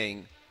is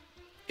saying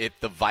if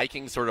the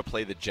Vikings sort of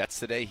play the Jets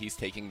today, he's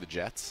taking the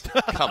Jets.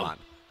 Come on.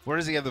 Where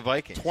does he have the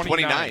Vikings?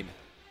 29.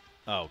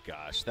 Oh,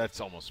 gosh. That's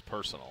almost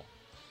personal.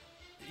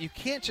 You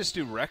can't just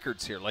do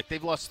records here.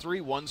 They've lost 3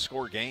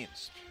 one-score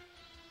games.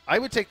 I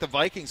would take the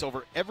Vikings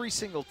over every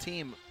single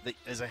team that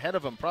is ahead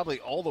of them, probably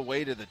all the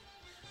way to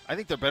I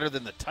think they're better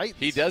than the Titans.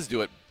 He does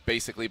do it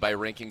basically by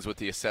rankings with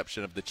the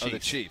exception of the Chiefs. The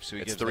Chiefs. So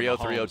it's 3-0,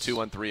 3-0,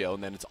 2-1, 3-0,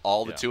 and then it's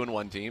all the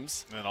 2-1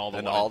 teams. And all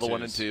the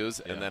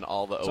 1-2s, and then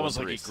all the 0-3s. It's almost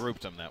like he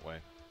grouped them that way.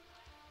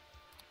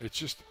 It's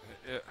just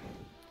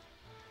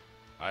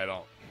I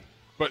don't.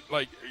 But,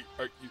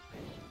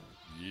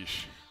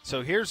 yeesh.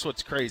 So here's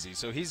what's crazy.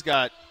 So he's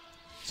got –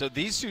 so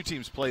these two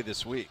teams play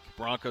this week,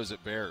 Broncos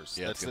at Bears.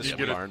 Yeah, that's this you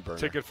get a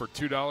ticket for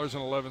 $2.11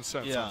 on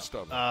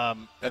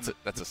StubHub.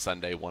 That's a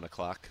Sunday 1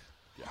 o'clock.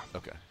 Yeah.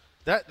 Okay.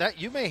 That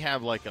you may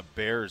have a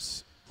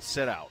Bears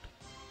sit out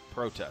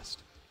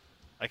protest.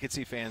 I could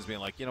see fans being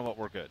like, you know what,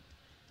 we're good.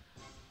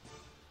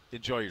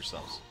 Enjoy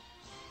yourselves.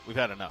 We've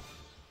had enough.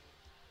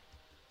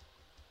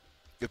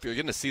 If you're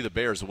going to see the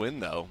Bears win,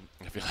 though,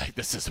 I feel like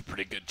this is a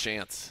pretty good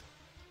chance.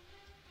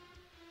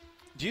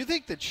 Do you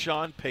think that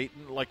Sean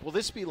Payton, will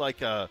this be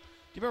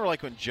do you remember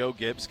when Joe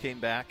Gibbs came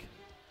back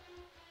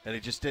and he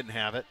just didn't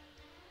have it?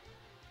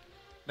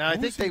 Now, I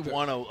think they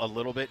won a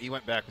little bit. He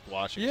went back with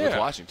Washington. Yeah. With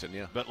Washington,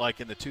 yeah. But,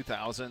 in the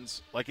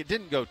 2000s, it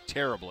didn't go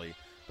terribly.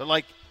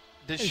 But,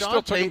 does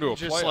Sean Payton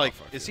just,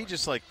 is he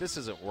just this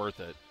isn't worth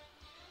it?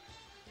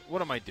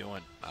 What am I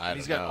doing?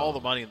 He's got all the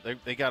money.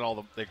 They got all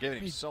the – they're giving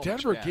him so much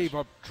cash. Denver gave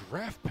up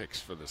draft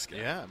picks for this guy.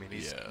 Yeah, I mean,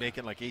 he's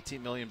making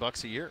 $18 million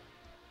a year.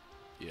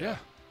 Yeah.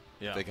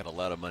 They got a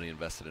lot of money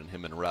invested in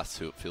him and Russ,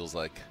 who it feels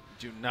like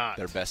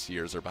their best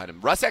years are behind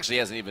him. Russ actually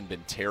hasn't even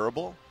been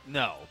terrible.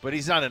 No, but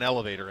he's not an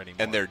elevator anymore.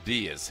 And their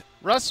D is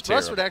Russ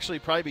would actually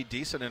probably be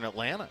decent in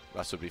Atlanta.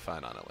 Russ would be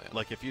fine on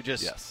Atlanta. If you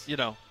just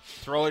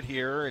throw it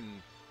here and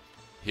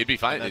he'd be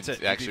fine. That's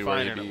it.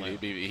 Actually,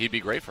 he'd be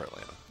great for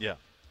Atlanta. Yeah,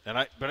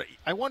 but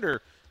I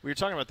wonder. We were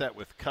talking about that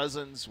with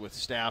Cousins, with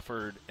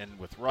Stafford, and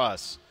with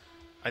Russ.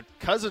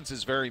 Cousins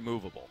is very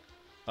movable.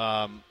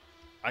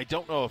 I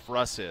don't know if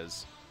Russ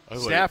is.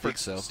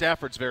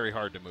 Stafford's very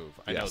hard to move.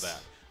 I know that.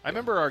 I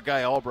remember our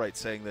guy Albright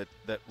saying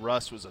that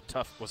Russ was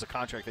a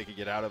contract they could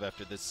get out of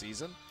after this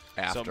season.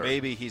 So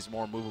maybe he's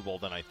more movable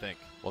than I think.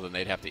 Well, then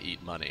they'd have to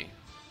eat money.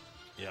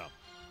 Yeah.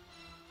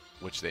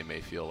 Which they may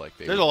feel like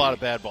they. There's a lot of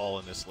bad ball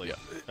in this league.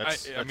 Yeah.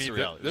 That's the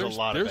reality. There's a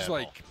lot of bad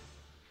ball.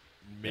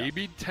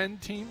 Maybe 10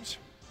 teams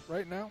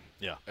right now.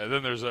 Yeah. And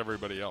then there's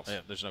everybody else.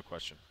 Yeah, there's no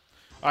question.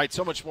 All right,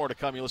 so much more to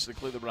come. You listen to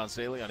Cleveland Browns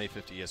Daily on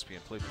 850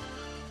 ESPN Cleveland.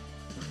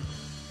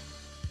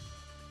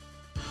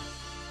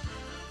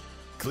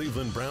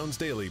 Cleveland Browns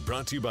Daily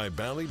brought to you by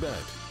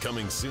Ballybet.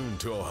 Coming soon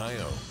to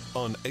Ohio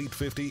on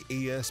 850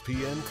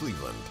 ESPN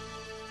Cleveland.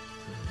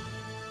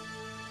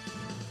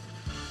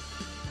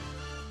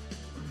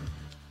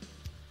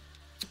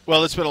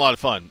 Well, it's been a lot of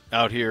fun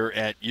out here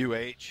at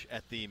UH,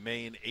 at the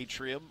main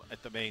atrium,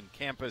 at the main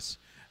campus,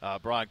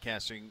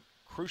 broadcasting.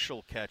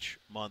 Crucial Catch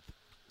month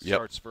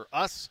starts for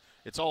us.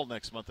 It's all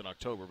next month in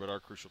October, but our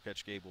Crucial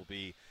Catch game will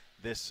be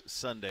this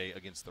Sunday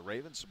against the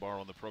Ravens.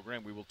 Tomorrow on the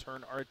program, we will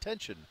turn our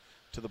attention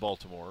to the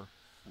Baltimore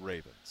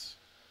Ravens.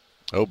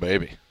 Oh,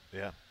 baby.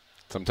 Yeah.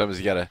 Sometimes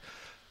you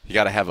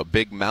gotta have a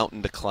big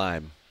mountain to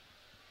climb.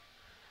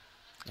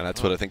 And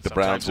that's what I think the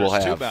Browns will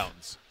have. 2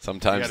 mountains.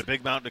 Sometimes you had a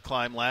big mountain to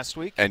climb last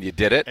week. And you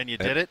did it. And you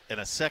did it. And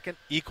a second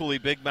equally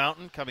big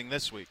mountain coming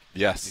this week.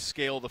 Yes. You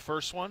scale the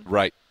first one.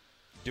 Right.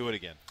 Do it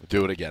again.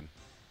 Do it again.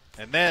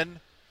 And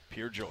then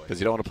pure joy. Because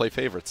you don't want to play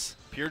favorites.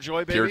 Pure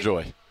joy, baby. Pure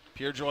joy.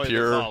 Pure joy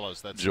Pure that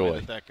follows. That's joy. the way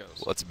that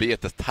goes. Let's be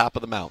at the top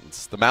of the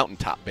mountains. The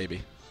mountaintop,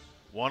 baby.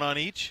 One on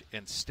each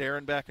and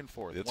staring back and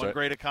forth. That's one right.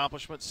 great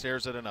accomplishment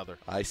stares at another.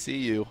 I see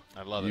you.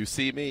 I love it. You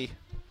see me.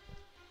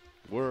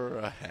 We're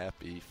a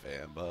happy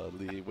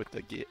family with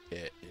the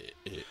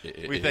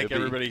We thank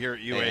everybody here at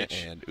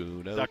UH. And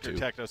Uno Dr. too.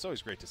 Techno, it's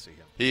always great to see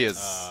him. He is.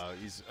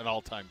 He's an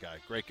all-time guy.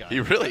 Great guy.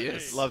 He really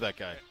is. Love that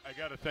guy. I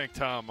got to thank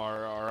Tom,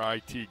 our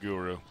IT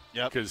guru.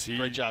 Yep. Because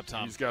great job,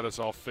 Tom. He's got us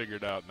all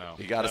figured out now.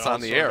 He got us on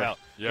the air. Yes.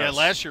 Yeah,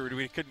 last year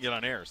we couldn't get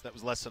on air, so that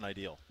was less than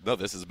ideal. No,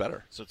 this is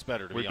better. So it's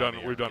better to we've be done, on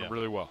the air. We've done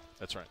really well.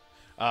 That's right.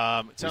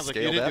 It sounds like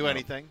you didn't do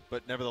anything,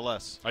 but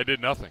nevertheless. I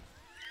did nothing.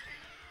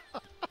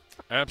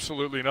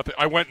 Absolutely nothing.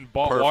 I went and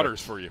bought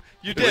waters for you.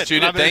 You did. You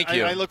did. Thank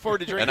you. I look forward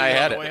to drinking and I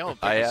had on the way home.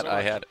 I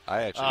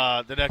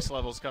actually. The next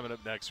level is coming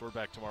up next. We're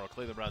back tomorrow.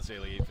 Cleveland Browns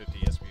Daily, 850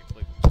 ESPN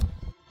Cleveland.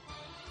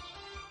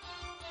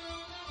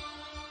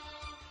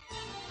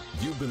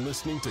 You've been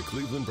listening to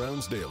Cleveland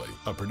Browns Daily,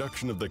 a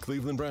production of the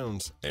Cleveland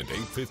Browns and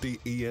 850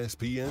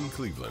 ESPN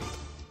Cleveland.